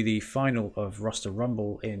bringing you the final of Roster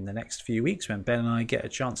Rumble in the next few weeks when Ben and I get a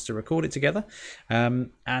chance to record it together.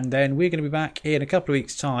 And then we're going to be back in a couple of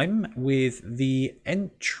weeks' time with the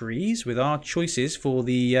entries, with our choices for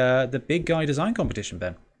the Big Guy Design Competition,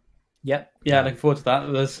 Ben. Yep. Yeah, looking forward to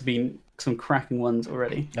that. There's been some cracking ones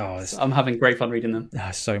already. I'm having great fun reading them.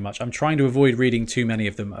 So much. I'm trying to avoid reading too many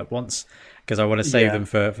of them at once because I want to save them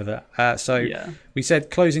for that. We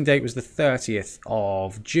said closing date was the 30th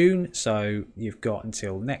of June, so you've got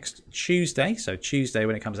until next Tuesday. So Tuesday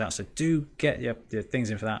when it comes out. So do get your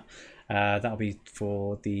things in for that. That'll be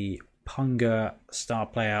for the Punga Star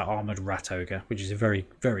Player Armored Rat Ogre, which is a very,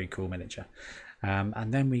 very cool miniature.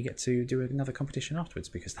 And then we get to do another competition afterwards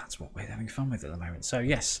because that's what we're having fun with at the moment. So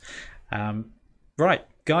yes. Right,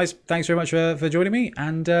 guys, thanks very much for joining me.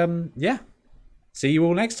 And see you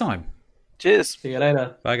all next time. Cheers. See you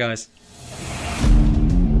later. Bye, guys.